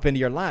one drop into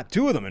your lap.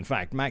 2 of them, in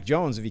fact. Mac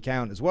Jones, if you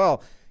count as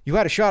well. You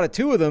had a shot at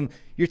 2 of them.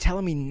 You're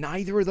telling me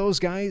neither of those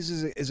guys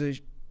is a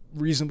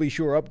reasonably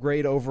sure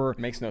upgrade over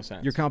makes no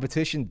sense. Your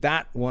competition?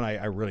 That one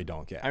I really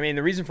don't get. I mean,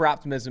 the reason for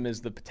optimism is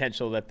the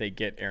potential that they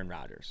get Aaron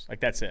Rodgers. Like,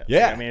 that's it.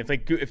 Yeah. Like, I mean, if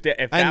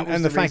that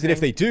was the fact that if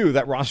they do,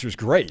 that roster's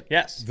great.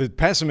 Yes. The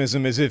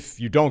pessimism is if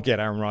you don't get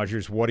Aaron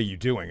Rodgers, what are you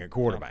doing at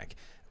quarterback?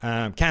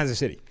 Kansas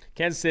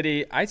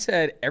City, I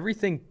said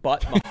everything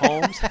but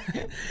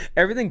Mahomes.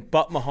 Everything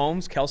but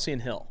Mahomes, Kelsey,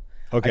 and Hill.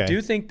 Okay. I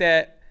do think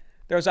that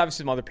there's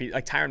obviously some other people,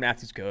 like Tyrann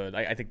Mathieu's good.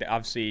 I think that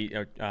obviously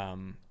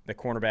the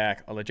cornerback,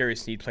 L'Jarius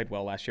Sneed played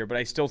well last year, but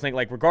I still think,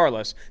 like,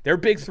 regardless, they're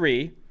big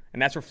 3,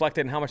 and that's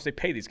reflected in how much they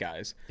pay these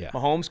guys. Yeah.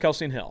 Mahomes,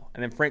 Kelsey, and Hill.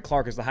 And then Frank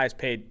Clark is the highest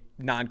paid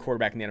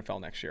non-quarterback in the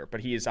NFL next year,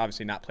 but he has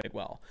obviously not played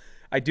well.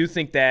 I do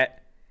think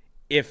that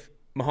if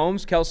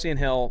Mahomes, Kelsey, and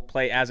Hill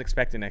play as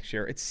expected next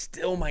year, it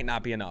still might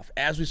not be enough,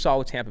 as we saw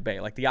with Tampa Bay.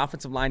 Like, the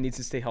offensive line needs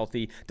to stay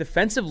healthy.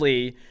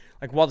 Defensively,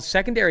 like, while the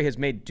secondary has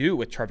made do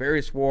with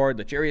Charvarius Ward,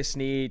 L'Jarius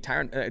Sneed,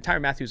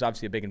 Tyrann Mathieu is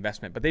obviously a big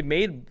investment, but they've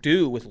made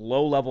do with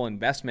low-level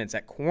investments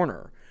at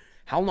corner.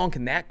 How long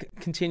can that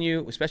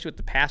continue, especially with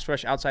the pass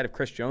rush outside of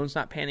Chris Jones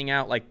not panning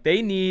out? Like,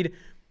 they need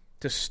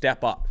to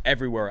step up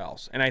everywhere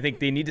else. And I think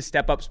they need to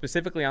step up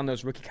specifically on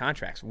those rookie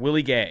contracts.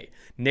 Willie Gay,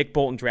 Nick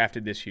Bolton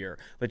drafted this year.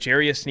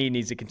 L'Jarius Sneed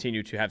needs to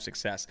continue to have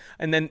success.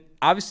 And then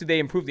obviously they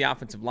improved the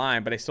offensive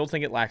line, but I still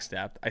think it lacks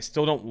depth. I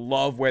still don't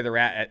love where they're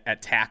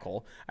at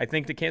tackle. I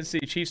think the Kansas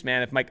City Chiefs,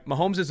 man, if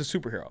Mahomes is a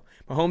superhero,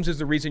 Mahomes is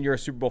the reason you're a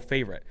Super Bowl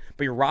favorite,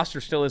 but your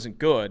roster still isn't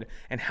good.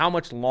 And how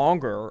much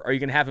longer are you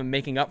going to have him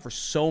making up for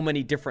so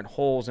many different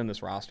holes in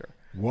this roster?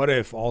 What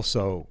if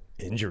also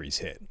injuries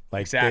hit?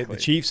 Like, exactly.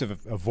 The Chiefs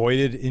have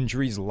avoided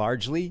injuries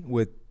largely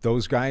with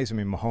those guys. I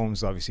mean,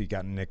 Mahomes obviously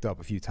gotten nicked up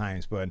a few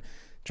times, but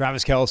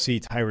Travis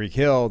Kelce, Tyreek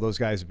Hill, those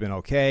guys have been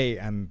okay,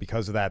 and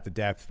because of that, the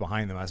depth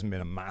behind them hasn't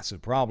been a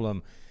massive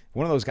problem.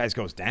 One of those guys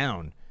goes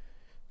down,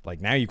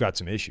 like, now you've got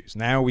some issues.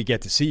 Now we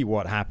get to see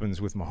what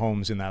happens with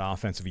Mahomes in that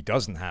offense if he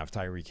doesn't have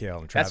Tyreek Hill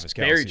and Travis Kelce.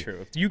 That's very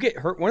true. If you get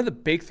hurt, one of the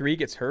big 3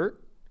 gets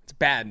hurt, it's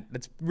bad.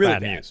 That's really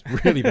bad news.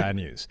 Really bad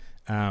news.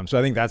 So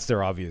I think that's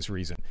their obvious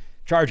reason.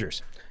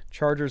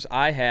 Chargers,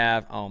 I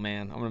have, oh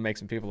man, I'm going to make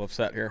some people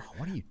upset here.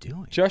 What are you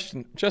doing?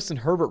 Justin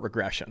Herbert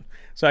regression.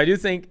 So I do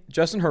think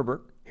Justin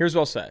Herbert, here's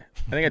what I'll say.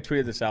 I think I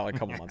tweeted this out like a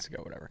couple months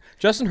ago, whatever.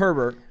 Justin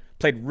Herbert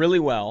played really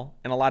well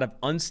in a lot of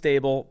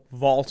unstable,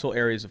 volatile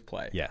areas of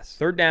play. Yes.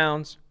 Third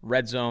downs,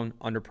 red zone,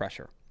 under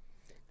pressure.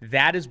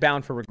 That is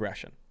bound for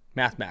regression,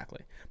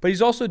 mathematically. But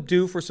he's also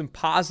due for some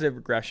positive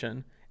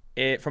regression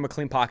from a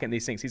clean pocket and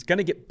these things. He's going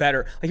to get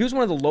better. Like, he was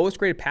one of the lowest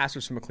graded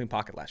passers from a clean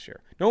pocket last year.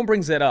 No one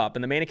brings that up,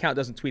 and the main account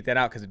doesn't tweet that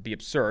out because it'd be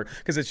absurd.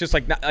 Because it's just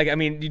I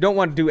mean, you don't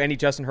want to do any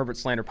Justin Herbert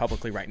slander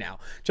publicly right now.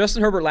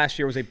 Justin Herbert last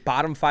year was a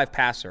bottom 5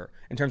 passer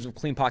in terms of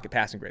clean pocket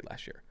passing grade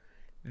last year.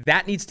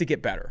 That needs to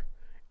get better.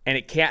 And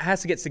it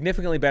has to get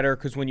significantly better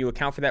because when you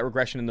account for that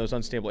regression in those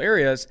unstable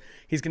areas,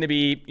 he's going to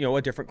be,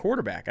 a different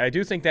quarterback. I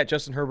do think that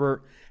Justin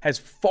Herbert has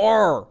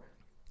far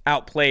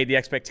outplayed the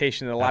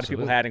expectation that a lot of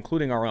people had,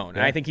 including our own. Yeah.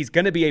 And I think he's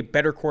going to be a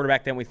better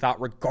quarterback than we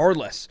thought,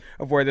 regardless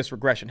of where this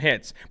regression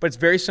hits. But it's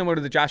very similar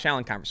to the Josh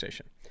Allen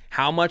conversation.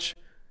 How much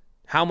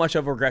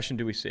of a regression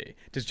do we see?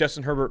 Does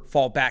Justin Herbert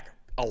fall back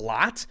a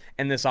lot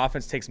and this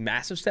offense takes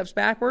massive steps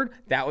backward,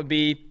 that would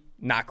be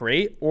not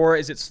great? Or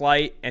is it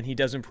slight and he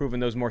does improve in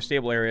those more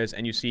stable areas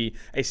and you see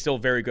a still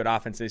very good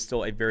offense and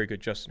still a very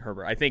good Justin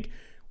Herbert? I think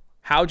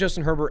how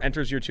Justin Herbert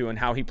enters year 2 and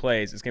how he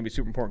plays is going to be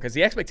super important because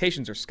the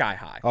expectations are sky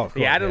high.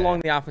 They added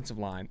along the offensive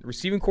line. The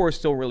receiving core is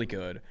still really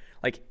good.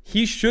 Like,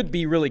 he should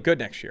be really good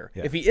next year.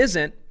 Yeah. If he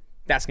isn't,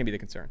 that's going to be the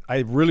concern. I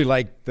really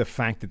like the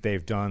fact that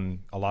they've done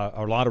a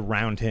lot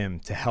around him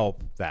to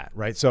help that,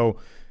 right? So,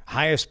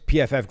 highest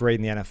PFF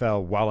grade in the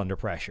NFL while under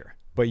pressure.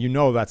 But you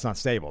know that's not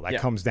stable. That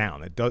comes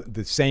down.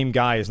 The same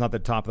guy is not at the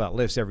top of that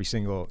list every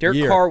single year.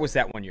 Derek Carr was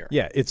that one year.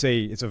 Yeah, it's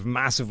a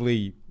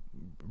massively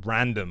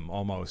random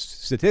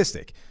almost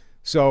statistic.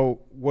 So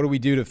what do we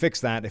do to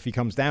fix that if he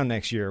comes down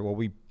next year? Well,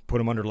 we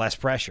put him under less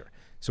pressure.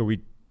 So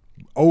we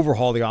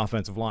overhaul the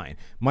offensive line.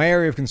 My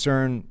area of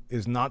concern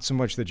is not so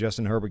much that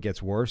Justin Herbert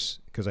gets worse,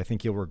 because I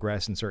think he'll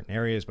regress in certain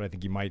areas, but I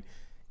think he might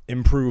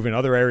improve in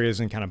other areas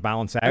and kind of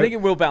balance out. I think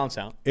it will balance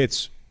out.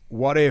 It's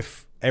what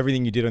if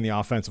everything you did on the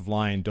offensive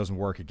line doesn't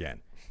work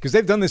again? Because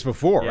they've done this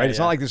before, right? It's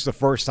not like this is the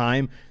first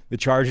time the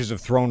Chargers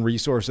have thrown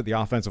resource at the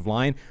offensive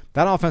line.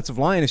 That offensive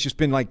line has just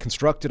been like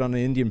constructed on an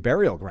Indian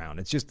burial ground.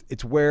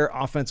 It's where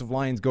offensive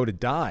lines go to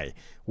die.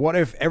 What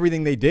if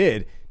everything they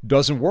did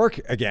doesn't work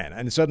again?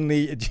 And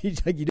suddenly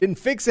you didn't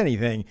fix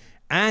anything,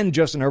 and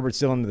Justin Herbert's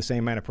still under the same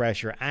amount of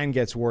pressure and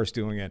gets worse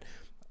doing it.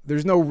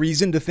 There's no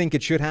reason to think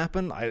it should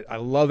happen. I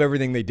love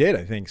everything they did.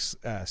 I think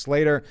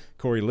Slater,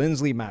 Corey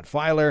Linsley, Matt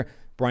Filer,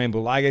 Brian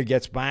Bulaga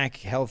gets back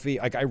healthy.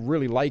 Like, I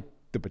really like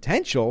the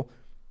potential,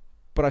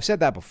 but I've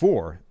said that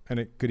before, and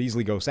it could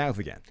easily go south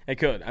again. It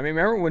could. I mean,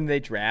 remember when they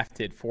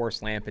drafted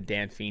Forrest Lamp and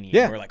Dan Feeney?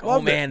 Yeah, and we're like,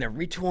 oh man, they're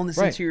retooling this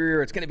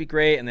interior. It's going to be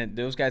great. And then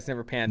those guys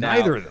never panned out.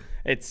 Neither of them.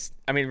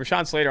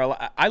 Rashawn Slater,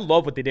 I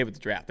love what they did with the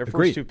draft. Their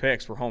first 2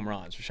 picks were home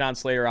runs. Rashawn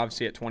Slater,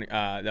 obviously at 20,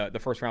 the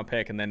first round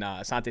pick, and then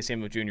Asante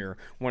Samuel Jr.,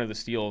 one of the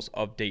steals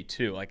of day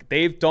 2. Like,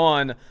 they've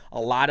done a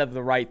lot of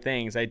the right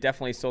things. I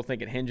definitely still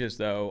think it hinges,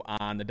 though,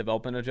 on the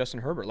development of Justin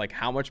Herbert. Like,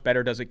 how much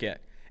better does it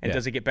get? And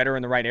does it get better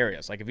in the right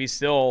areas? Like, if he's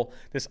still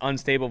this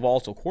unstable,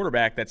 volatile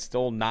quarterback, that's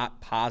still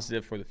not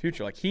positive for the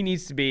future. Like, he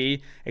needs to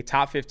be a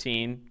top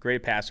 15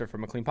 graded passer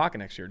from a clean pocket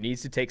next year.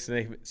 Needs to take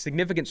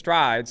significant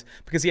strides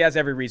because he has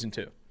every reason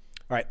to. All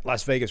right,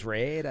 Las Vegas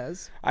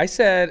Raiders. I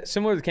said,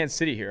 similar to Kansas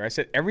City here, I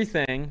said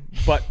everything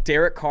but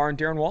Derek Carr and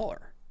Darren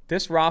Waller.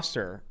 This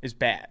roster is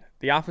bad.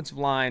 The offensive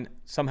line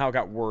somehow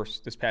got worse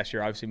this past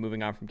year, obviously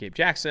moving on from Gabe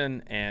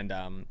Jackson and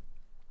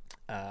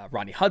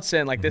Rodney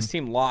Hudson. Like, this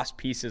team lost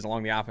pieces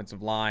along the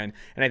offensive line.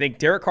 And I think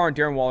Derek Carr and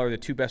Darren Waller are the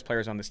 2 best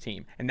players on this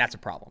team. And that's a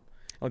problem.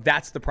 Like,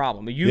 that's the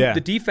problem.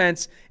 The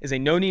defense is a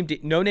no-name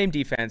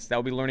defense that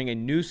will be learning a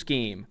new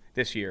scheme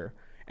this year.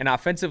 And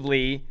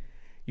offensively,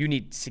 you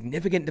need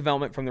significant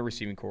development from the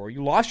receiving core.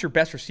 You lost your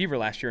best receiver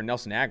last year in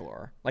Nelson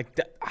Aguilar.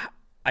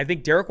 I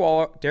think Derek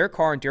Carr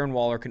and Darren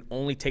Waller can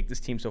only take this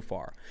team so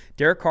far.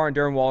 Derek Carr and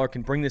Darren Waller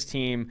can bring this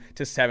team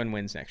to 7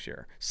 wins next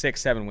year,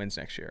 6-7 wins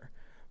next year.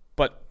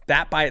 But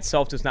that by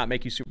itself does not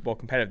make you Super Bowl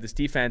competitive. This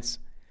defense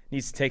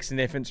needs to take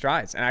significant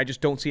strides, and I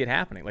just don't see it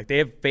happening. Like, they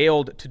have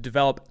failed to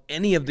develop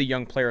any of the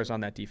young players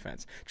on that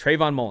defense.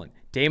 Trayvon Mullen,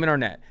 Damon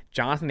Arnett,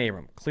 Jonathan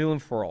Abram,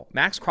 Cleveland Ferrell.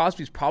 Max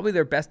Crosby's probably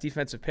their best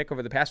defensive pick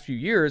over the past few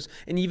years,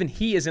 and even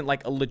he isn't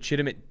like a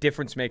legitimate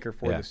difference maker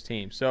for this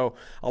team. So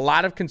a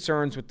lot of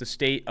concerns with the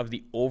state of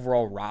the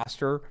overall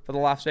roster for the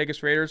Las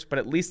Vegas Raiders, but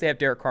at least they have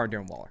Derek Carr and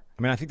Darren Waller.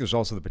 I mean, I think there's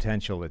also the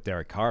potential that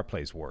Derek Carr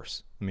plays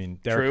worse. I mean,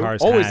 Derek True.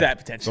 Carr's always that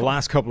potential. The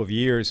last couple of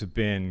years have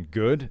been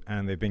good,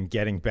 and they've been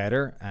getting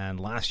better. And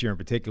last year in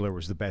particular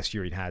was the best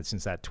year he'd had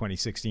since that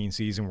 2016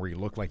 season, where he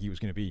looked like he was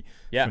going to be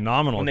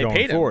phenomenal when they going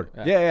paid forward.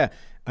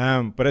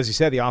 him. But as you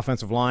said, the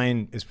offensive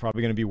line is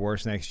probably going to be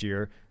worse next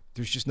year.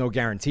 There's just no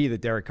guarantee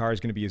that Derek Carr is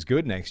going to be as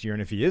good next year.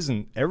 And if he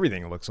isn't,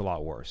 everything looks a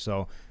lot worse.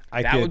 So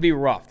that would be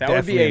rough. That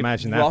would be a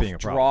rough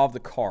draw of the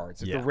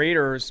cards. If the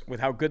Raiders,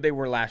 with how good they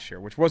were last year,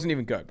 which wasn't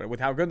even good, but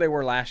with how good they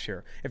were last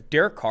year, if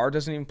Derek Carr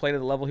doesn't even play to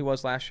the level he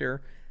was last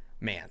year,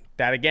 man,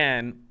 that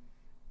again,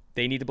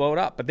 they need to blow it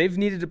up. But they've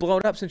needed to blow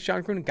it up since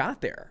John Gruden got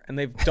there. And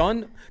they've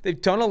done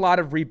a lot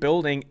of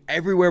rebuilding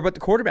everywhere but the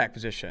quarterback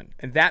position.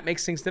 And that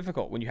makes things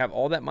difficult. When you have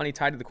all that money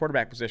tied to the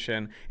quarterback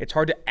position, it's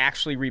hard to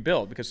actually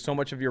rebuild because so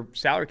much of your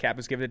salary cap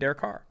is given to Derek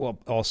Carr. Well,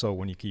 also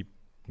when you keep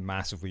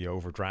massively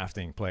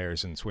overdrafting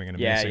players and swinging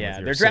and missing with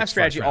your their draft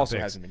strategy also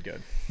hasn't been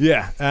good.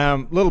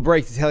 Little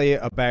break to tell you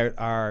about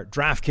our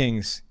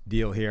DraftKings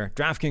deal here.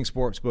 DraftKings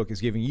Sportsbook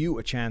is giving you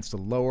a chance to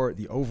lower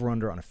the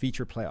over-under on a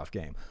featured playoff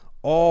game.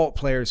 All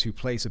players who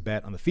place a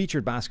bet on the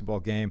featured basketball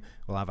game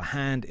will have a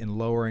hand in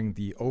lowering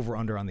the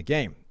over-under on the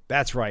game.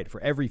 That's right. For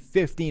every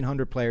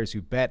 1,500 players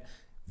who bet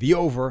the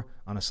over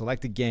on a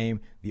selected game,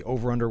 the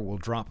over-under will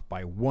drop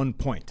by 1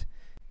 point.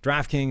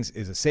 DraftKings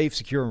is a safe,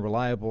 secure, and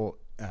reliable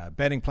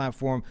betting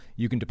platform.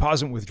 You can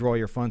deposit and withdraw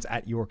your funds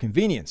at your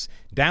convenience.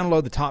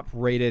 Download the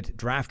top-rated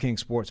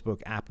DraftKings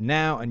Sportsbook app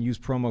now and use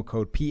promo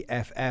code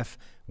PFF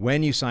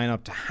when you sign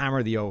up to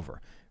hammer the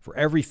over. For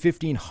every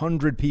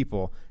 1,500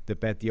 people that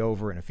bet the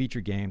over in a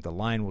featured game, the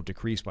line will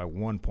decrease by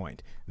 1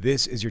 point.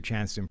 This is your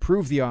chance to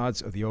improve the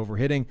odds of the over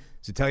hitting.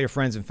 So tell your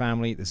friends and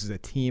family this is a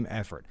team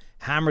effort.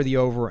 Hammer the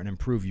over and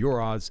improve your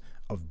odds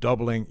of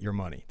doubling your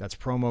money. That's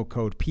promo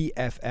code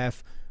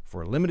PFF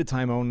for a limited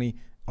time only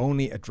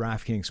at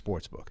DraftKings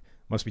Sportsbook.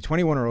 Must be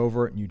 21 or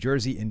over, New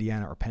Jersey,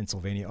 Indiana, or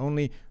Pennsylvania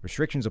only.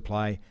 Restrictions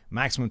apply.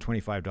 Maximum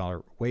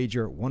 $25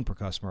 wager, one per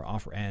customer.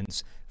 Offer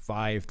ends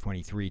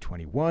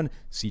 5/23/21.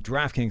 See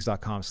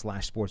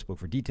DraftKings.com/sportsbook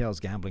for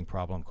details. Gambling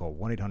problem, call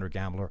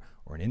 1-800-GAMBLER,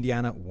 or in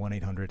Indiana,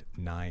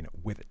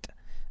 1-800-9-WITH-IT.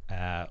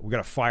 We got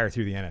to fire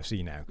through the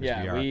NFC now.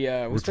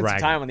 Yeah, we spent some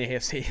time on the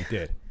AFC. We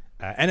did.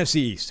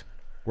 NFC East.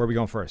 Where are we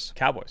going first?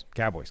 Cowboys.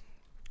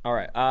 All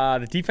right.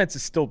 The defense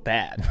is still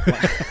bad.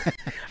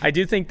 I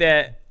do think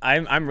that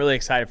I'm really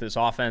excited for this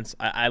offense.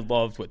 I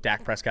loved what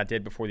Dak Prescott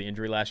did before the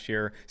injury last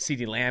year.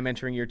 CeeDee Lamb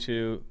entering year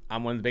 2.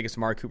 I'm one of the biggest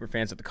Amari Cooper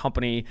fans at the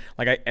company.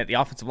 The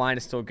offensive line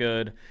is still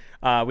good.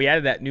 We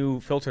added that new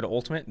filter to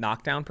Ultimate,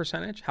 knockdown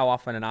percentage, how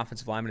often an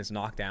offensive lineman is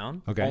knocked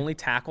down. Okay. Only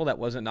tackle that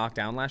wasn't knocked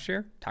down last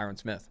year, Tyron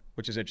Smith,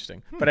 which is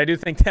interesting. But I do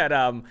think that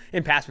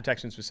in pass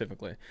protection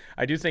specifically,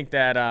 I do think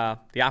that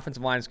the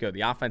offensive line is good.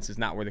 The offense is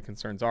not where the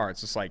concerns are.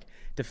 It's just like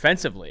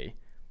defensively,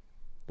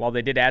 while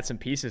they did add some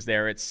pieces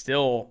there, it's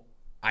still,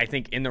 I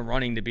think, in the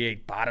running to be a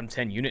bottom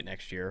 10 unit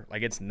next year.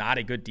 It's not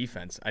a good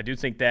defense. I do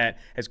think that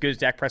as good as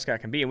Dak Prescott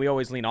can be, and we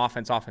always lean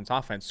offense,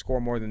 score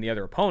more than the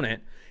other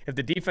opponent, if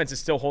the defense is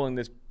still holding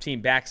this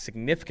team back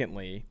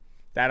significantly,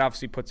 that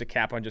obviously puts a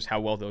cap on just how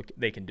well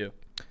they can do.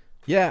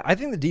 Yeah, I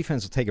think the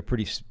defense will take a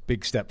pretty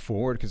big step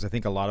forward because I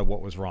think a lot of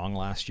what was wrong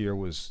last year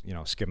was,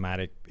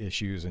 schematic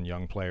issues and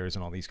young players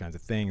and all these kinds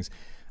of things.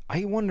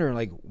 I wonder,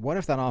 what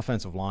if that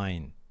offensive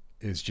line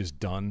is just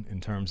done in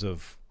terms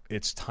of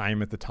its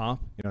time at the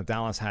top?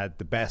 Dallas had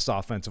the best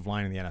offensive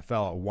line in the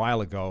NFL a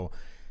while ago.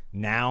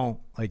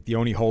 Now, the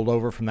only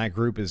holdover from that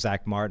group is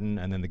Zach Martin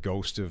and then the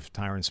ghost of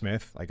Tyron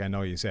Smith. I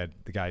know you said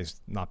the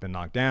guy's not been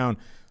knocked down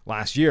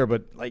last year,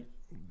 but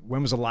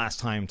when was the last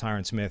time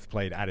Tyron Smith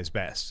played at his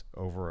best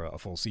over a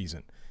full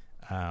season?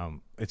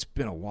 It's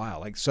been a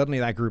while. Suddenly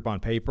that group on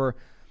paper,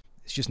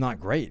 it's just not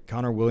great.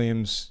 Connor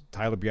Williams,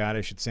 Tyler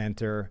Biadasz at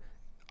center,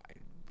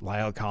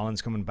 Lyle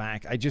Collins coming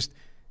back.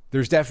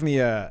 There's definitely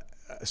a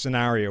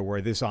scenario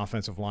where this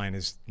offensive line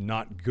is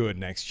not good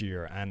next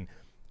year. And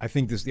I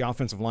think the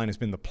offensive line has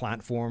been the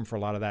platform for a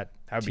lot of that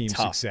team's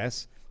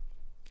success.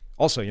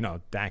 Also,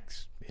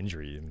 Dak's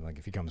injury, and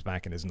if he comes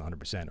back and isn't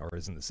 100% or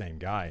isn't the same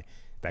guy,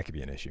 that could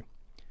be an issue.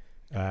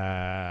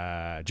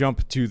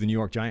 Jump to the New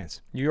York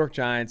Giants.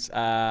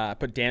 I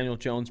put Daniel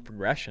Jones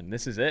progression.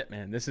 This is it,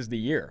 man. This is the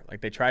year.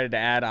 They tried to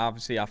add,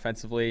 obviously,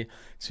 offensively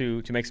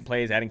to make some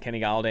plays, adding Kenny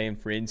Galladay in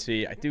free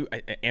agency.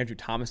 Andrew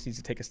Thomas needs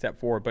to take a step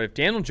forward. But if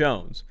Daniel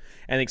Jones,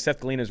 and I think Seth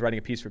Galina is writing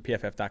a piece for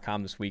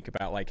PFF.com this week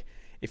about,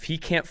 if he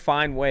can't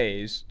find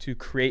ways to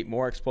create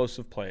more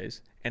explosive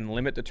plays and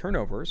limit the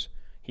turnovers,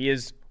 he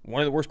is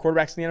one of the worst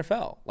quarterbacks in the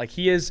NFL.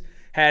 He has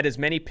had as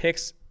many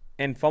picks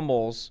and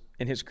fumbles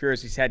in his career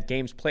as he's had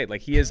games played.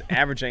 He is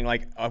averaging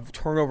a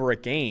turnover a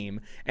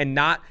game and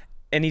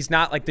he's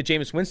not the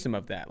Jameis Winston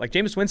of that.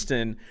 Jameis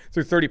Winston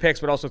threw 30 picks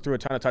but also threw a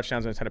ton of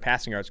touchdowns and a ton of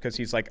passing yards because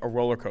he's a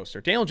roller coaster.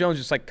 Daniel Jones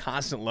is just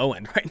constant low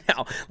end right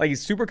now.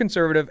 He's super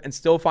conservative and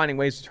still finding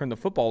ways to turn the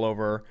football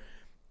over.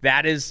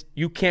 That is,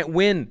 you can't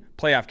win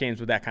playoff games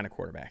with that kind of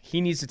quarterback.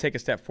 He needs to take a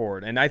step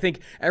forward. And I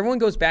think everyone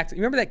goes back to,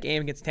 you remember that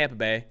game against Tampa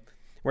Bay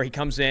where he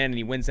comes in and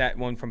he wins that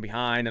one from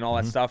behind and all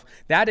that stuff?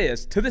 That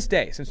is, to this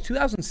day, since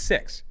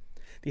 2006,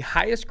 the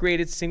highest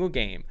graded single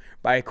game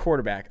by a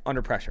quarterback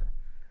under pressure.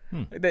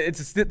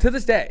 It's to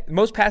this day, the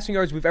most passing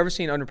yards we've ever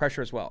seen under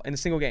pressure as well in a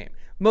single game.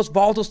 Most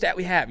volatile stat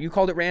we have. You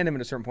called it random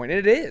at a certain point,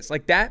 and it is.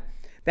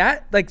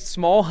 That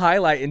small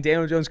highlight in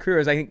Daniel Jones' career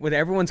is, I think, what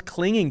everyone's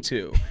clinging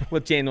to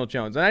with Daniel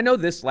Jones. And I know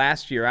this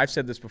last year, I've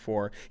said this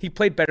before, he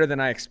played better than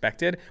I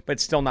expected, but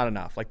it's still not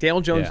enough.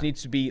 Daniel Jones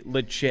needs to be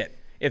legit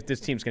if this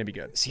team's going to be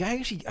good. See,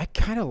 I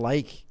kind of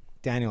like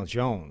Daniel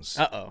Jones.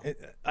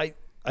 I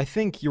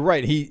think you're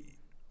right.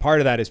 Part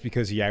of that is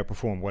because he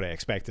outperformed what I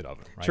expected of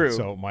him. Right? True.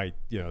 So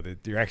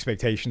your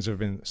expectations have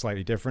been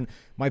slightly different.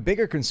 My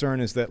bigger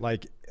concern is that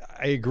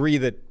I agree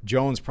that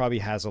Jones probably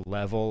has a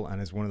level and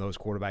is one of those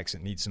quarterbacks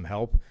that needs some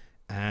help.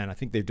 And I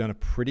think they've done a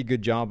pretty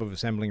good job of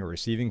assembling a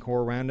receiving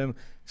core around him.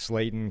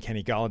 Slayton,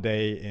 Kenny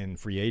Galladay in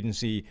free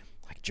agency.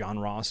 John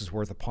Ross is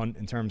worth a punt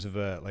in terms of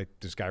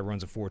this guy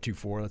runs a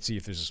 4-2-4. Let's see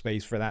if there's a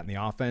space for that in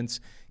the offense.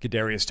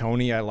 Kadarius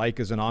Toney I like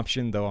as an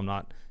option, though I'm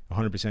not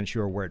 100%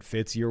 sure where it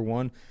fits year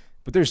one.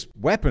 But there's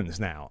weapons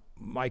now.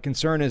 My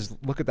concern is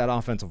look at that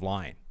offensive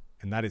line,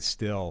 and that is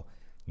still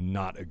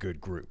not a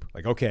good group.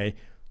 Okay,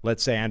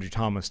 let's say Andrew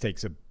Thomas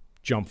takes a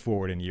jump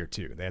forward in year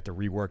 2. They have to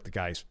rework the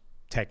guy's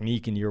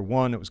technique in year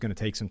 1. It was going to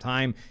take some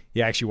time.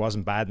 He actually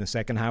wasn't bad in the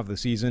second half of the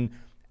season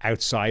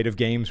outside of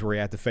games where he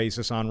had to face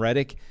us on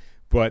Reddick.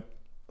 But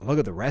look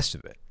at the rest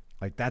of it.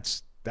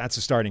 That's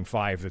a starting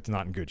 5 that's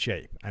not in good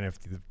shape. And if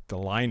the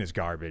line is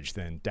garbage,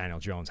 then Daniel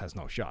Jones has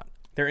no shot.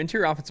 Their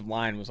interior offensive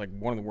line was like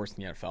one of the worst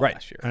in the NFL Right.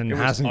 last year. And It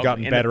was hasn't ugly.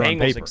 gotten better and on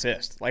the Bengals paper.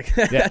 exist. Like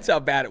that's how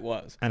bad it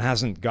was. And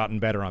hasn't gotten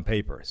better on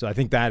paper. So I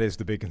think that is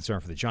the big concern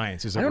for the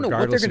Giants. Is that I don't know what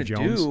they're regardless going of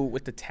to Jones, do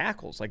with the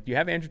tackles. Like you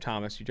have Andrew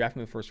Thomas, you draft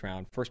him in the first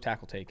round, first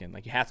tackle taken.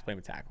 Like you have to play him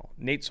a tackle.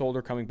 Nate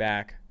Solder coming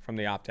back from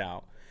the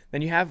opt-out.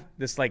 Then you have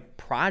this like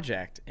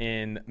project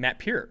in Matt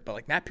Peart, but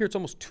like Matt Peart's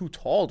almost too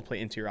tall to play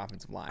interior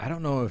offensive line. I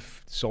don't know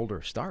if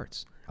Solder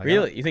starts.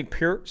 Really? You think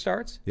Peart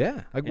starts?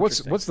 Yeah. Like what's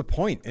the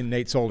point in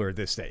Nate Solder at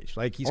this stage?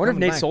 Like he's I wonder if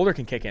coming Nate back. Solder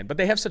can kick in, but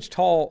they have such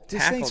tall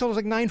tackles. Nate Solder's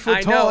like 9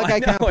 foot tall. That guy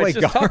can't play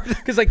guard.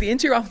 Because like the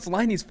interior offensive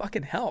line needs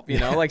fucking help. You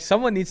know, like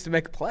someone needs to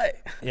make a play.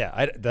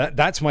 Yeah,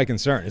 that's my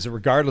concern. Is that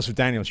regardless of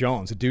Daniel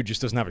Jones, the dude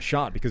just doesn't have a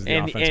shot because of the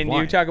offensive line. And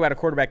you talk about a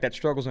quarterback that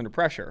struggles under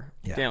pressure.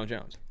 Yeah. Daniel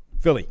Jones.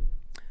 Philly.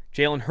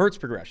 Jalen Hurts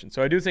progression.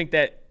 So I do think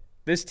that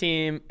this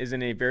team is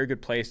in a very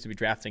good place to be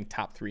drafting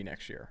top 3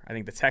 next year. I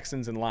think the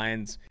Texans and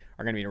Lions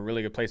are going to be in a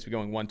really good place to be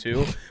going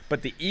 1-2.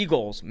 But the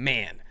Eagles,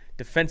 man,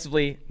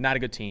 defensively, not a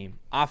good team.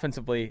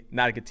 Offensively,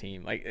 not a good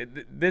team. Like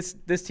this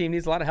team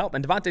needs a lot of help.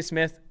 And Devontae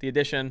Smith, the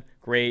addition,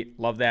 great,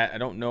 love that. I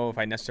don't know if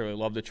I necessarily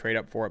love the trade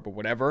up for it, but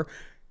whatever.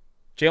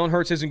 Jalen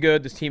Hurts isn't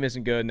good. This team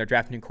isn't good, and they're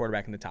drafting a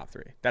quarterback in the top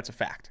 3. That's a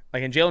fact.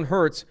 Like in Jalen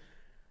Hurts,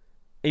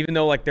 even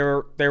though like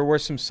there were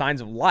some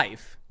signs of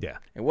life, yeah,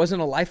 it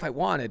wasn't a life I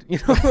wanted. You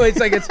know, it's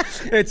like it's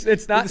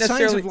not the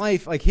necessarily signs of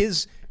life. Like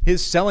his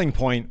selling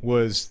point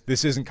was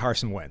this isn't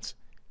Carson Wentz,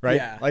 right?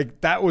 Yeah. Like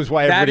that was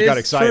why everybody got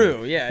excited.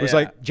 True. Yeah, it was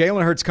like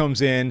Jalen Hurts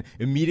comes in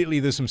immediately.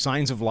 There's some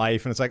signs of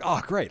life, and it's like,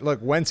 oh great, look,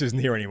 Wentz isn't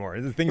here anymore.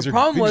 The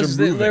problem was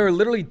that they were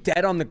literally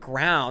dead on the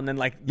ground, and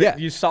like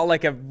you saw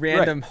like a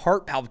random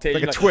heart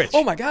palpitation, like a twitch.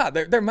 Oh my god,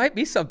 there might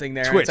be something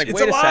there. Twitch. It's like It's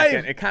wait alive. a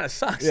second, it kind of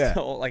sucks. Yeah.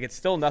 Still, like it's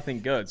still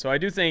nothing good. So I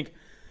do think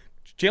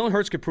Jalen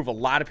Hurts could prove a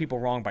lot of people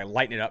wrong by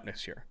lighting it up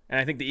next year. And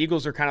I think the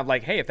Eagles are kind of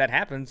like, hey, if that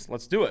happens,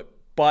 let's do it.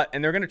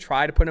 And they're going to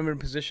try to put him in a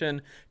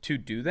position to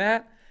do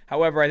that.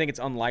 However, I think it's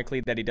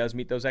unlikely that he does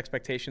meet those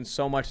expectations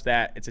so much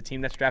that it's a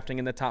team that's drafting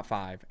in the top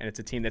 5 and it's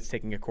a team that's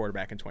taking a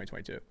quarterback in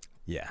 2022.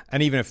 Yeah.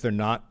 And even if they're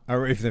not,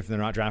 or if they're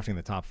not drafting in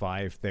the top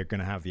 5, they're going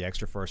to have the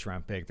extra first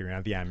round pick. They're going to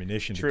have the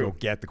ammunition to go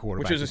get the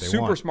quarterback. Which is a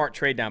super smart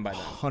trade down by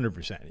them.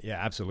 100%.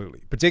 Yeah,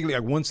 absolutely. Particularly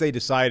like once they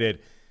decided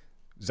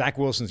Zach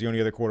Wilson's the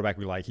only other quarterback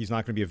we like. He's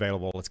not going to be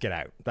available. Let's get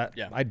out.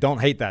 I don't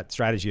hate that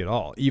strategy at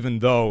all, even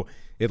though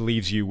it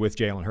leaves you with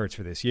Jalen Hurts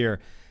for this year.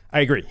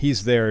 I agree.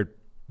 He's their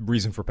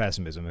reason for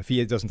pessimism. If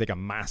he doesn't take a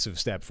massive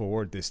step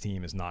forward, this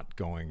team is not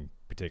going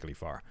particularly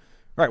far.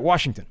 All right,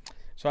 Washington.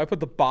 So I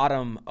put the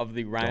bottom of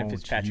the Ryan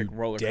Fitzpatrick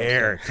roller coaster.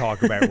 Dare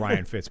talk about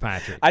Ryan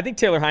Fitzpatrick. I think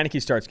Taylor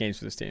Heineke starts games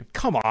for this team.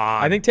 Come on.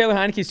 I think Taylor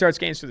Heineke starts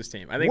games for this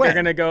team. I think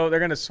they're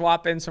going to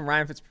swap in some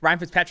Ryan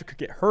Fitzpatrick could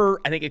get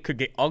hurt. I think it could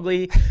get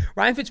ugly.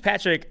 Ryan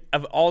Fitzpatrick,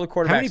 of all the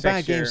quarterbacks, how many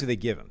bad games do they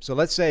give him? So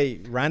let's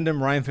say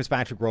random Ryan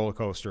Fitzpatrick roller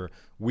coaster,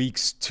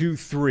 weeks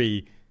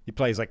 2-3, he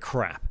plays like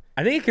crap.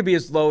 I think it could be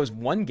as low as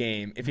 1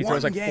 game if he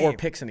throws like 4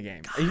 picks in a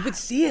game. You could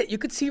see it. You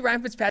could see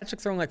Ryan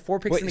Fitzpatrick throwing like 4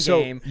 picks in a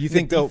game. You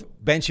think they'll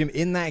bench him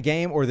in that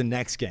game or the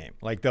next game?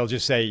 Like they'll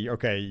just say,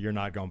 okay, you're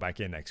not going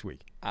back in next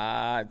week.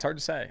 It's hard to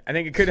say. I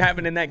think it could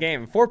happen in that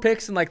game. 4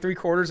 picks in like 3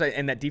 quarters,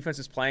 and that defense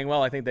is playing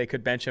well. I think they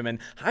could bench him. And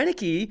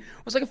Heineke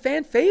was like a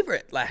fan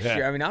favorite last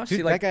year. I mean,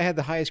 obviously, that guy had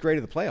the highest grade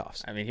of the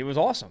playoffs. I mean, he was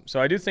awesome.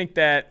 So I do think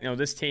that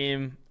this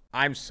team.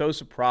 I'm so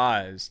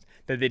surprised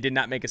that they did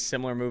not make a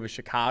similar move as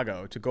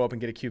Chicago to go up and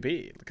get a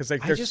QB because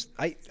like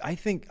I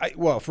think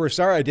for a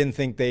start, I didn't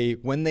think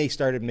when they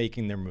started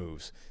making their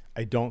moves,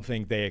 I don't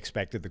think they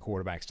expected the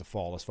quarterbacks to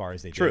fall as far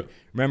as they did.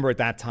 Remember at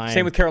that time.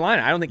 Same with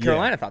Carolina. I don't think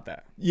Carolina thought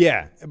that.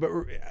 Yeah,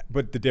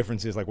 but the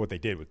difference is like what they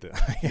did with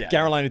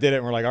Carolina did it,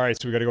 and we're like, all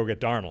right, so we got to go get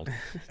Darnold.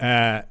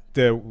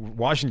 The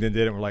Washington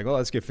did it, and we're like, oh,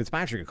 let's give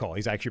Fitzpatrick a call.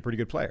 He's actually a pretty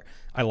good player.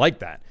 I like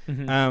that.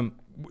 Mm-hmm.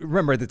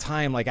 Remember at the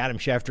time, like Adam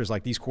Schefter's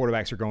like these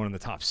quarterbacks are going in the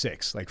top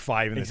 6, like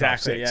 5 in the top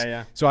 6.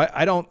 Yeah. So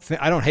I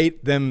don't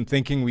hate them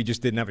thinking we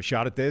just didn't have a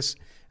shot at this,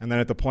 and then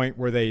at the point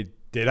where they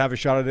did have a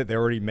shot at it, they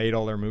already made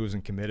all their moves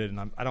and committed,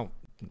 and I don't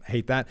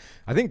hate that.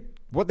 I think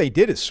what they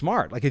did is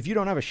smart. Like if you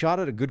don't have a shot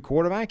at a good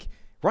quarterback,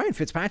 Ryan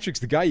Fitzpatrick's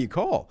the guy you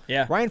call.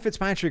 Yeah. Ryan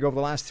Fitzpatrick over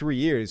the last 3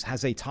 years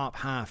has a top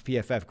half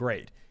PFF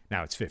grade.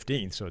 Now it's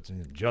 15, so it's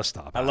just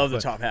top half. I love the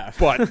top half.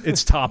 But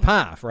it's top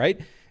half, right?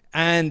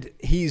 And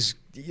he's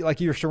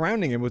like you're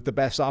surrounding him with the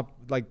best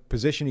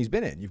position he's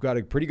been in. You've got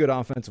a pretty good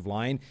offensive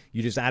line.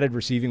 You just added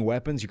receiving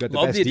weapons. You got the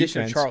best defense. Love the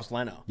addition of Charles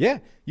Leno. Yeah,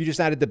 you just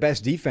added the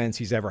best defense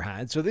he's ever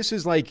had. So this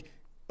is like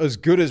as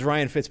good as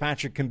Ryan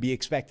Fitzpatrick can be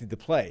expected to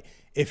play.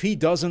 If he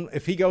goes in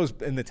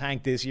the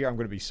tank this year, I'm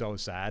going to be so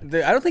sad.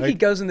 I don't think he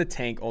goes in the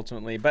tank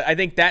ultimately, but I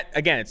think that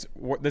again,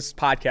 this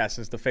podcast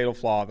is the fatal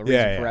flaw, the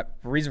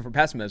reason for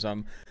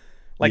pessimism.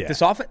 Like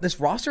this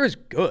roster is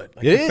good.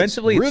 Like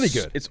defensively, it's really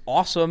good. It's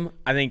awesome.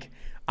 I think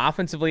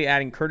offensively,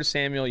 adding Curtis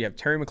Samuel, you have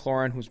Terry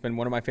McLaurin, who's been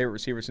one of my favorite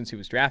receivers since he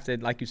was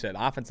drafted. Like you said,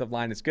 offensive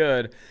line is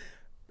good.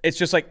 It's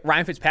just like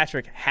Ryan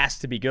Fitzpatrick has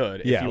to be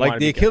good. Yeah, like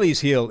the Achilles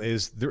heel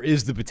is there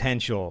is the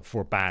potential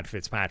for bad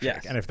Fitzpatrick.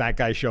 Yes. And if that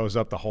guy shows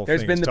up, the whole thing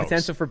There's been the toast.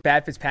 potential for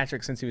bad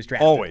Fitzpatrick since he was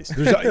drafted. Always.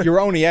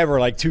 You're only ever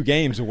like 2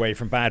 games away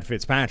from bad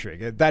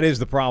Fitzpatrick. That is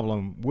the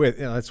problem with,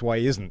 that's why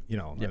he isn't,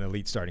 an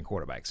elite starting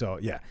quarterback. So,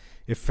 yeah,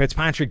 if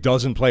Fitzpatrick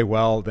doesn't play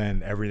well,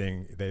 then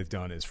everything they've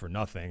done is for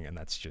nothing, and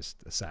that's just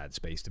a sad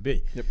space to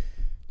be. Yep.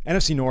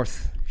 NFC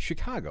North,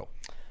 Chicago.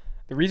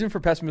 The reason for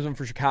pessimism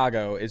for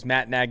Chicago is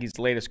Matt Nagy's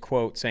latest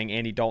quote saying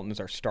Andy Dalton is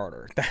our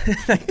starter.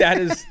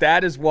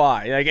 that is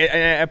why. Like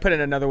I put it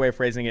another way of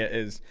phrasing it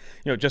is,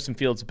 Justin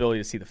Fields'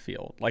 ability to see the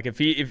field. Like if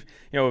Andy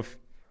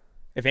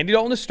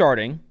Dalton is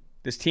starting,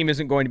 this team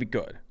isn't going to be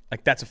good.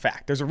 Like that's a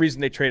fact. There's a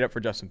reason they trade up for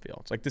Justin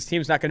Fields. Like this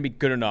team's not going to be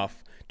good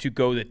enough to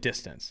go the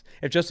distance.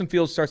 If Justin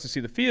Fields starts to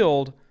see the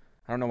field,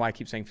 I don't know why I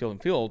keep saying field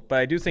and field, but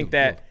I do think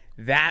that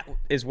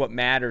is what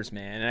matters,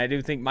 man. And I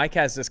do think Mike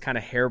has this kind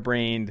of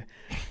harebrained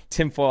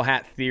tinfoil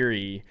hat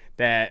theory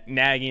that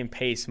Nagy and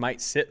Pace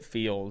might sit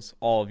Fields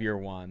all of year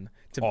one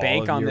to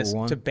bank on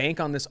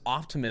this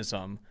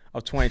optimism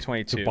of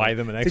 2022 to buy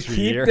them an extra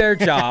year to keep their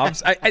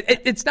jobs.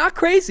 It's not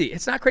crazy.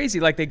 It's not crazy.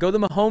 Like they go the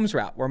Mahomes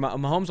route where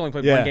Mahomes only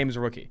played 1 game as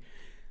a rookie.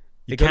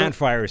 You can't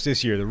fire us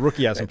this year. The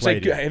rookie hasn't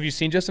played yet. Have you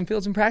seen Justin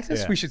Fields in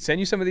practice? Yeah. We should send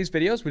you some of these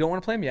videos. We don't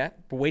want to play him yet,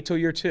 but wait till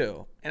year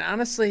 2. And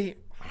honestly,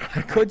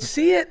 I could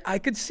see it.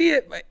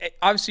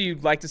 Obviously,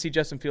 you'd like to see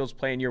Justin Fields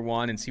play in year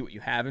 1 and see what you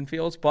have in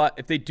Fields. But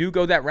if they do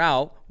go that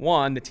route,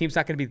 one, the team's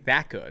not going to be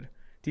that good.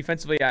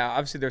 Defensively,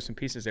 obviously, there's some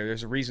pieces there.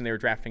 There's a reason they were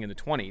drafting in the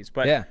 20s.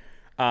 But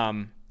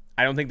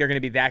I don't think they're going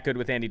to be that good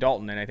with Andy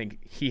Dalton. And I think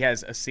he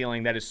has a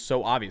ceiling that is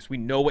so obvious. We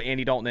know what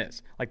Andy Dalton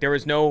is. Like, there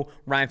is no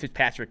Ryan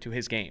Fitzpatrick to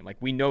his game. Like,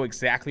 we know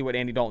exactly what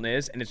Andy Dalton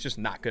is, and it's just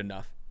not good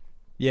enough.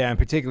 Yeah, and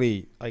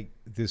particularly, like,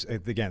 this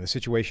again, the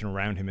situation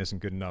around him isn't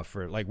good enough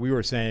for, like we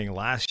were saying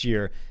last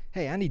year,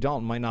 hey, Andy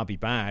Dalton might not be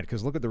bad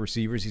because look at the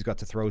receivers he's got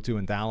to throw to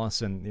in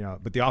Dallas, and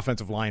but the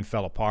offensive line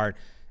fell apart,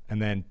 and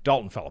then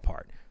Dalton fell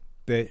apart.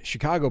 The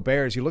Chicago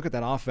Bears, you look at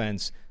that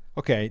offense,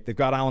 okay, they've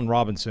got Allen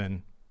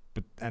Robinson,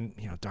 and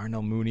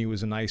Darnell Mooney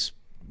was a nice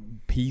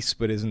piece,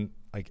 but isn't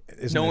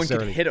no one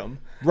can hit him,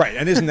 right?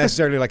 And isn't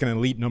necessarily like an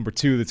elite number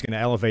 2 that's going to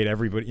elevate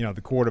everybody.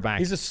 The quarterback.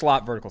 He's a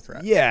slot vertical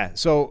threat. Yeah,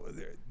 so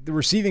the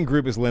receiving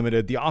group is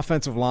limited. The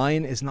offensive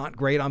line is not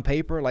great on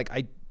paper. Like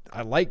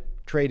I like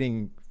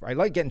getting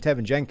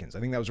Tevin Jenkins.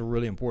 I think that was a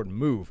really important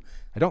move.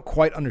 I don't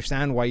quite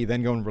understand why you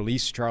then go and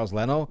release Charles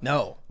Leno.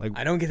 No,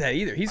 I don't get that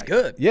either. He's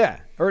good. Yeah,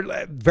 or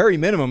very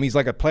minimum, he's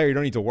like a player you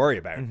don't need to worry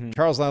about. Mm-hmm.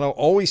 Charles Leno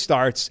always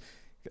starts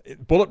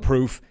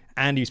bulletproof,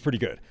 and he's pretty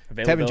good.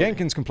 Tevin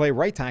Jenkins can play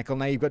right tackle.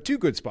 Now you've got 2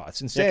 good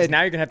spots. Instead,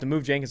 now you're going to have to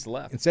move Jenkins to the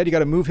left. Instead, you got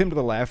to move him to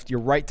the left. Your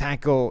right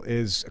tackle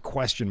is a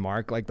question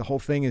mark. Like the whole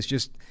thing is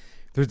just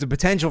there's the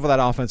potential for that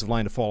offensive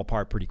line to fall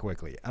apart pretty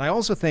quickly. And I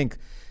also think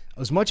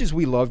as much as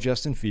we love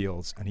Justin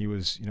Fields, and he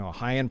was a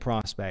high-end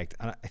prospect,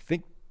 and I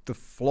think the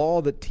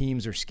flaw that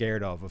teams are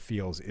scared of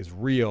Fields is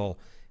real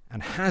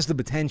and has the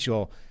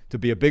potential to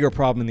be a bigger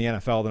problem in the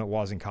NFL than it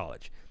was in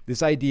college.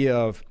 This idea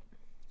of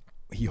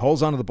he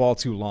holds onto the ball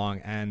too long,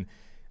 and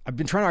I've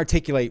been trying to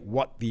articulate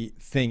what the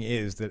thing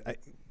is that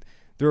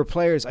there are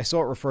players, I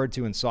saw it referred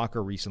to in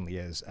soccer recently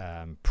as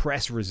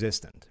press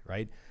resistant,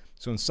 right?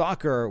 So in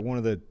soccer, one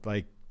of the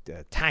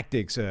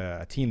tactics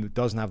a team that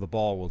doesn't have the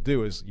ball will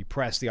do is you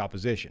press the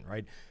opposition,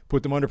 right?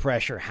 Put them under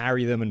pressure,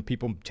 harry them, and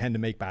people tend to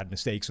make bad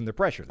mistakes under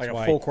pressure. That's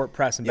like a full court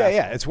press in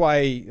basketball. Yeah. It's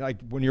why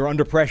when you're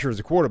under pressure as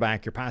a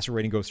quarterback, your passer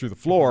rating goes through the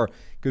floor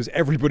because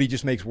everybody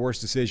just makes worse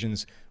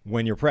decisions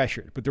when you're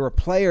pressured. But there are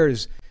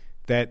players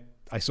that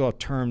I saw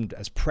termed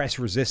as press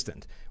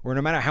resistant, where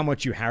no matter how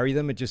much you harry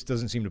them, it just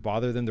doesn't seem to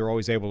bother them. They're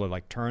always able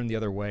to turn the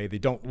other way. They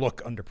don't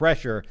look under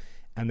pressure,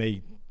 and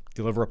they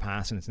deliver a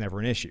pass, and it's never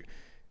an issue.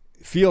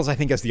 Fields, I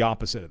think, has the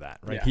opposite of that,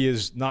 right? Yeah. He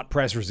is not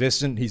press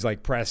resistant. He's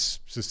press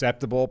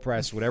susceptible,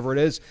 press whatever it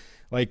is.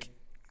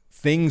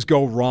 Things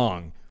go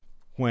wrong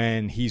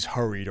when he's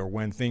hurried or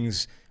when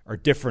things are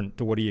different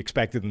to what he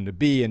expected them to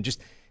be, and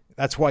just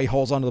that's why he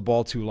holds onto the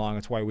ball too long.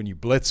 That's why when you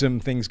blitz him,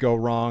 things go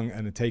wrong,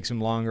 and it takes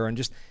him longer, and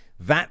just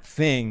that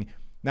thing.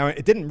 Now,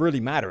 it didn't really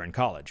matter in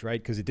college, right?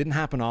 Because it didn't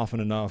happen often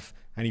enough,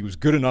 and he was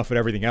good enough at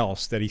everything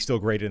else that he still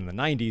graded in the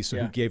 90s, so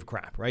who gave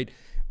crap, right?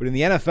 But in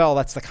the NFL,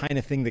 that's the kind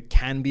of thing that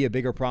can be a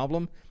bigger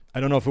problem. I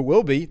don't know if it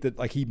will be,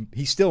 that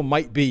he still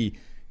might be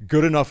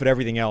good enough at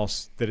everything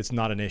else that it's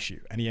not an issue.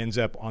 And he ends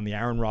up on the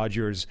Aaron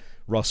Rodgers,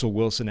 Russell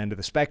Wilson end of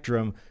the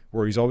spectrum,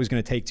 where he's always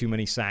going to take too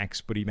many sacks,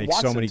 but he makes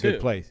so many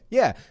good plays.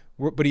 Yeah,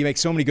 but he makes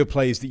so many good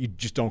plays that you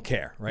just don't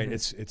care, right?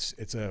 Mm-hmm.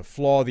 It's a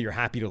flaw that you're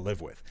happy to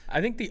live with.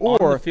 I think the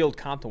on-the-field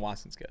comp to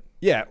Watson's good.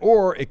 Yeah,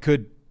 or it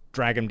could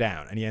drag him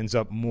down, and he ends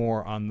up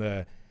more on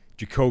the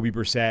Jacoby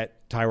Brissett,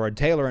 Tyrod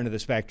Taylor end of the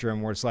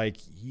spectrum, where it's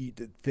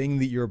the thing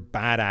that you're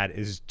bad at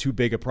is too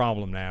big a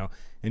problem now.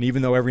 And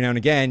even though every now and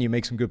again you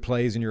make some good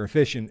plays and you're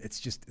efficient,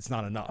 it's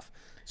not enough.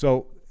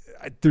 So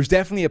there's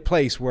definitely a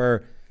place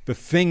where the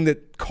thing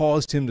that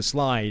caused him to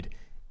slide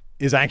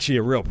is actually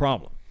a real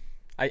problem.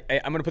 I'm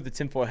going to put the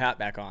tinfoil hat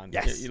back on.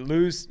 Yes. You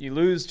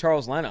lose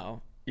Charles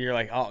Leno, you're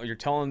like, oh, you're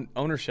telling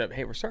ownership,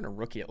 hey, we're starting a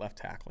rookie at left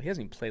tackle. He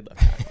hasn't even played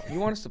left tackle. You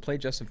want us to play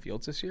Justin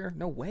Fields this year?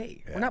 No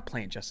way. Yeah. We're not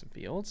playing Justin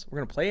Fields. We're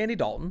going to play Andy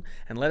Dalton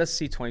and let us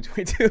see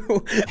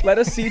 2022. Let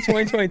us see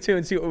 2022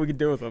 and see what we can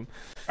do with him.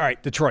 All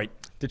right, Detroit.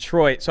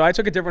 So I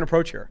took a different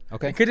approach here.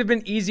 Okay. It could have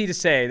been easy to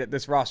say that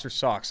this roster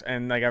sucks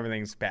and like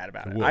everything's bad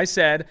about it. I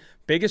said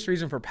biggest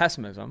reason for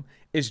pessimism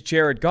is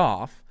Jared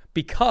Goff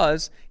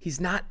because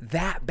he's not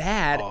that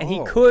bad and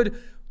he could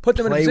put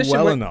them in a position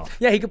well where, enough.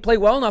 Yeah, he could play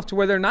well enough to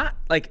where they're not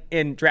like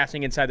in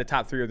drafting inside the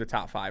top 3 or the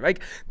top 5.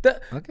 Like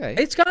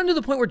it's gotten to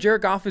the point where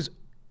Jared Goff is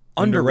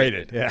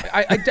underrated. Yeah,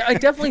 I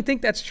definitely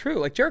think that's true.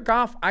 Like Jared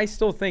Goff, I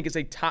still think is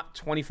a top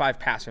 25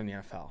 passer in the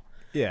NFL.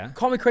 Yeah,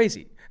 call me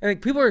crazy. And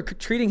like, people are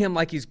treating him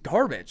like he's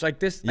garbage. Like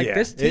this team,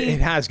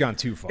 it has gone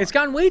too far. It's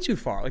gone way too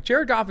far. Like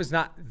Jared Goff is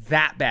not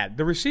that bad.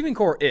 The receiving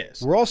core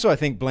is. We're also, I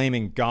think,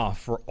 blaming Goff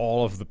for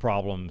all of the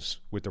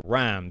problems with the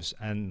Rams,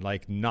 and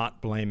like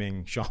not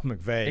blaming Sean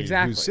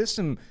McVay, whose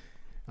system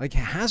like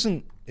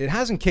hasn't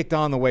kicked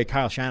on the way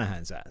Kyle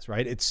Shanahan's has.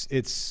 Right?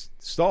 It's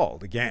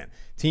stalled again.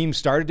 Teams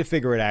started to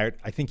figure it out.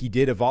 I think he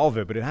did evolve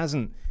it, but it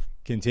hasn't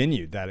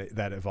continued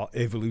that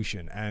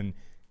evolution. And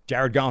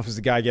Jared Goff is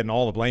the guy getting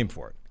all the blame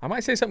for it. I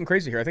might say something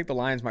crazy here. I think the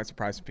Lions might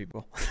surprise some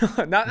people.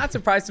 not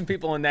surprise some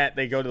people in that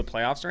they go to the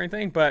playoffs or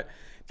anything, but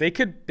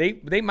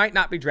they might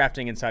not be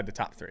drafting inside the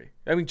top 3.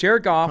 I mean,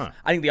 Jared Goff,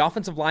 I think the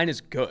offensive line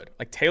is good.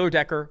 Like Taylor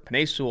Decker,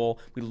 Penei Sewell.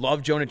 We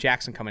love Jonah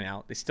Jackson coming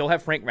out. They still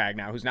have Frank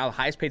Ragnow, who's now the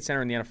highest paid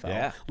center in the NFL.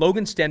 Yeah.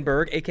 Logan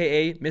Stenberg,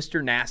 a.k.a.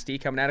 Mr. Nasty,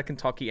 coming out of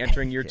Kentucky,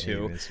 entering year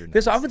 2.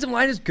 This offensive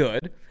line is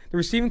good. The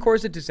receiving core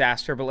is a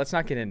disaster, but let's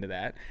not get into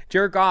that.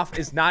 Jared Goff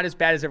is not as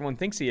bad as everyone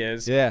thinks he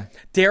is. Yeah.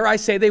 Dare I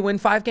say they win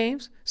 5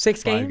 games?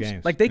 6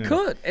 games? Like they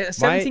could. A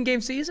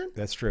 17-game season?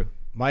 That's true.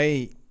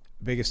 My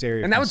biggest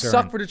area and that concern, would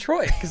suck for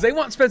Detroit because they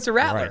want Spencer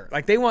Rattler. Right.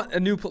 Like they want a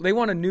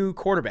new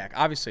quarterback.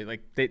 Obviously,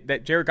 like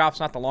that Jared Goff's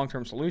not the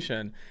long-term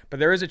solution, but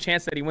there is a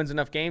chance that he wins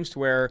enough games to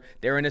where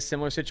they're in a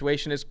similar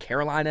situation as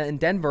Carolina and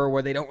Denver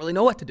where they don't really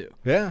know what to do.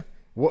 Yeah.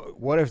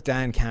 What if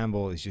Dan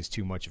Campbell is just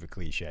too much of a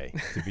cliche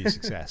to be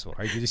successful?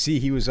 Right? Did you see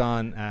he was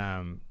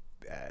on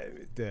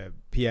the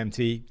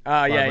PMT?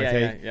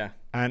 Yeah.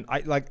 And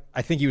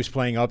I think he was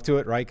playing up to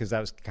it, right? Because that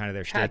was kind of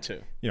their shtick. Had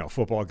to. You know,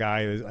 football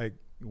guy. Like,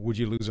 would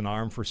you lose an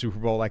arm for Super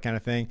Bowl? That kind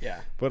of thing.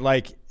 Yeah. But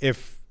like,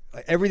 if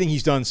everything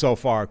he's done so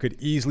far could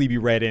easily be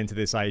read into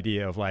this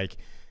idea of like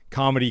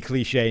comedy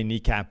cliche,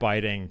 kneecap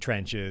biting,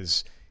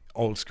 trenches,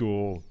 old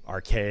school,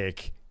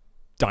 archaic,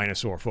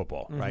 dinosaur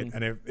football, right?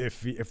 And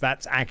if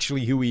that's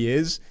actually who he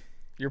is,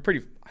 you're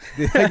pretty.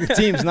 The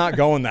team's not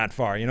going that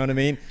far. You know what I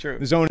mean? True.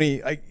 There's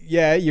only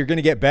you're going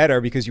to get better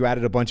because you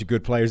added a bunch of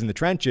good players in the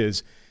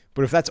trenches.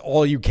 But if that's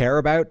all you care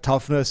about,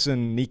 toughness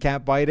and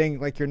kneecap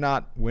biting, like you're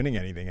not winning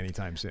anything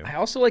anytime soon. I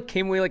also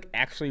came away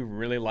actually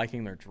really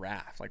liking their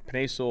draft. Like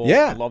Penei Sewell,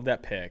 I love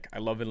that pick. I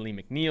love Lee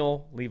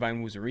McNeil, Levi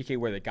Muzurike,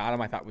 where they got him,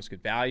 I thought was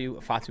good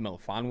value. Fatu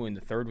Melifonwu in the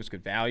 3rd was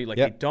good value.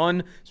 They've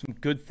done some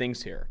good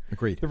things here.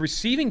 Agreed. The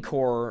receiving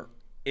core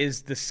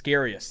is the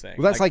scariest thing.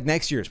 Well, that's like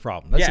next year's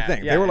problem. That's the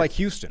thing. They were like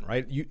Houston,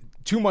 right?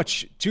 Too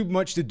much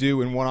to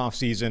do in one off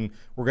season.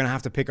 We're going to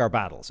have to pick our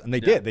battles. And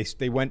they did.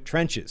 They went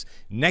trenches.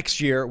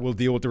 Next year, we'll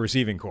deal with the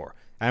receiving core.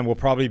 And we'll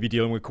probably be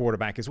dealing with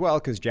quarterback as well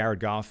because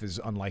Jared Goff is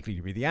unlikely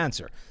to be the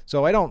answer.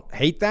 So I don't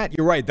hate that.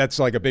 You're right. That's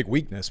like a big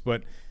weakness.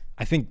 But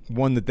I think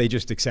one that they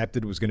just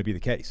accepted was going to be the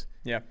case.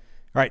 Yeah.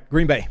 All right,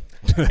 Green Bay.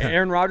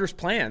 Aaron Rodgers'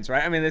 plans,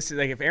 right? I mean, this is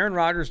like if Aaron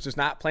Rodgers does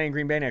not play in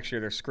Green Bay next year,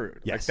 they're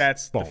screwed. Yes. Like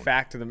that's the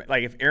fact of the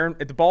like if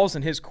the ball's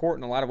in his court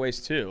in a lot of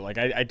ways too. Like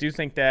I do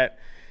think that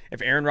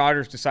if Aaron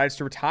Rodgers decides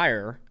to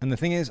retire, and the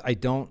thing is, I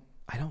don't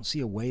see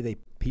a way they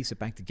piece it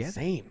back together.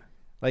 Same.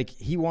 Like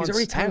he's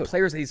already telling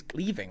players that he's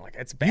leaving. Like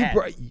it's bad.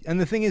 And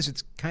the thing is,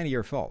 it's kind of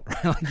your fault.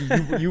 Right?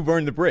 Like you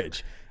burned the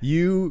bridge.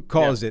 You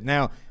caused it.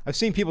 Now I've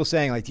seen people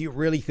saying like, do you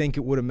really think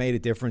it would have made a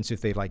difference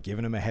if they'd like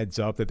given him a heads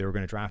up that they were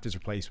going to draft his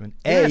replacement?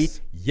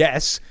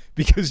 Yes,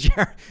 because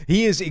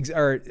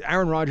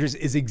Aaron Rodgers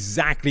is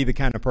exactly the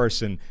kind of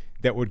person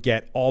that would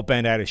get all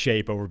bent out of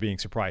shape over being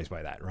surprised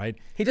by that, right?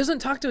 He doesn't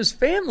talk to his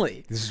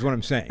family. This is what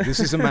I'm saying.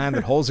 This is a man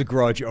that holds a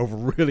grudge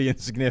over really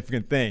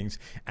insignificant things,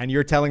 and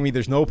you're telling me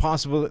there's no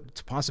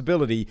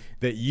possibility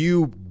that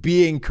you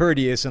being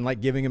courteous and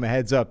like giving him a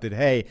heads up that,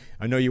 hey,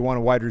 I know you want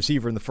a wide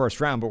receiver in the 1st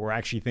round, but we're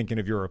actually thinking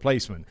of your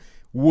replacement,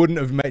 wouldn't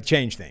have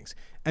changed things.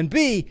 And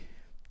B,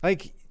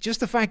 like just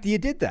the fact that you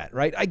did that,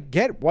 right? I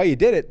get why you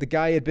did it. The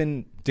guy had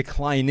been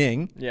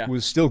declining,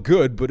 was still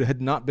good, but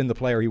had not been the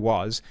player he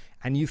was,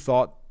 and you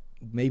thought,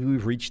 maybe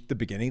we've reached the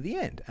beginning of the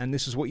end. And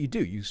this is what you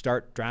do. You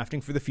start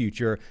drafting for the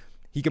future.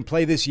 He can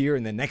play this year,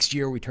 and then next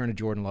year we turn to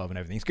Jordan Love and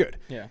everything's good.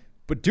 Yeah.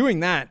 But doing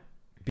that,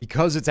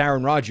 because it's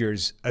Aaron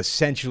Rodgers,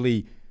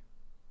 essentially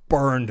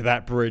burned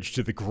that bridge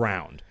to the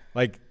ground.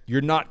 Like,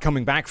 you're not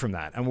coming back from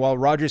that. And while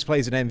Rodgers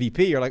plays an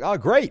MVP, you're like, oh,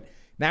 great.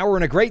 Now we're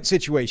in a great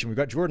situation. We've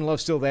got Jordan Love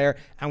still there,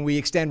 and we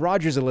extend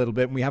Rodgers a little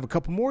bit, and we have a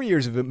couple more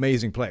years of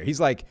amazing player. He's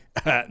like,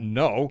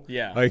 no.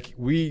 Yeah. Like,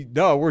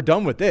 we're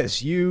done with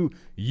this. You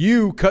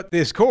cut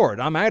this cord.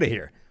 I'm out of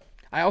here.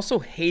 I also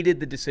hated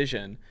the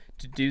decision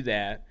to do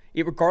that,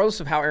 regardless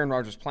of how Aaron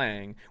Rodgers is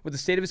playing, with the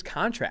state of his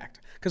contract.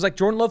 Because, like,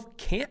 Jordan Love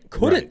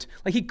couldn't. Right.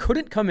 Like, he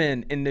couldn't come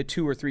in the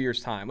 2 or 3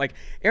 years' time. Like,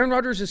 Aaron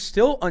Rodgers is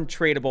still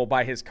untradeable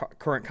by his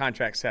current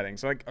contract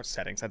settings. Like,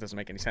 that doesn't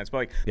make any sense. But,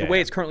 like, the way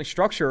it's currently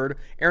structured,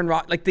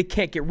 they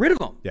can't get rid of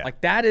him. Yeah.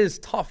 Like, that is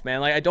tough,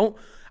 man. Like, I don't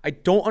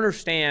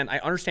understand. I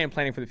understand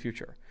planning for the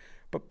future.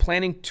 But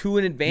planning too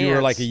in advance. You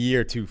were like a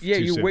year too soon. Yeah,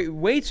 you're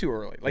way too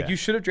early. Like, you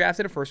should have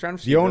drafted a first-round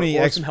receiver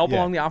or some help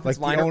along the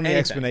offensive line. The only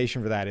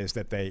explanation for that is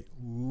that they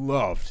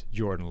loved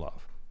Jordan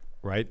Love,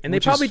 right? And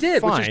they probably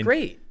did, which is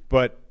great.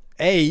 But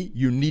A,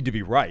 you need to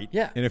be right.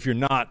 Yeah. And if you're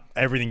not,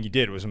 everything you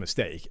did was a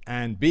mistake.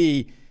 And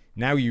B,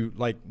 now you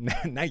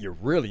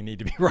really need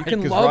to be right. You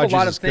can love a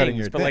lot of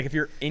things, but like if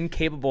you're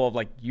incapable of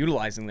like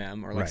utilizing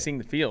them or like seeing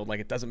the field, like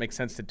it doesn't make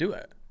sense to do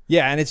it.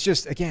 Yeah, and it's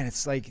just, again,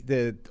 it's like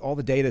all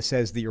the data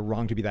says that you're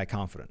wrong to be that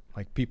confident.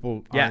 Like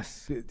people,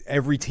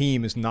 every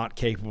team is not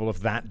capable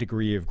of that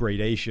degree of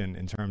gradation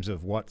in terms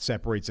of what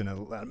separates an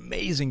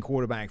amazing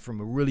quarterback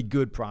from a really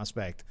good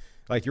prospect.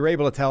 Like you're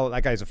able to tell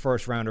that guy's a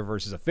first rounder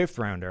versus a fifth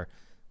rounder,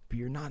 but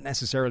you're not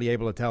necessarily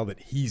able to tell that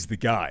he's the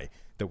guy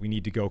that we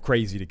need to go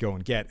crazy to go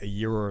and get a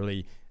year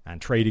early and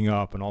trading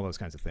up and all those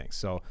kinds of things.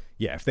 So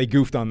yeah, if they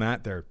goofed on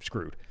that, they're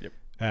screwed.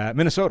 Yep.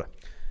 Minnesota.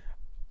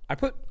 I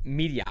put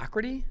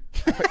mediocrity.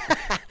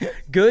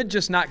 Good,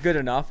 just not good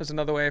enough is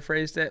another way I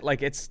phrased it.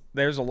 Like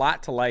there's a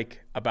lot to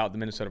like about the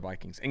Minnesota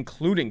Vikings,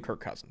 including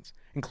Kirk Cousins,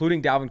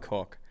 including Dalvin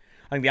Cook.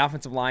 I think the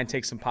offensive line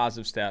takes some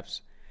positive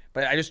steps,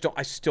 but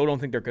I still don't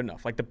think they're good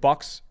enough. Like the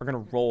Bucs are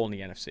going to roll in the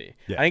NFC.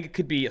 Yeah. I think it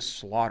could be a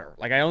slaughter.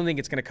 Like I don't think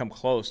it's going to come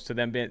close to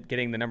them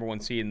getting the number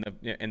 1 seed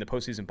in the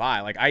postseason bye.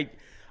 Like I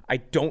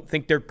don't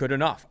think they're good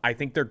enough. I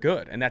think they're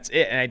good, and that's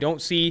it. And I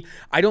don't see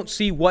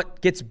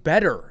what gets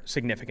better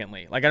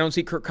significantly. Like I don't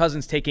see Kirk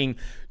Cousins taking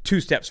 2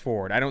 steps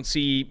forward. I don't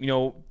see,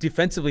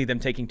 defensively them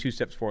taking 2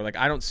 steps forward. Like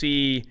I don't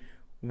see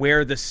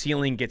where the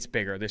ceiling gets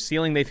bigger. The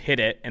ceiling, they've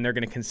hit it, and they're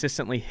going to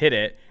consistently hit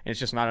it, and it's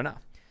just not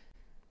enough.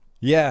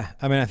 Yeah,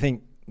 I mean,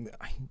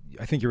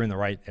 I think you're in the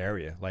right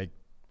area. Like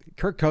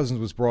Kirk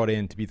Cousins was brought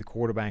in to be the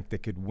quarterback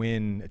that could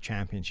win a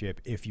championship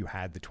if you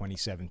had the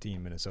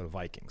 2017 Minnesota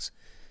Vikings.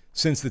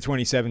 Since the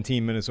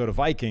 2017 Minnesota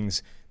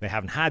Vikings, they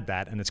haven't had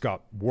that, and it's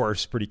got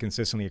worse pretty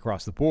consistently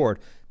across the board.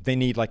 They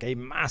need like a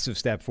massive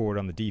step forward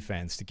on the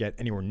defense to get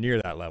anywhere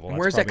near that level.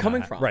 Where's that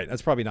coming from? Right,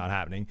 that's probably not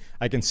happening.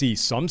 I can see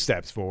some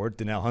steps forward.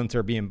 Danielle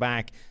Hunter being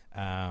back,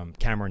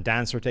 Cameron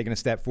Dancer taking a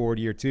step forward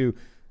year 2.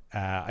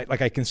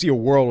 I can see a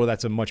world where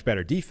that's a much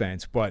better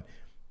defense, but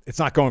it's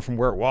not going from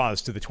where it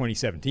was to the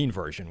 2017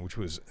 version, which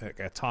was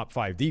a top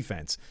 5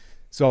 defense.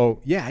 So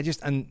yeah,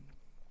 and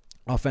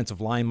offensive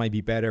line might be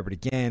better, but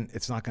again,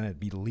 it's not going to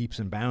be leaps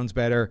and bounds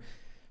better.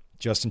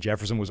 Justin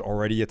Jefferson was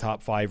already a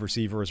top 5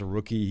 receiver as a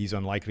rookie. He's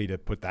unlikely to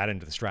put that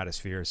into the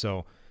stratosphere.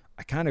 So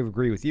I kind of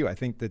agree with you. I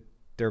think that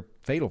their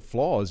fatal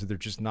flaw is that they're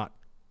just not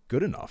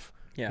good enough.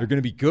 Yeah. They're going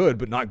to be good,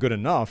 but not good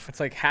enough. It's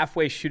like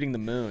halfway shooting the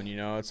moon,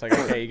 It's like,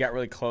 okay, you got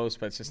really close,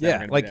 but it's just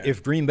never going to be there.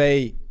 If Green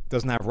Bay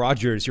doesn't have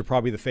Rodgers, you're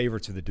probably the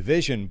favorites of the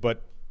division,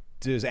 but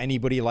does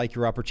anybody like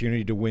your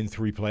opportunity to win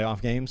 3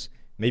 playoff games?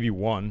 Maybe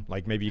 1.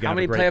 Like maybe you got. How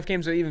many playoff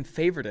games are even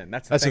favored in?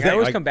 That's the thing. I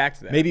always come back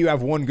to that. Maybe you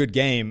have 1 good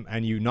game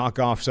and you knock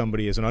off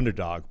somebody as an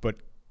underdog, but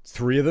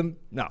 3 of them,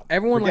 no.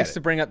 Everyone likes to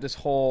bring up this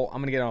whole.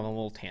 I'm gonna get on a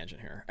little tangent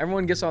here.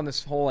 Everyone gets on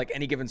this whole like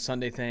any given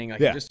Sunday thing. Like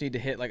you just need to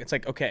hit. Like it's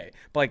like okay,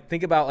 but like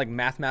think about like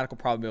mathematical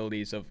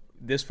probabilities of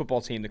this football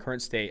team, the current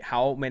state.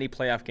 How many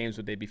playoff games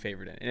would they be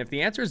favored in? And if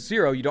the answer is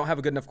 0, you don't have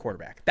a good enough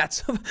quarterback.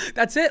 That's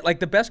it. Like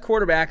the best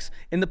quarterbacks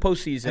in the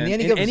postseason and the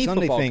any given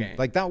Sunday football thing, game.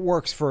 Like that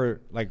works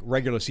for like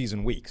regular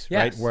season weeks,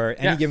 right? Where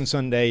any given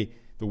Sunday,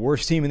 the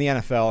worst team in the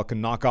NFL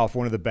can knock off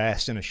one of the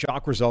best in a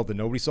shock result that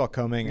nobody saw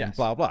coming and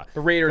blah, blah. The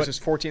Raiders is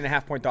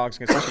 14.5-point dogs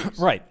against the Chiefs.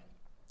 Right.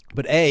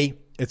 But A,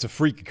 it's a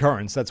freak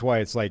occurrence. That's why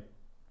it's like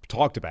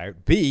talked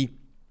about. B,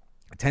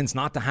 it tends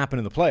not to happen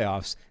in the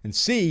playoffs. And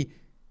C,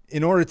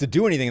 in order to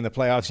do anything in the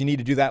playoffs, you need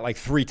to do that like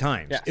 3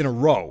 times in a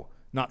row,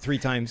 not 3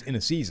 times in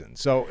a season.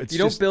 So it's you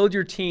don't build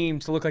your team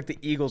to look like the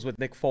Eagles with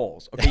Nick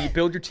Foles. Okay, you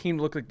build your team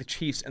to look like the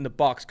Chiefs and the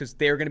Bucs because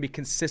they're going to be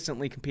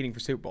consistently competing for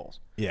Super Bowls.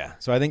 Yeah.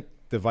 So I think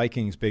the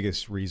Vikings'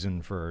 biggest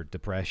reason for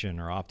depression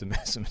or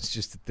optimism is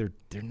just that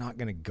they're not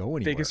going to go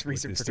anywhere. Biggest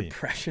reason for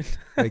depression.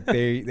 Like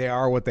they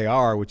are what they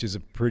are, which is a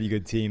pretty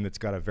good team that's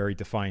got a very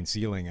defined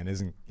ceiling and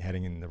isn't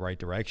heading in the right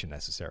direction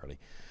necessarily.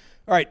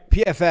 All right,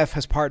 PFF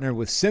has partnered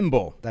with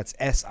Symbol. That's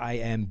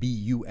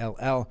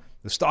SIMBULL,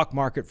 the stock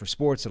market for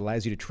sports that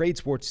allows you to trade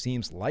sports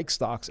teams like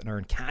stocks and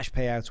earn cash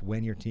payouts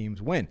when your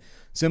teams win.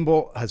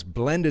 Symbol has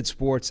blended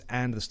sports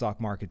and the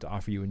stock market to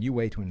offer you a new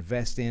way to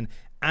invest in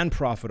and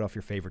profit off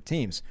your favorite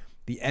teams.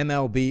 The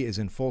MLB is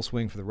in full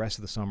swing for the rest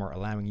of the summer,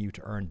 allowing you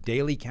to earn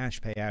daily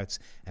cash payouts,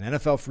 and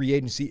NFL free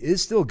agency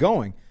is still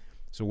going.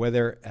 So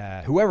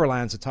whoever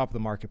lands atop of the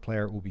market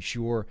player will be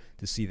sure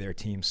to see their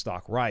team's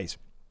stock rise.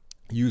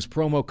 Use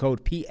promo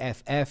code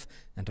PFF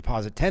and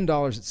deposit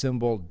 $10 at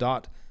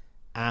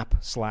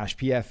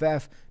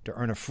symbol.app/PFF to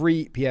earn a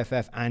free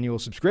PFF annual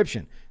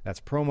subscription. That's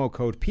promo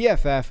code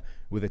PFF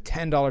with a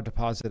 $10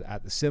 deposit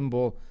at the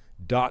symbol.app/PFF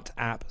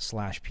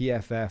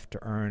betway.app/PFF to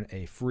earn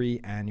a free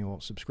annual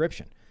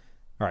subscription.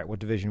 All right, what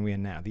division are we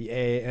in now? The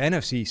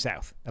NFC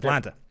South,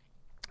 Atlanta.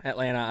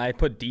 Atlanta, I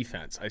put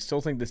defense. I still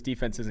think this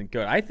defense isn't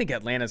good. I think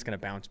Atlanta's going to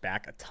bounce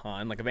back a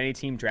ton. Like, of any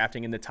team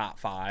drafting in the top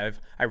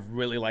 5, I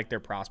really like their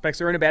prospects.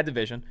 They're in a bad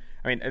division.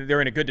 I mean, they're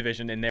in a good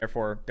division, and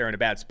therefore they're in a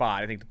bad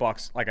spot. I think the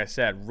Bucs, like I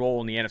said,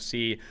 roll in the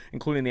NFC,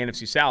 including the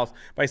NFC South.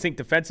 But I think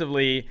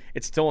defensively,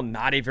 it's still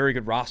not a very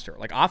good roster.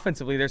 Like,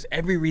 offensively, there's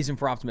every reason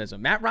for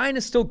optimism. Matt Ryan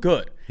is still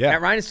good. Yeah. Matt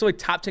Ryan is still a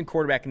top 10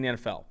 quarterback in the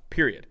NFL,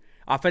 period.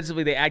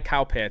 Offensively, they add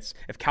Kyle Pitts.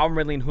 If Calvin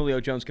Ridley and Julio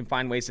Jones can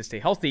find ways to stay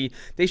healthy,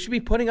 they should be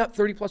putting up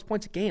 30-plus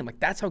points a game.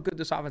 Like, that's how good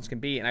this offense can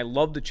be. And I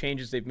love the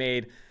changes they've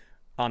made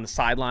on the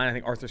sideline. I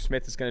think Arthur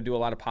Smith is going to do a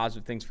lot of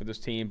positive things for this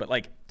team. But,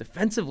 like,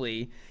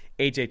 defensively,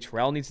 A.J.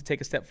 Terrell needs to take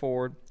a step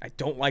forward. I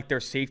don't like their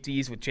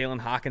safeties with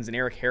Jalen Hawkins and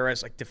Eric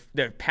Harris. Like,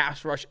 their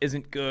pass rush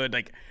isn't good.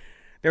 Like,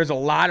 there's a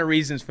lot of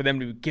reasons for them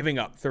to be giving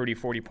up 30,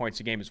 40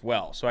 points a game as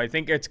well. So I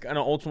think it's going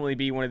to ultimately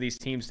be one of these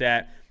teams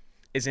that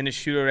is in a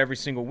shootout every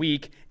single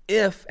week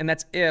if, and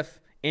that's if,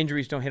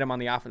 injuries don't hit him on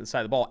the offensive side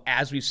of the ball,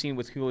 as we've seen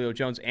with Julio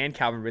Jones and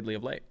Calvin Ridley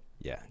of late.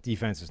 Yeah,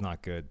 defense is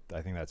not good.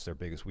 I think that's their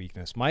biggest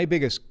weakness. My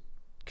biggest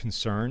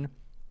concern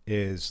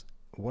is,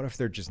 what if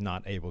they're just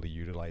not able to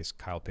utilize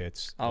Kyle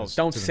Pitts? Oh,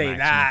 don't say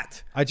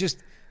that.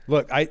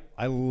 Look, I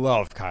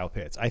love Kyle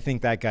Pitts. I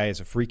think that guy is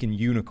a freaking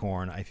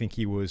unicorn. I think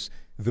he was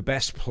the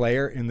best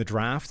player in the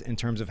draft in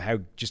terms of how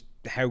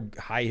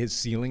high his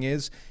ceiling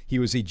is. He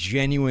was a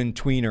genuine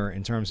tweener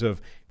in terms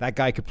of that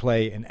guy could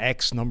play an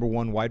number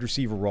 1 wide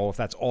receiver role if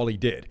that's all he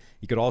did.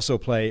 He could also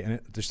play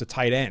just a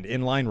tight end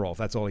inline role if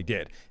that's all he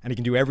did. And he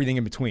can do everything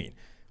in between.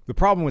 The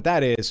problem with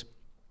that is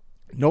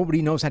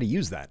nobody knows how to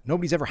use that.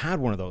 Nobody's ever had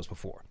one of those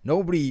before.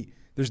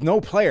 There's no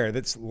player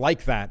that's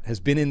like that has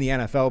been in the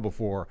NFL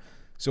before.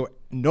 So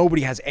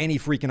nobody has any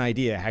freaking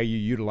idea how you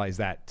utilize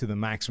that to the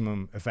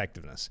maximum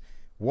effectiveness.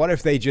 What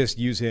if they just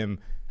use him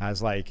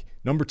as like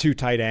number 2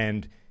 tight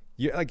end?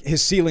 Like,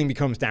 his ceiling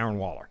becomes Darren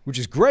Waller, which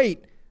is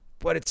great,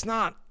 but it's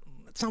not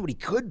what he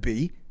could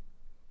be.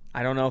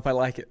 I don't know if I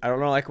like it. I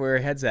don't know like where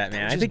he head's at,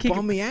 man. I think he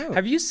bum me out.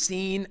 Have you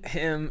seen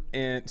him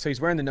so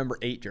he's wearing the number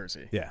 8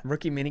 jersey. Yeah.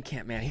 Rookie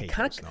minicamp, man.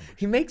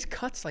 He makes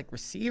cuts like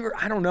receiver.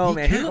 I don't know,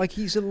 man.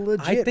 He's a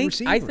legit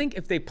receiver. I think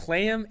if they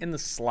play him in the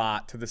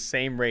slot to the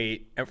same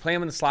rate, or play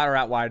him in the slot or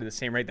out wide to the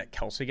same rate that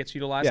Kelsey gets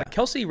utilized. Yeah. Like,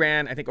 Kelsey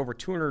ran, I think, over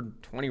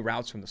 220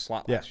 routes from the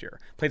slot last year.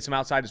 Played some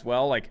outside as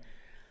well. Like,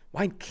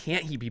 why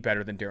can't he be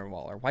better than Darren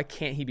Waller? Why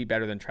can't he be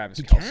better than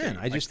Travis Kelce? He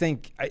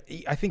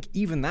can. I think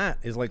even that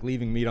is like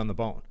leaving meat on the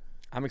bone.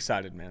 I'm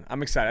excited, man.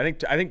 I'm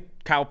excited. I think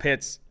Kyle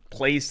Pitts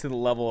plays to the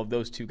level of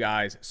those two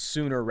guys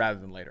sooner rather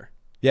than later.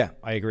 Yeah,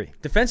 I agree.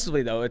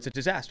 Defensively, though, it's a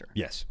disaster.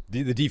 Yes.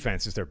 The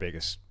defense is their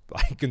biggest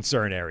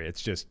concern area.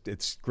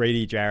 It's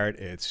Grady Jarrett,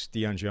 it's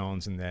Deion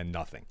Jones, and then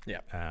nothing. Yeah.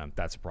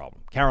 That's a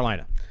problem.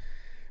 Carolina.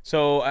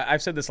 So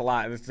I've said this a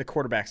lot. It's the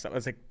quarterback stuff.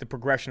 It's like the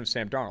progression of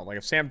Sam Darnold. Like,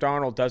 if Sam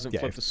Darnold doesn't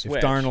flip the switch.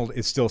 If Darnold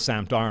is still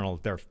Sam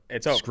Darnold,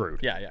 it's screwed.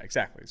 Yeah,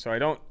 exactly.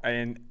 So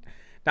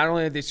not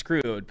only are they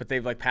screwed, but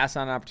they've passed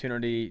on an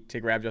opportunity to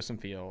grab Justin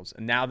Fields,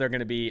 and now they're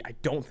going to be. I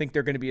don't think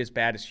they're going to be as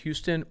bad as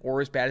Houston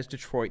or as bad as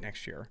Detroit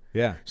next year.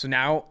 Yeah. So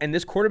now, in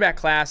this quarterback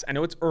class, I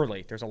know it's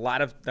early. There's a lot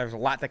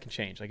that can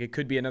change. Like, it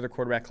could be another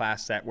quarterback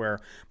class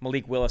where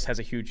Malik Willis has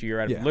a huge year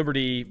out of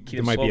Liberty.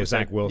 There might be a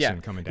Zach Wilson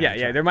coming down.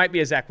 Yeah. There might be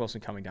a Zach Wilson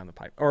coming down the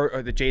pipe,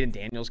 or the Jaden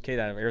Daniels kid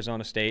out of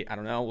Arizona State. I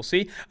don't know. We'll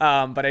see.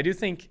 But I do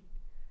think.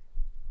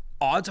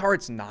 Odds are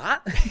it's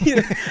not.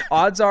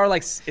 Odds are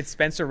it's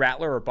Spencer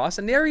Rattler or bust.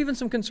 And there are even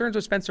some concerns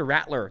with Spencer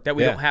Rattler that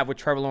we don't have with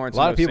Trevor Lawrence. A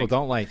lot of people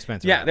don't like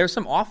Spencer Rattler. There's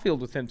some off-field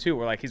with him too,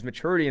 where his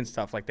maturity and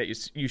stuff like that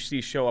you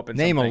see show up in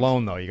name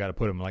alone, though, you got to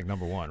put him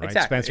number 1, right?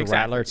 Exactly, Spencer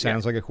Rattler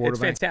sounds like a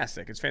quarterback.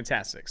 It's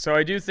fantastic. So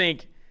I do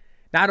think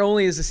not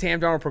only is the Sam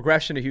Darnold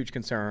progression a huge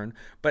concern,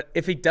 but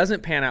if he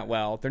doesn't pan out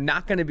well, they're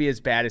not going to be as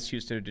bad as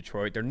Houston or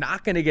Detroit. They're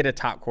not going to get a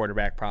top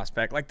quarterback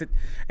prospect.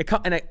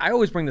 I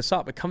always bring this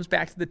up. It comes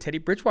back to the Teddy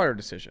Bridgewater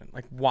decision.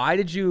 Why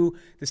did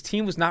this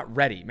team was not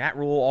ready. Matt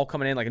Rule all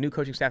coming in, a new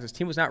coaching staff. This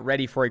team was not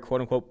ready for a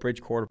quote-unquote bridge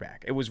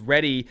quarterback. It was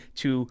ready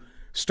to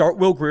start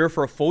Will Grier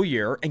for a full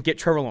year and get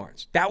Trevor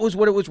Lawrence. That was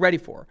what it was ready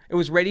for. It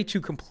was ready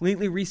to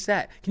completely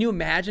reset. Can you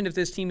imagine if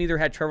this team either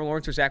had Trevor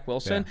Lawrence or Zach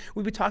Wilson? Yeah.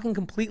 We'd be talking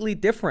completely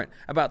different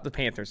about the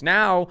Panthers.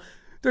 Now,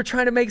 they're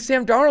trying to make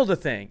Sam Darnold a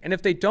thing. And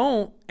if they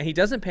don't, and he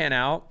doesn't pan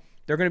out,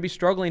 they're going to be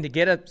struggling to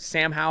get a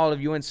Sam Howell of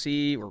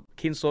UNC or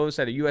Keaton Slovis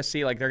at a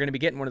USC. They're going to be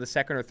getting one of the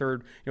second or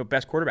third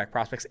best quarterback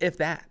prospects, if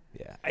that.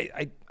 Yeah,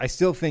 I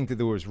still think that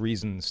there was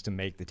reasons to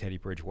make the Teddy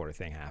Bridgewater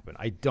thing happen.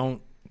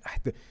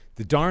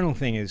 The Darnold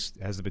thing has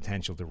the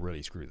potential to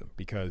really screw them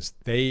because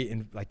they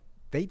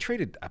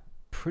traded a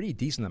pretty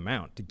decent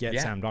amount to get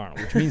Sam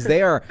Darnold, which means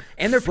they are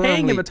and they're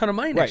paying him a ton of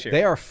money next year.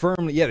 They are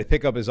firmly they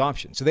pick up his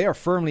option, so they are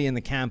firmly in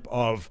the camp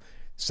of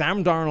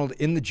Sam Darnold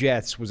in the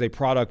Jets was a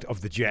product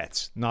of the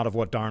Jets, not of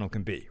what Darnold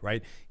can be.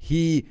 Right?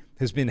 He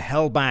has been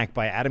held back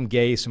by Adam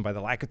Gase and by the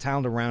lack of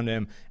talent around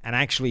him, and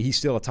actually he's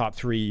still a top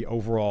 3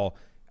 overall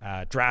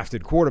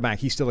drafted quarterback.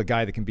 He's still a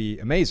guy that can be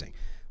amazing.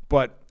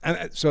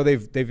 So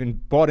they've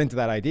been bought into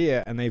that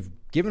idea, and they've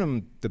given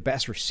him the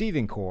best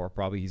receiving core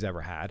probably he's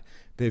ever had.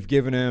 They've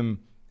given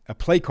him a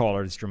play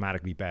caller that's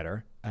dramatically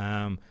better.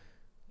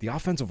 The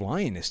offensive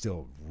line is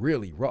still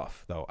really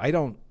rough, though. I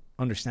don't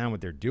understand what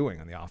they're doing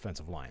on the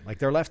offensive line. Like,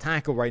 their left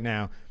tackle right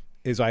now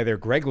is either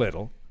Greg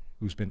Little,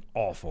 who's been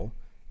awful,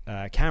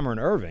 Cameron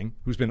Irving,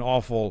 who's been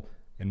awful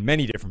in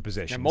many different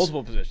positions. And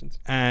multiple positions.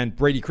 And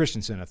Brady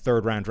Christensen, a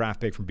third-round draft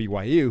pick from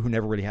BYU, who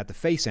never really had to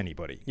face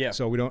anybody. Yeah.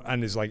 So we don't,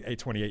 and is like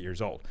 28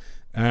 years old.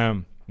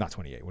 Not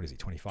 28. What is he?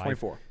 25.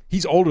 24.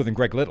 He's older than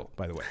Greg Little,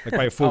 by the way, like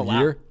by a full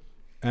year.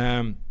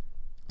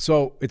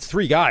 So it's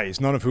three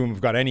guys, none of whom have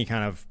got any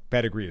kind of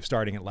pedigree of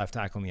starting at left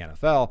tackle in the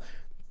NFL.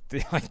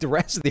 The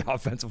rest of the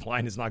offensive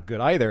line is not good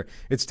either.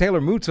 It's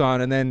Taylor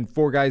Mouton and then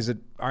four guys that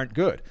aren't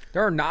good.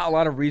 There are not a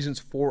lot of reasons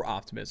for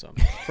optimism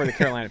for the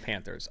Carolina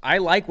Panthers. I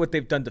like what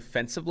they've done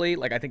defensively.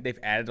 Like, I think they've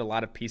added a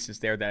lot of pieces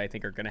there that I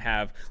think are going to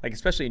have, like,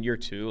 especially in year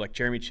two, like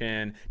Jeremy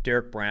Chin,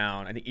 Derek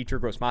Brown. I think Iker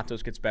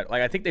Gross-Matos gets better.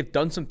 Like, I think they've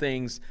done some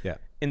things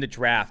in the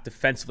draft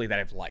defensively that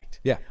I've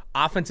liked. Yeah.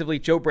 Offensively,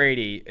 Joe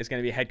Brady is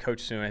going to be a head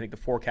coach soon. I think the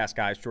forecast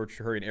guys, George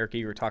Chahuri and Eric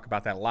Eager, talk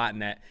about that a lot,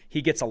 and that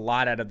he gets a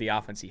lot out of the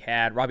offense he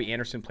had. Robbie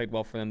Anderson played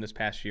well for them this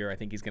past year. I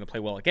think he's going to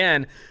play well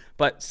again.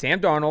 But Sam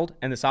Darnold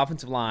and this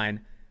offensive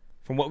line,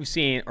 from what we've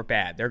seen, are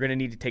bad. They're going to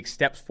need to take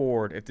steps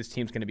forward if this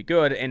team's going to be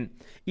good. And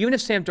even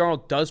if Sam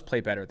Darnold does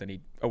play better than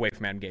he away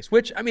from Adam Gase,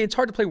 which, I mean, it's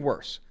hard to play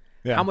worse.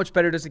 Yeah. How much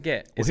better does it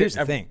get? Well, here's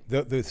the thing.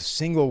 The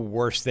single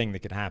worst thing that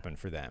could happen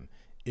for them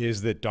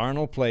is that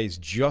Darnold plays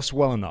just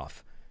well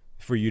enough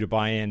for you to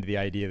buy into the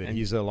idea that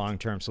he's a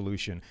long-term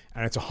solution.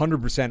 And it's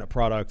 100% a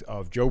product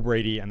of Joe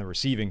Brady and the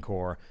receiving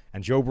core.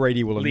 And Joe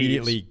Brady will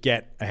immediately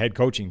get a head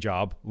coaching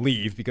job,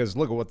 leave, because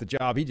look at what the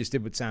job he just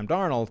did with Sam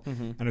Darnold.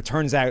 And it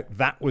turns out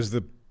that was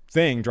the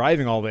thing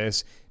driving all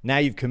this. Now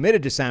you've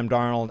committed to Sam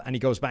Darnold, and he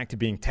goes back to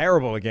being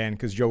terrible again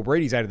because Joe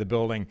Brady's out of the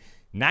building.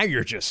 Now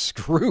you're just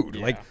screwed.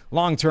 Yeah. Like,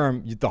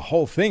 long-term, the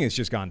whole thing has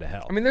just gone to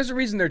hell. I mean, there's a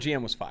reason their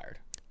GM was fired.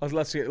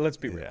 Let's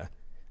be real.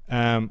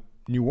 Yeah.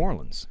 New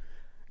Orleans.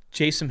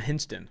 Jason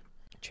Hinston.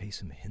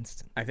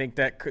 I think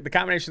that the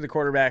combination of the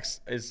quarterbacks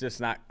is just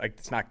not, like,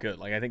 it's not good.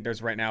 Like, I think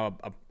there's right now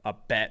a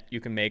bet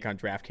you can make on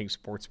DraftKings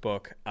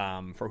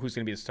Sportsbook for who's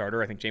going to be the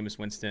starter. I think Jameis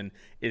Winston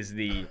is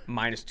the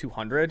minus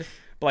 200.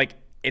 But, like,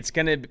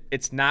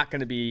 it's not going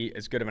to be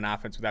as good of an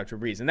offense without Drew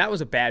Brees. And that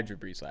was a bad Drew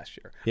Brees last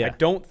year. Yeah. I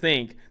don't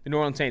think the New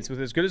Orleans Saints, with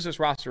as good as this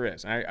roster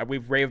is, and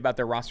we've raved about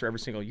their roster every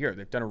single year.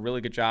 They've done a really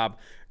good job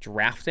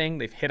drafting.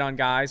 They've hit on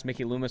guys.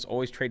 Mickey Loomis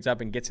always trades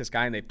up and gets his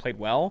guy, and they've played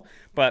well.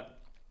 But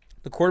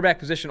the quarterback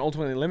position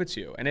ultimately limits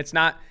you. And it's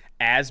not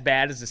as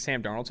bad as the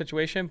Sam Darnold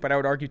situation, but I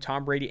would argue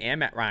Tom Brady and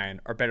Matt Ryan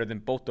are better than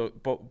both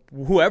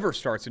whoever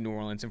starts in New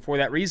Orleans. And for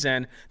that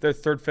reason, they're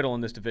third fiddle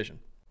in this division.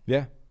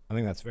 Yeah, I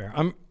think that's fair.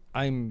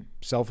 I'm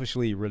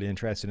selfishly really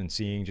interested in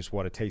seeing just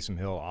what a Taysom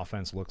Hill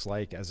offense looks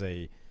like as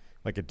a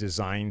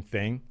design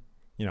thing.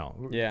 You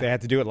know, They had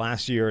to do it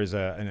last year as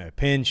a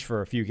pinch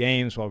for a few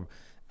games.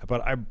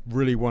 But I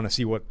really want to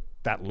see what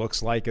that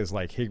looks like as,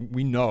 like, hey,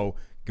 we know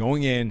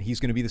going in, he's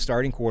going to be the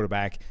starting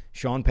quarterback.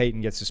 Sean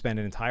Payton gets to spend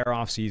an entire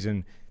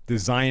offseason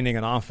designing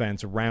an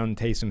offense around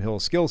Taysom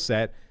Hill's skill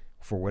set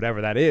for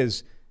whatever that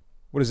is.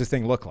 What does this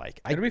thing look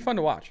like? It'll be fun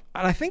to watch.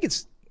 And I think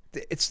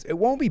it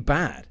won't be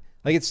bad.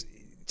 Like,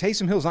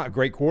 Taysom Hill's not a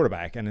great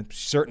quarterback, and it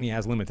certainly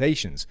has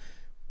limitations.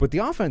 But the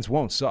offense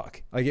won't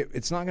suck. Like,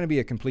 it's not going to be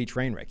a complete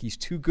train wreck. He's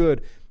too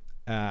good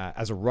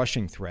as a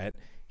rushing threat.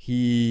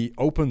 He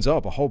opens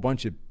up a whole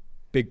bunch of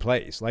big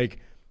plays. Like,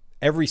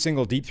 every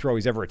single deep throw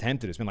he's ever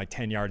attempted has been like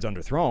 10 yards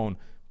underthrown,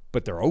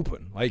 but they're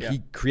open. Like,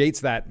 he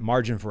creates that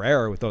margin for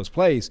error with those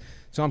plays.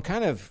 So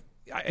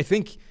I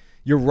think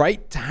you're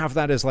right to have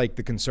that as, like,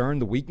 the concern,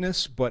 the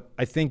weakness, but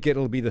I think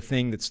it'll be the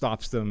thing that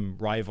stops them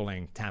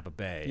rivaling Tampa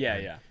Bay.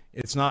 Yeah.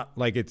 It's not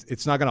like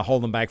it's not going to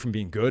hold them back from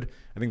being good.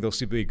 I think they'll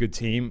still be a good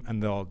team,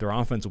 and their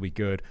offense will be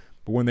good.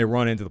 But when they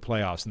run into the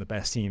playoffs and the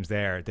best teams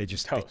there, they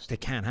just they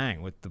can't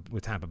hang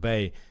with Tampa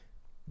Bay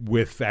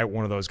without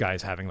one of those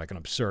guys having, like, an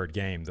absurd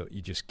game that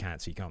you just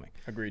can't see coming.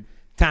 Agreed.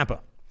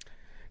 Tampa,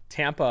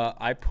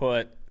 I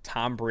put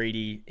Tom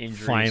Brady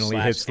injury finally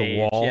hits the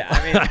wall. Yeah,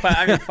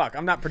 I mean, fuck.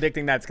 I'm not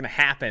predicting that's going to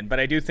happen, but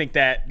I do think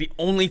that the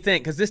only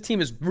thing, because this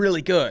team is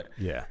really good.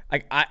 Yeah.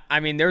 Like, I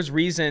mean, there's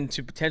reason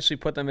to potentially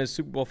put them as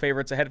Super Bowl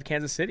favorites ahead of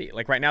Kansas City.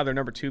 Like, right now they're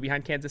number 2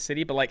 behind Kansas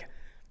City, but, like,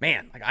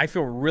 man, like, I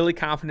feel really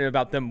confident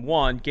about them.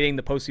 1, getting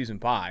the postseason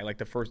bye, like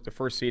the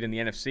first seed in the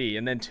NFC,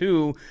 and then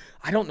 2,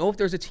 I don't know if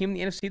there's a team in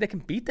the NFC that can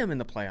beat them in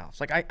the playoffs.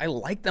 Like, I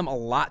like them a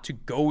lot to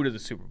go to the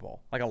Super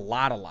Bowl, like a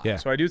lot. Yeah.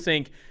 So I do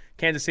think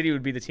Kansas City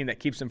would be the team that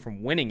keeps them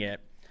from winning it.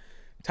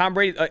 Tom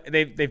Brady,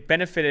 they've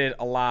benefited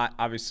a lot,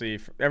 obviously.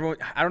 Everyone,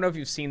 I don't know if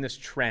you've seen this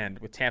trend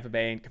with Tampa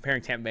Bay and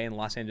comparing Tampa Bay and the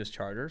Los Angeles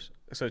Chargers.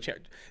 So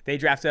they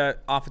draft an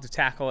offensive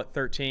tackle at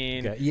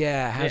 13. Okay.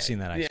 Yeah, I have seen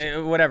that. Yeah,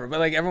 whatever. But,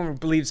 like, everyone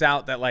believes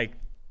out that, like,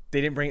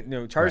 they didn't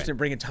bring, Chargers didn't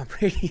bring in Tom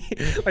Brady.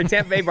 Like,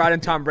 Tampa Bay brought in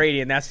Tom Brady,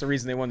 and that's the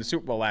reason they won the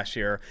Super Bowl last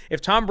year. If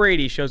Tom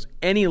Brady shows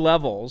any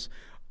levels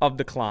of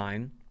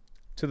decline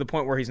to the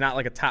point where he's not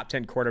like a top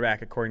 10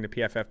 quarterback according to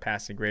PFF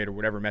passing grade or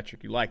whatever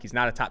metric you like. He's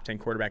not a top 10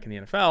 quarterback in the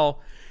NFL.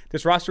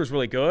 This roster is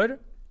really good,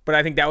 but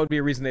I think that would be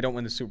a reason they don't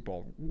win the Super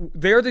Bowl.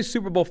 They're the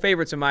Super Bowl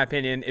favorites, in my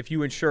opinion, if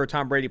you ensure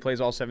Tom Brady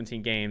plays all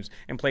 17 games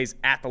and plays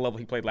at the level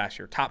he played last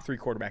year. Top 3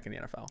 quarterback in the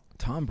NFL.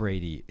 Tom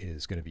Brady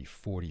is going to be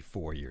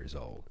 44 years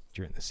old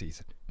during the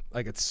season.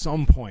 Like, at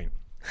some point,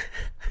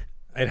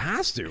 it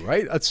has to,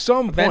 right? At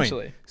some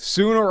Eventually. point,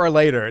 sooner or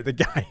later, the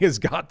guy has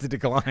got to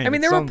decline. I mean,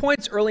 there were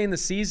points early in the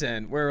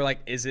season where, like,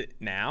 is it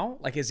now?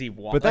 Like, is he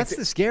walking? But that's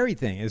the scary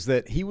thing, is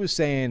that he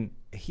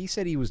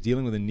said he was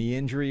dealing with a knee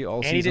injury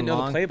all season long. And he didn't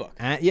know the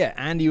playbook.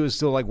 And he was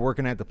still, like,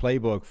 working at the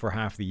playbook for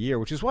half the year,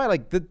 which is why,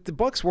 like, the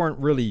Bucs weren't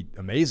really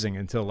amazing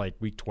until, like,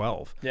 week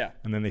 12. Yeah.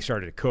 And then they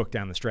started to cook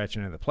down the stretch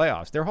and into the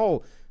playoffs. Their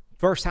whole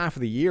first half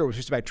of the year was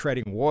just about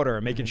treading water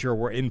and making sure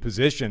we're in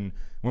position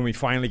when we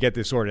finally get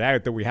this sorted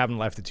out, that we haven't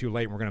left it too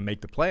late and we're going to make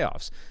the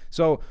playoffs.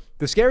 So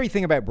the scary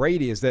thing about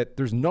Brady is that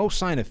there's no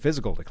sign of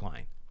physical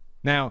decline.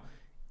 Now,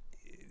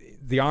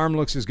 the arm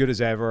looks as good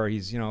as ever.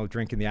 He's,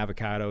 drinking the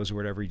avocados or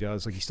whatever he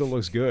does. Like, he still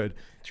looks good.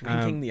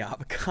 Drinking the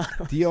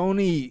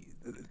avocados.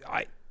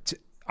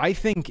 I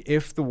think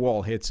if the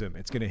wall hits him,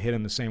 it's going to hit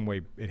him the same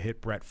way it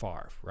hit Brett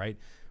Favre, right?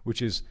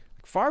 Which is,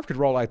 Favre could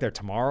roll out there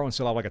tomorrow and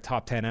still have like a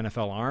top 10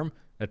 NFL arm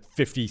at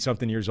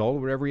 50-something years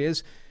old, whatever he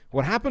is.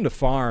 What happened to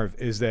Favre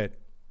is that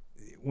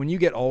when you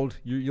get old,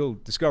 you'll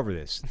discover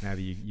this now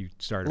that you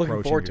start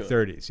approaching your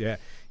 30s. Yeah,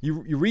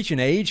 you reach an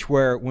age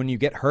where when you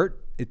get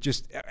hurt, it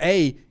just,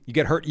 you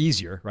get hurt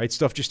easier, right?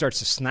 Stuff just starts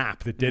to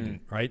snap that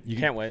didn't, right? You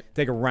can't wait.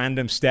 Take a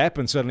random step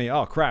and suddenly,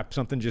 oh, crap,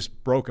 something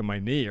just broke in my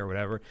knee or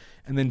whatever.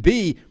 And then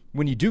B,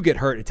 when you do get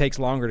hurt, it takes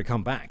longer to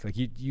come back. Like,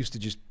 you used to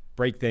just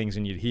break things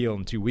and you'd heal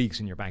in 2 weeks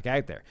and you're back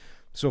out there.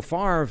 So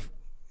Favre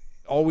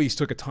always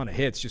took a ton of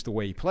hits just the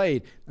way he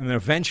played, and then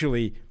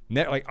eventually,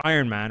 like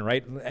Iron Man,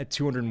 right, at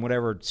 200 and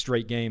whatever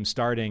straight games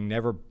starting,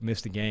 never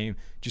missed a game,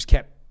 just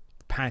kept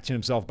patching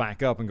himself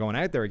back up and going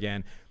out there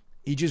again.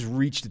 He just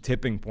reached a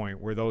tipping point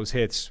where those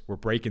hits were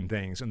breaking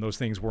things and those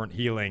things weren't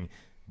healing.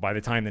 By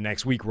the time the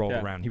next week rolled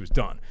around, he was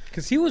done.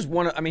 Because he was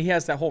he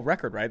has that whole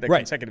record, right? That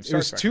consecutive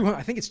starts record.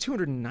 I think it's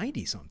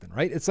 290 something,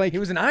 right? It's like he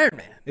was an Iron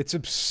Man. It's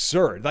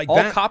absurd. Like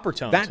all copper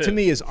tone. That to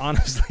me is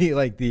honestly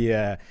like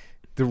the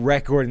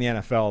record in the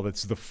NFL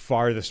that's the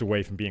farthest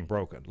away from being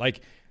broken. Like,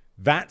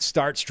 that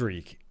start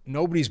streak,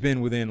 nobody's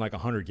been within like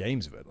 100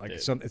 games of it. Like,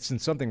 it's in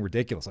something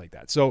ridiculous like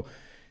that. So,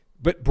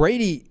 but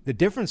Brady, the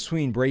difference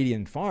between Brady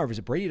and Favre is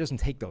that Brady doesn't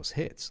take those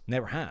hits.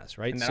 Never has,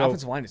 right? And that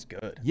offensive line is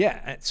good.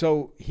 Yeah.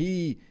 So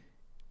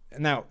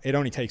now it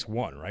only takes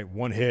one, right?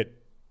 One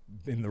hit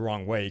in the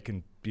wrong way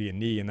can be a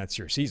knee and that's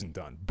your season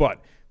done.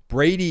 But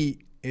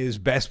Brady is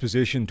best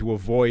positioned to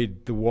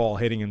avoid the wall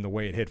hitting him the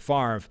way it hit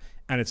Favre,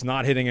 and it's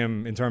not hitting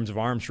him in terms of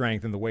arm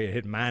strength and the way it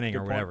hit Manning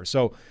or whatever.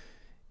 So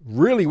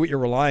really what you're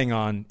relying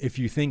on, if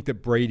you think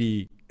that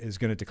Brady is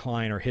going to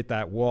decline or hit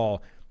that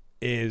wall,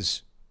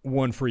 is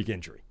one freak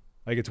injury.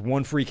 Like, it's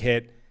one freak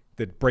hit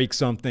that breaks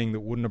something that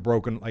wouldn't have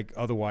broken like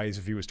otherwise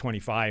if he was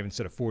 25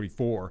 instead of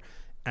 44.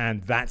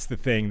 And that's the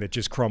thing that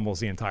just crumbles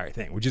the entire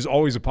thing, which is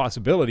always a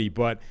possibility,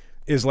 but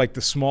is like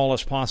the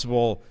smallest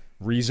possible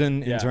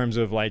reason in terms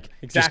of like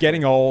just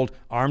getting old,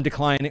 arm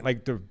declining,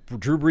 like the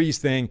Drew Brees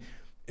thing.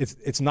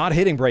 It's not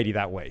hitting Brady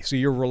that way. So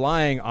you're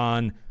relying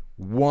on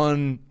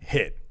one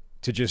hit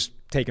to just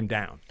take him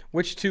down.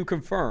 Which, to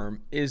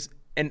confirm, is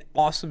an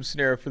awesome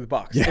scenario for the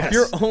Bucs. Yes.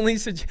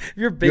 If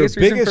your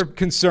biggest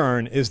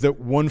concern is that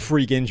one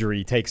freak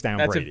injury takes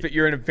down Brady.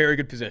 You're in a very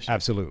good position.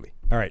 Absolutely.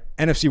 All right,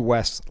 NFC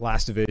West,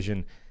 last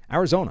division,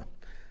 Arizona.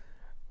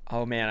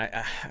 Oh,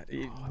 man.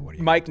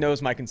 Mike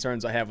knows my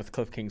concerns I have with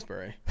Cliff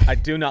Kingsbury. I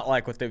do not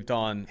like what they've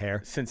done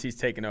since he's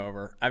taken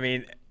over. I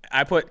mean,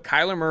 I put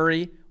Kyler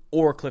Murray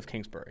or Cliff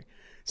Kingsbury.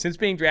 Since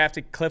being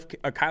drafted,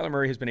 Kyler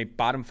Murray has been a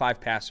bottom 5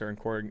 passer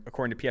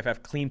according to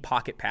PFF clean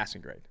pocket passing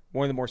grade,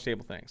 one of the more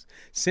stable things.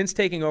 Since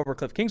taking over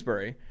Cliff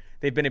Kingsbury,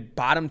 they've been a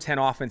bottom 10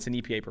 offense in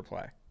EPA per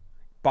play,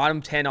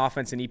 bottom 10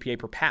 offense in EPA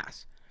per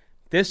pass.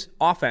 This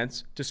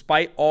offense,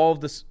 despite all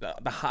of this,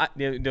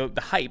 the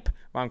hype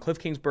around Cliff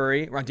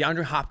Kingsbury, around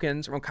DeAndre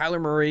Hopkins, around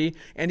Kyler Murray,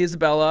 Andy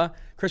Isabella,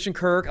 Christian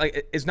Kirk,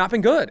 it's not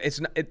been good.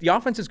 The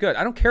offense is good.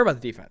 I don't care about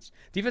the defense.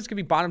 Defense could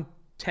be bottom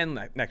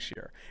 10 next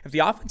year. If the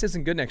offense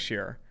isn't good next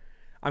year,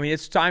 I mean,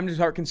 it's time to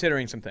start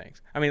considering some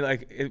things. I mean,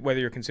 like, whether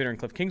you're considering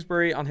Cliff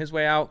Kingsbury on his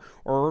way out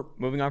or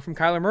moving on from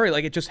Kyler Murray,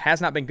 like, it just has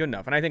not been good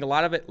enough. And I think a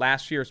lot of it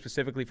last year,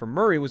 specifically for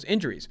Murray, was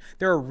injuries.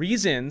 There are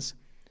reasons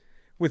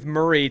with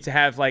Murray to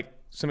have, like,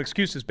 some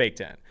excuses baked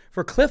in.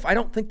 For Cliff, I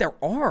don't think there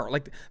are.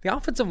 Like, the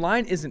offensive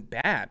line isn't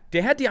bad. They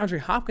had DeAndre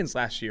Hopkins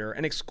last year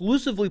and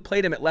exclusively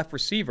played him at left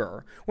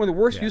receiver, one of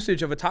the worst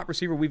usage of a top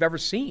receiver we've ever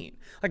seen.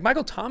 Like,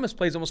 Michael Thomas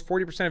plays almost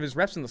 40% of his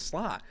reps in the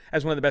slot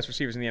as one of the best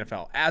receivers in the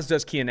NFL, as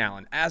does Keenan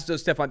Allen, as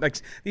does Stephon. Like,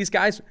 these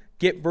guys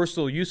get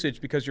versatile usage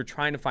because you're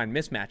trying to find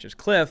mismatches.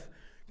 Cliff,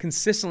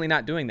 consistently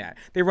not doing that.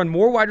 They run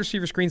more wide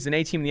receiver screens than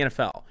any team in the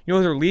NFL. You know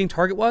who their leading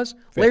target was?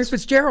 Larry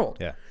Fitzgerald.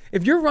 Yeah.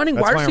 If you're running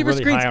wide receiver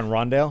screens, high on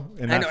Rondale.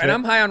 I know, and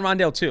I'm high on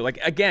Rondale too. Like,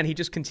 again, he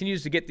just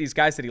continues to get these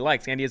guys that he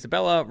likes: Andy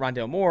Isabella,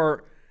 Rondale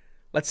Moore.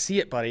 let's see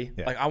it, buddy.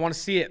 Yeah. Like, I want to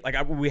see it. Like,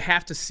 we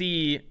have to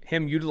see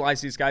him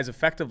utilize these guys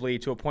effectively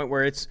to a point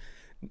where it's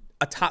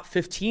a top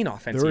 15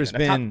 offense,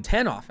 a top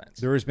 10 offense.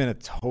 There has been a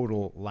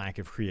total lack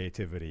of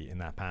creativity in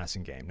that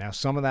passing game. Now,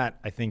 some of that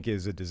I think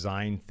is a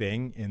design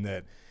thing in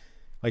that,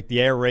 like,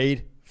 the air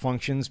raid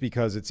functions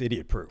because it's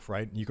idiot-proof,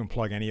 right? You can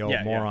plug any old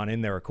moron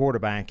in there, a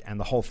quarterback, and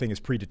the whole thing is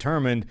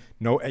predetermined.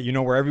 You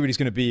know where everybody's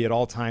going to be at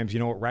all times. You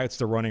know what routes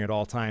they're running at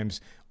all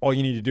times. All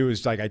you need to do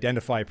is like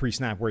identify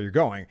pre-snap where you're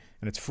going,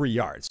 and it's free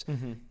yards.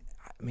 Mm-hmm.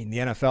 I mean, the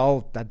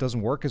NFL, that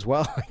doesn't work as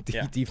well.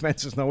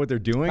 Defenses know what they're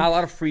doing. Not a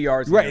lot of free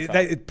yards.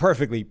 Right,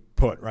 perfectly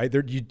put, right?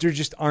 There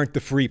just aren't the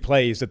free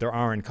plays that there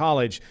are in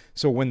college.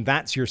 So when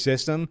that's your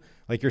system,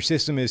 like your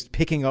system is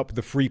picking up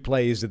the free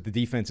plays that the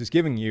defense is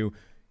giving you,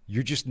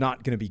 you're just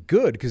not going to be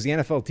good because the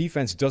NFL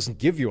defense doesn't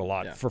give you a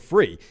lot for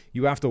free.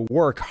 You have to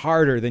work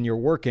harder than you're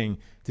working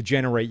to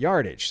generate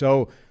yardage.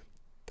 So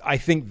I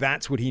think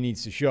that's what he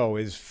needs to show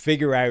is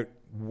figure out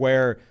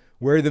where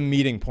the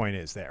meeting point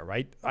is there,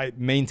 right? I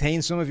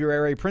maintain some of your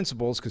air raid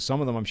principles because some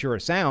of them I'm sure are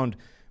sound,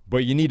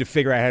 but you need to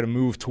figure out how to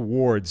move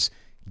towards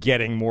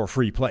getting more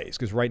free plays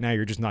because right now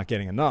you're just not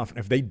getting enough. And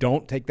if they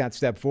don't take that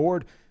step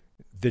forward,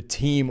 the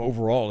team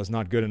overall is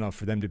not good enough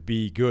for them to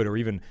be good or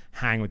even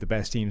hang with the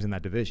best teams in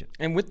that division.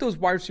 And with those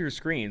wide receiver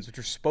screens, which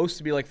are supposed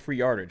to be like free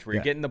yardage, where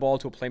you're getting the ball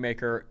to a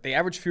playmaker, they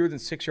average fewer than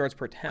 6 yards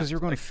per attempt. Because you're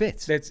going to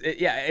fit.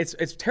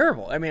 It's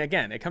terrible. I mean,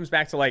 again, it comes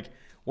back to like,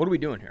 what are we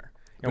doing here?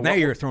 But now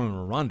you're throwing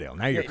a Rondale.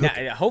 Now you're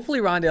cooking. Hopefully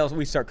Rondale,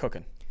 we start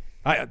cooking.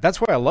 That's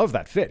why I love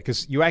that fit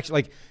because you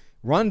actually like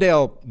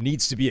Rondale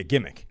needs to be a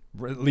gimmick,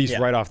 at least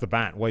right off the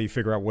bat, while you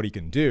figure out what he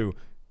can do.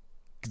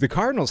 The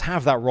Cardinals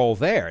have that role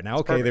there. Now,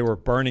 okay, they were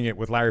burning it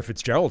with Larry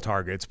Fitzgerald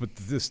targets, but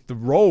the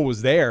role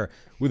was there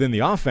within the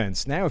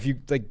offense. Now, if you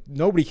like,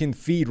 nobody can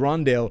feed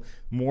Rondale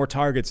more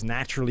targets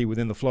naturally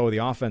within the flow of the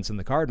offense than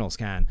the Cardinals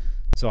can.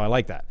 So I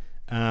like that.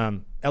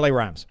 LA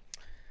Rams.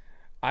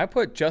 I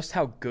put just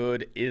how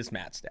good is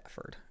Matt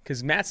Stafford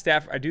because Matt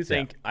Stafford. I do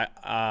think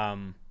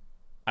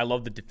I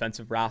love the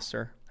defensive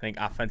roster. I think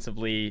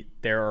offensively,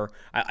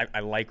 I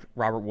like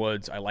Robert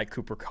Woods. I like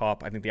Cooper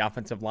Kupp. I think the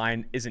offensive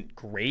line isn't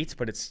great,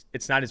 but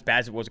it's not as bad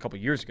as it was a couple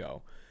years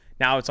ago.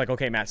 Now it's like,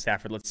 okay, Matt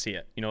Stafford, let's see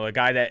it. You know, a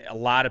guy that a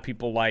lot of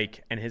people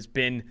like and has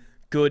been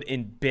good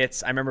in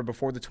bits. I remember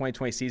before the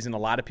 2020 season, a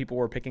lot of people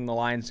were picking the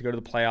Lions to go to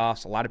the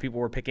playoffs. A lot of people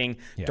were picking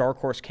dark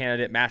horse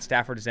candidate Matt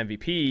Stafford as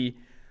MVP.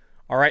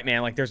 All right,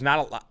 man, like there's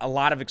not a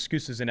lot of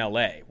excuses in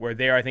LA where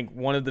they're, I think,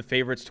 one of the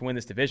favorites to win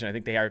this division. I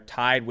think they are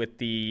tied with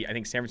the,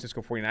 San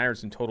Francisco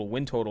 49ers in total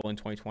win total in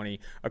 2020,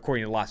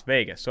 according to Las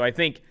Vegas. So I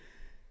think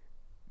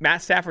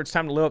Matt Stafford's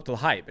time to live up to the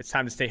hype. It's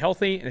time to stay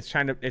healthy, and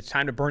it's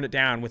time to burn it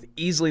down with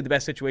easily the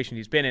best situation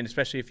he's been in,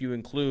 especially if you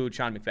include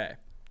Sean McVay.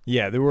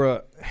 Yeah,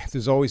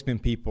 there's always been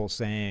people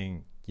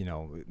saying, you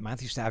know,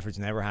 Matthew Stafford's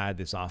never had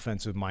this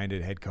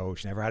offensive-minded head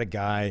coach, never had a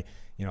guy,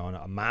 you know,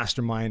 a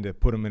mastermind to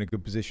put him in a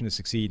good position to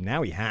succeed.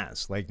 Now he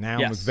has. Like now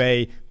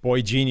McVay,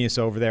 boy genius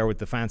over there with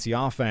the fancy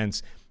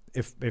offense.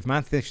 If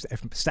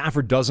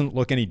Stafford doesn't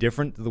look any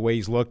different the way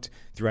he's looked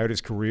throughout his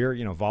career,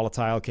 you know,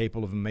 volatile,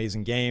 capable of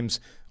amazing games,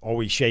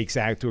 always shakes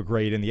out to a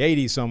grade in the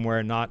 80s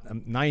somewhere, not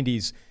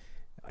 90s,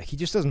 he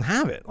just doesn't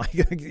have it. Like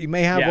you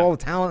may have all the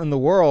talent in the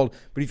world,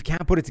 but if you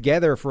can't put it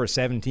together for a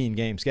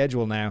 17-game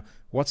schedule now,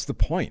 what's the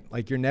point?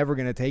 Like you're never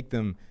going to take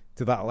them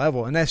to that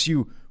level unless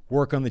you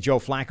work on the Joe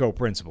Flacco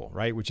principle,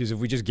 right? Which is if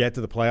we just get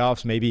to the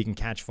playoffs, maybe he can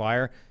catch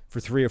fire for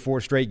 3 or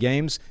 4 straight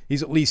games.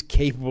 He's at least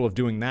capable of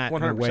doing that 100%.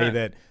 In a way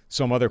that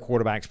some other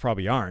quarterbacks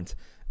probably aren't.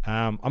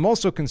 I'm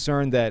also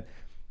concerned that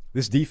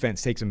this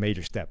defense takes a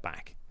major step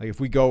back. Like if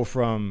we go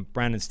from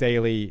Brandon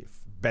Staley,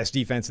 best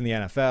defense in the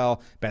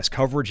NFL, best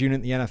coverage unit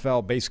in the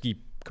NFL, basically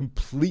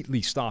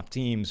completely stop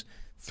teams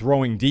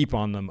throwing deep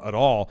on them at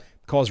all,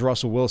 cause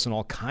Russell Wilson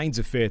all kinds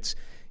of fits.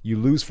 You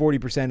lose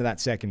 40% of that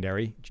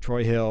secondary.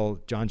 Troy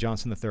Hill, John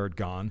Johnson III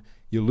gone.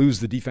 You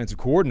lose the defensive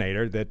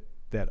coordinator that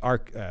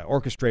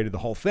orchestrated the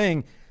whole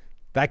thing.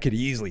 That could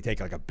easily take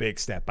like a big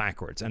step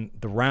backwards. And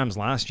the Rams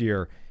last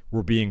year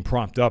were being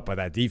propped up by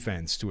that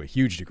defense to a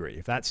huge degree.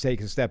 If that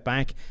takes a step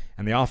back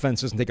and the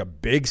offense doesn't take a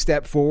big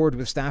step forward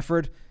with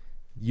Stafford,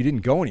 you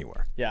didn't go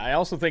anywhere. Yeah, I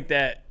also think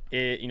that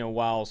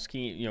while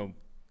scheme,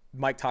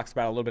 Mike talks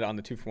about a little bit on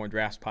the 2-for-1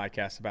 Drafts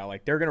podcast about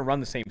like they're going to run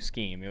the same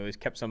scheme. You know, they've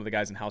kept some of the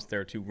guys in house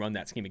there to run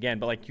that scheme again,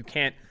 but like you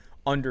can't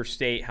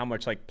understate how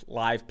much like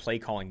live play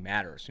calling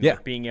matters.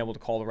 Like being able to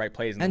call the right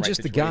plays in and the right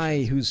just the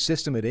guy whose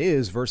system it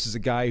is versus a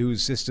guy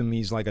whose system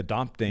he's like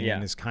adopting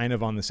and is kind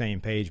of on the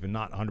same page but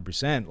not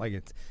 100%.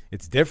 Like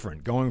it's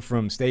different. Going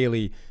from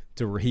Staley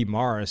to Raheem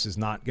Morris is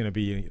not going to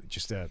be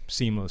just a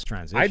seamless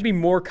transition. I'd be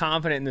more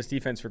confident in this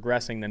defense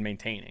regressing than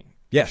maintaining.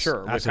 Yes,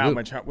 sure. With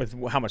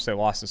how much they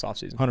lost this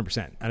offseason.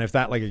 100%. And if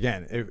that, like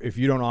again, if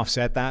you don't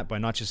offset that by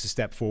not just a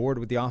step forward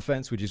with the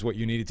offense, which is what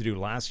you needed to do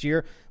last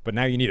year, but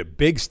now you need a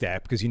big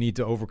step because you need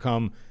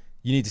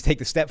to take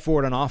the step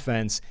forward on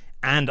offense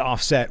and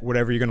offset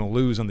whatever you're going to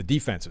lose on the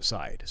defensive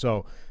side.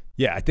 So,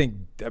 yeah,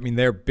 I mean,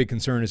 their big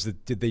concern is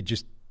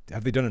that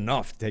have they done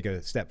enough to take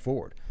a step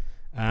forward?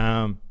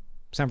 San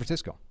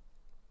Francisco.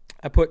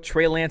 I put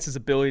Trey Lance's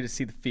ability to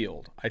see the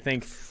field. I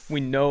think we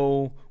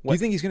know Do you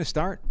think he's going to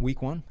start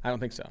week 1? I don't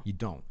think so. You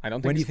don't? I don't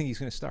think When do you think he's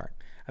going to start?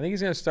 I think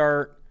he's going to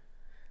start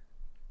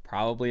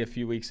probably a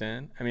few weeks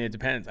in. I mean, it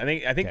depends. I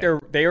think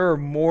they are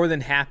more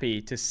than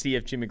happy to see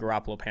if Jimmy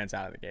Garoppolo pans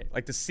out of the gate.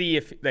 Like to see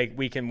if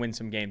we can win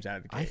some games out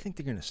of the gate. I think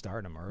they're going to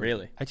start him early.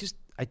 Really?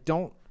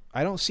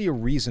 I don't see a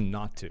reason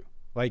not to.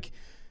 Like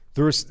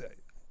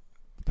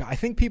I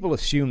think people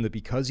assume that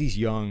because he's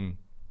young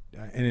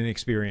and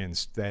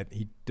inexperienced that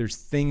there's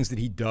things that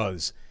he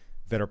does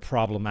that are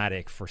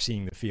problematic for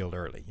seeing the field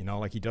early.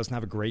 Like he doesn't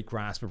have a great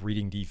grasp of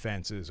reading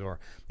defenses, or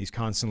he's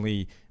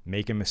constantly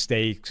making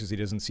mistakes because he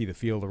doesn't see the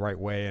field the right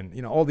way,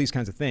 and all these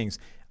kinds of things.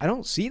 I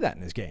don't see that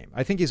in his game.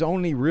 I think his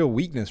only real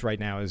weakness right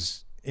now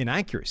is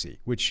inaccuracy,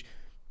 which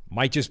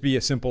might just be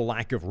a simple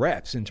lack of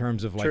reps in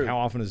terms of how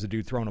often is the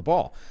dude throwing a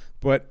ball.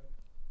 But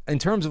in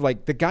terms of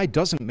the guy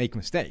doesn't make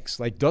mistakes,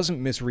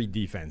 doesn't misread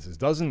defenses,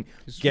 doesn't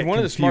get one confused.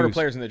 of the smarter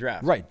players in the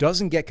draft. Right,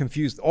 doesn't get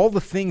confused. All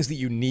the things that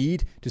you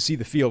need to see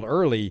the field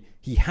early,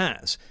 he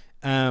has.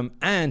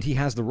 And he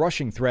has the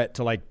rushing threat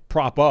to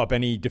prop up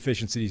any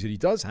deficiencies that he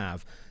does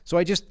have.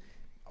 So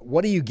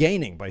what are you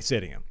gaining by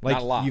sitting him?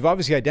 Not a lot. You've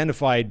obviously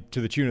identified to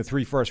the tune of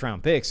 3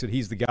 first-round picks that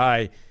he's the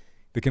guy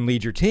that can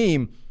lead your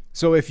team.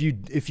 So if you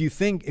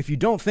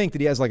don't think that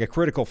he has a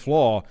critical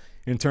flaw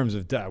in terms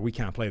of we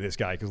can't play this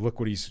guy because look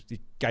what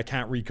guy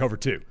can't read cover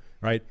 2,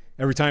 right?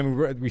 Every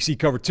time we see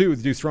cover 2,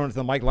 the dude's throwing it to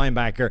the Mike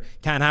linebacker.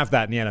 Can't have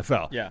that in the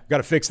NFL. Yeah, got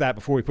to fix that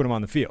before we put him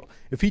on the field.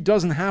 If he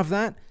doesn't have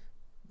that,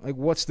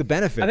 what's the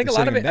benefit? I think a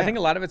lot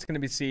of it's going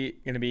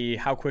to be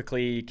how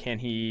quickly can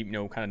he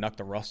kind of knock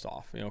the rust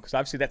off. Because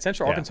obviously that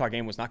Central Arkansas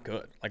game was not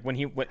good. When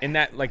he in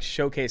that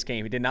showcase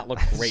game, he did not look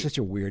great. Such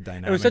a weird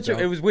dynamic.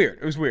 It was weird.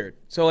 It was weird.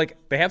 So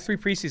they have 3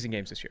 preseason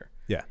games this year.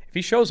 Yeah. If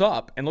he shows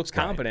up and looks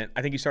competent,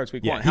 I think he starts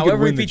week 1. He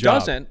However, if he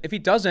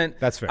doesn't,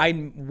 that's fair.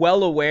 I'm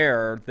well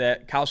aware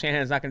that Kyle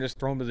Shanahan is not going to just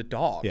throw him to the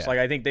dogs. Yeah.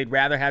 I think they'd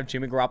rather have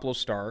Jimmy Garoppolo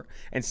start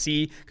and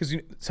see, because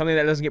something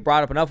that doesn't get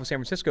brought up enough with San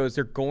Francisco is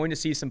they're going to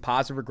see some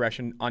positive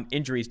regression on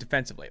injuries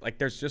defensively.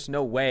 There's just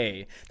no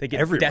way they get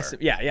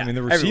decimated. Yeah. I mean,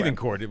 the receiving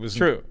court, it was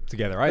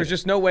together. Right? There's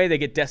just no way they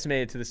get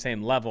decimated to the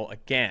same level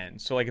again.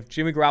 So, if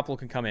Jimmy Garoppolo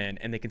can come in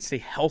and they can stay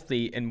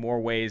healthy in more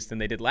ways than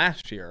they did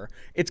last year,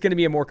 it's going to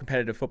be a more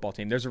competitive football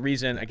team. There's a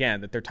reason, again,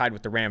 that they're tied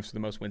with the Rams for the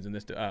most wins in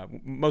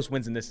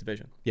this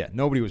division. Yeah,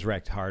 nobody was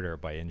wrecked harder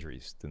by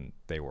injuries than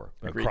they were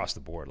across the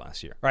board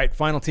last year. All right,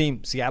 final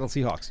team, Seattle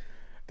Seahawks.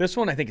 This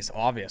one I think is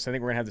obvious. I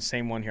think we're going to have the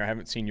same one here. I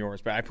haven't seen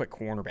yours, but I put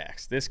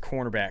cornerbacks. This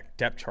cornerback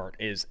depth chart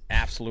is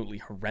absolutely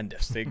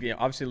horrendous. They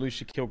obviously lose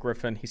Shaquille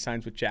Griffin. He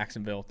signs with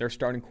Jacksonville. Their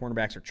starting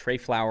cornerbacks are Trey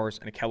Flowers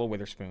and Ahkello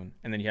Witherspoon.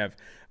 And then you have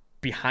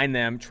behind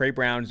them, Trey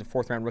Brown is a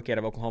 4th-round rookie out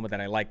of Oklahoma that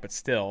I like, but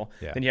still.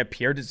 Yeah. Then you have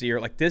Pierre Desir.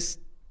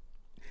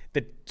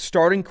 The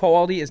starting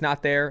quality is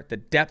not there. The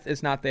depth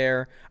is not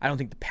there. I don't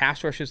think the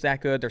pass rush is that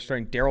good. They're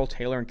starting Darrell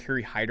Taylor and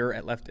Kerry Hyder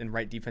at left and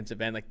right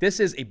defensive end. This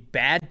is a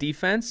bad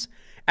defense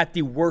at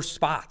the worst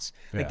spots.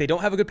 They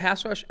don't have a good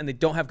pass rush and they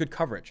don't have good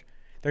coverage.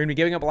 They're going to be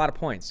giving up a lot of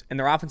points. And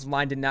their offensive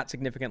line did not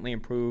significantly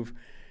improve.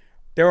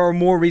 There are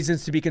more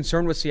reasons to be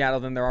concerned with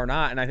Seattle than there are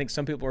not, and I think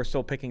some people are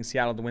still picking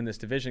Seattle to win this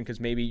division because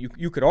maybe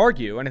you could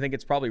argue, and I think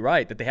it's probably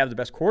right, that they have the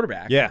best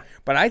quarterback. Yeah.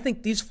 But I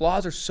think these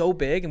flaws are so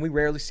big, and we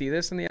rarely see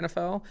this in the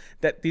NFL,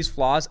 that these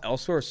flaws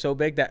elsewhere are so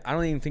big that I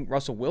don't even think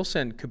Russell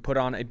Wilson could put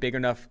on a big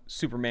enough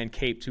Superman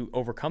cape to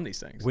overcome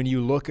these things. When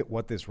you look at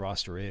what this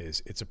roster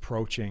is, it's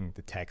approaching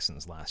the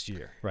Texans last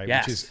year, right?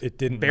 Yes. Which is, it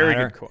didn't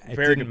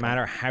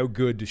matter how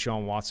good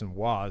Deshaun Watson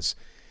was.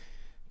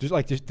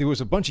 There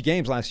was a bunch of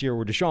games last year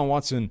where Deshaun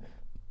Watson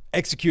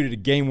executed a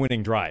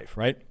game-winning drive,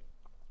 right?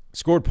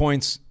 Scored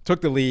points,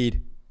 took the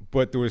lead,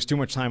 but there was too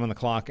much time on the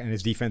clock and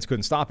his defense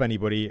couldn't stop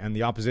anybody, and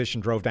the opposition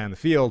drove down the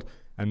field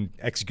and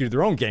executed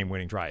their own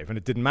game-winning drive, and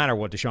it didn't matter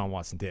what Deshaun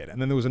Watson did. And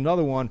then there was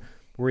another one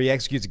where he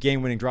executes a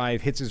game-winning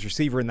drive, hits his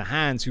receiver in the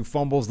hands who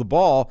fumbles the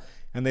ball,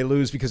 and they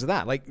lose because of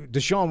that.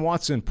 Deshaun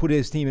Watson put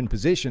his team in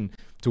position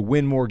to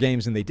win more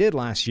games than they did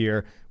last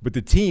year, but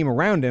the team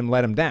around him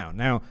let him down.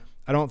 Now,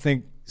 I don't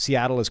think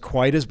Seattle is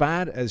quite as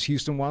bad as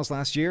Houston was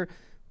last year,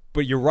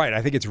 but you're right.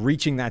 I think it's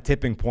reaching that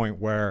tipping point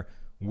where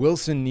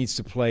Wilson needs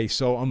to play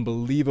so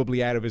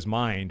unbelievably out of his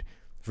mind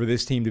for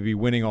this team to be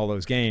winning all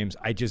those games.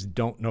 I just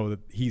don't know that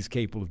he's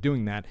capable of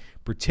doing that,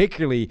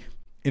 particularly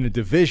in a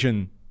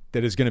division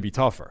that is going to be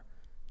tougher.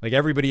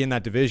 Everybody in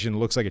that division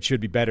looks like it should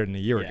be better than a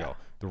year ago.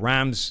 The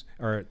Rams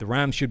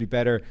should be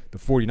better. The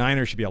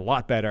 49ers should be a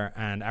lot better,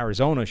 and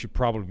Arizona should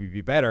probably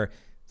be better.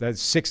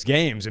 Those 6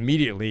 games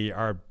immediately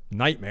are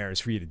nightmares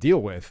for you to deal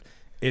with.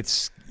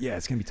 It's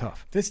going to be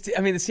tough. The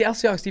Seattle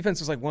Seahawks defense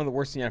was one of the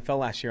worst in the NFL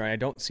last year, and I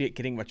don't see it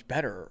getting much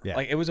better. Yeah.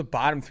 It was a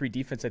bottom 3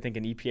 defense, I think,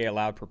 in EPA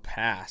allowed per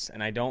pass,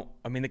 and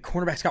the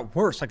cornerbacks got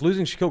worse.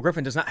 Losing Shaquille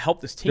Griffin does not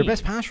help this team. Their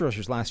best pass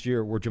rushers last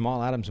year were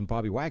Jamal Adams and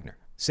Bobby Wagner,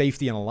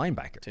 safety and a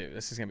linebacker. Dude,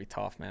 this is going to be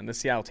tough, man. The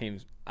Seattle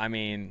teams,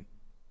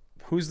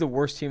 who's the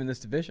worst team in this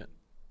division?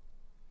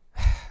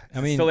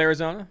 Still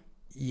Arizona?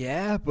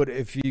 Yeah, but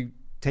if you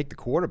take the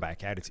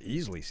quarterback out, it's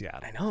easily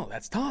Seattle. I know,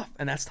 that's tough.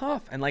 And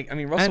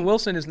Russell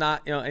Wilson is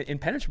not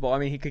impenetrable. I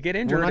mean, he could get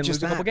injured and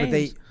lose a couple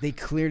games. But they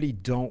clearly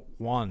don't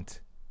want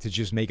to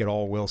just make it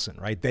all Wilson,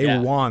 right? They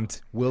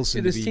want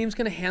Wilson. Dude, this team's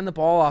going to hand the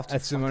ball off to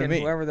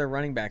whoever their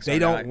running backs are.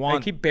 They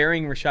keep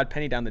burying Rashad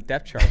Penny down the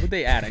depth chart. Who'd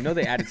they add? I know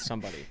they added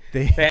somebody.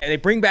 They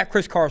bring back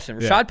Chris Carson.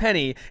 Rashad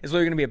Penny is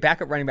literally going to be a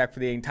backup running back for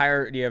the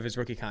entirety of his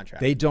rookie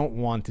contract. They don't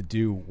want to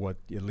do what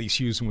at least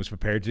Houston was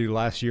prepared to do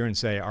last year and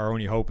say, our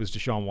only hope is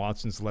Deshaun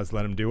Watson, so let's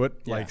let him do it.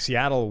 Yeah. Like,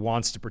 Seattle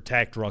wants to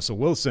protect Russell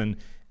Wilson,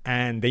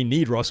 and they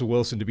need Russell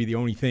Wilson to be the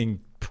only thing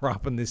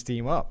propping this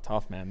team up.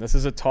 Tough, man. This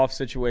is a tough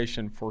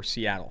situation for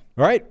Seattle.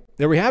 All right,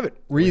 there we have it.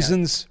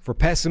 Reasons for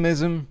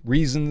pessimism,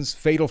 reasons,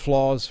 fatal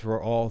flaws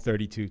for all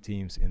 32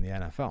 teams in the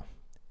NFL.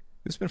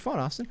 It's been fun,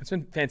 Austin. It's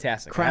been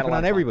fantastic. Crapping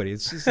on everybody.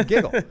 It's just a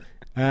giggle.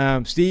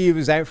 Steve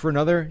is out for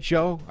another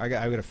show. I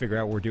got to figure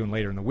out what we're doing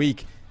later in the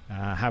week.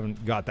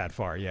 Haven't got that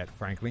far yet,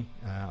 frankly.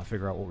 I'll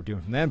figure out what we're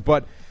doing from then.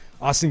 But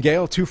Austin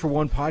Gale,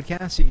 2-for-1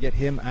 podcast. You can get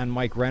him and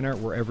Mike Renner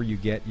wherever you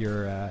get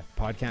your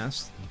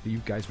podcasts. You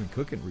guys have been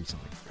cooking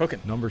recently.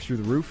 Numbers through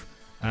the roof.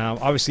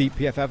 Obviously,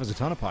 PFF has a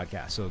ton of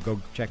podcasts, so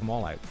go check them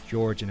all out.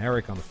 George and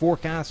Eric on the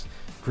Forecast,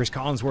 Chris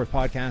Collinsworth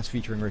podcast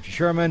featuring Richard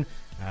Sherman,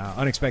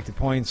 Unexpected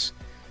Points,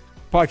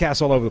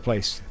 podcasts all over the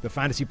place. The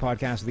Fantasy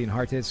Podcast with Ian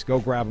Hartitz. Go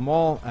grab them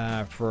all.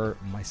 For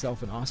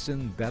myself and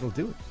Austin, that'll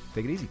do it.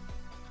 Take it easy.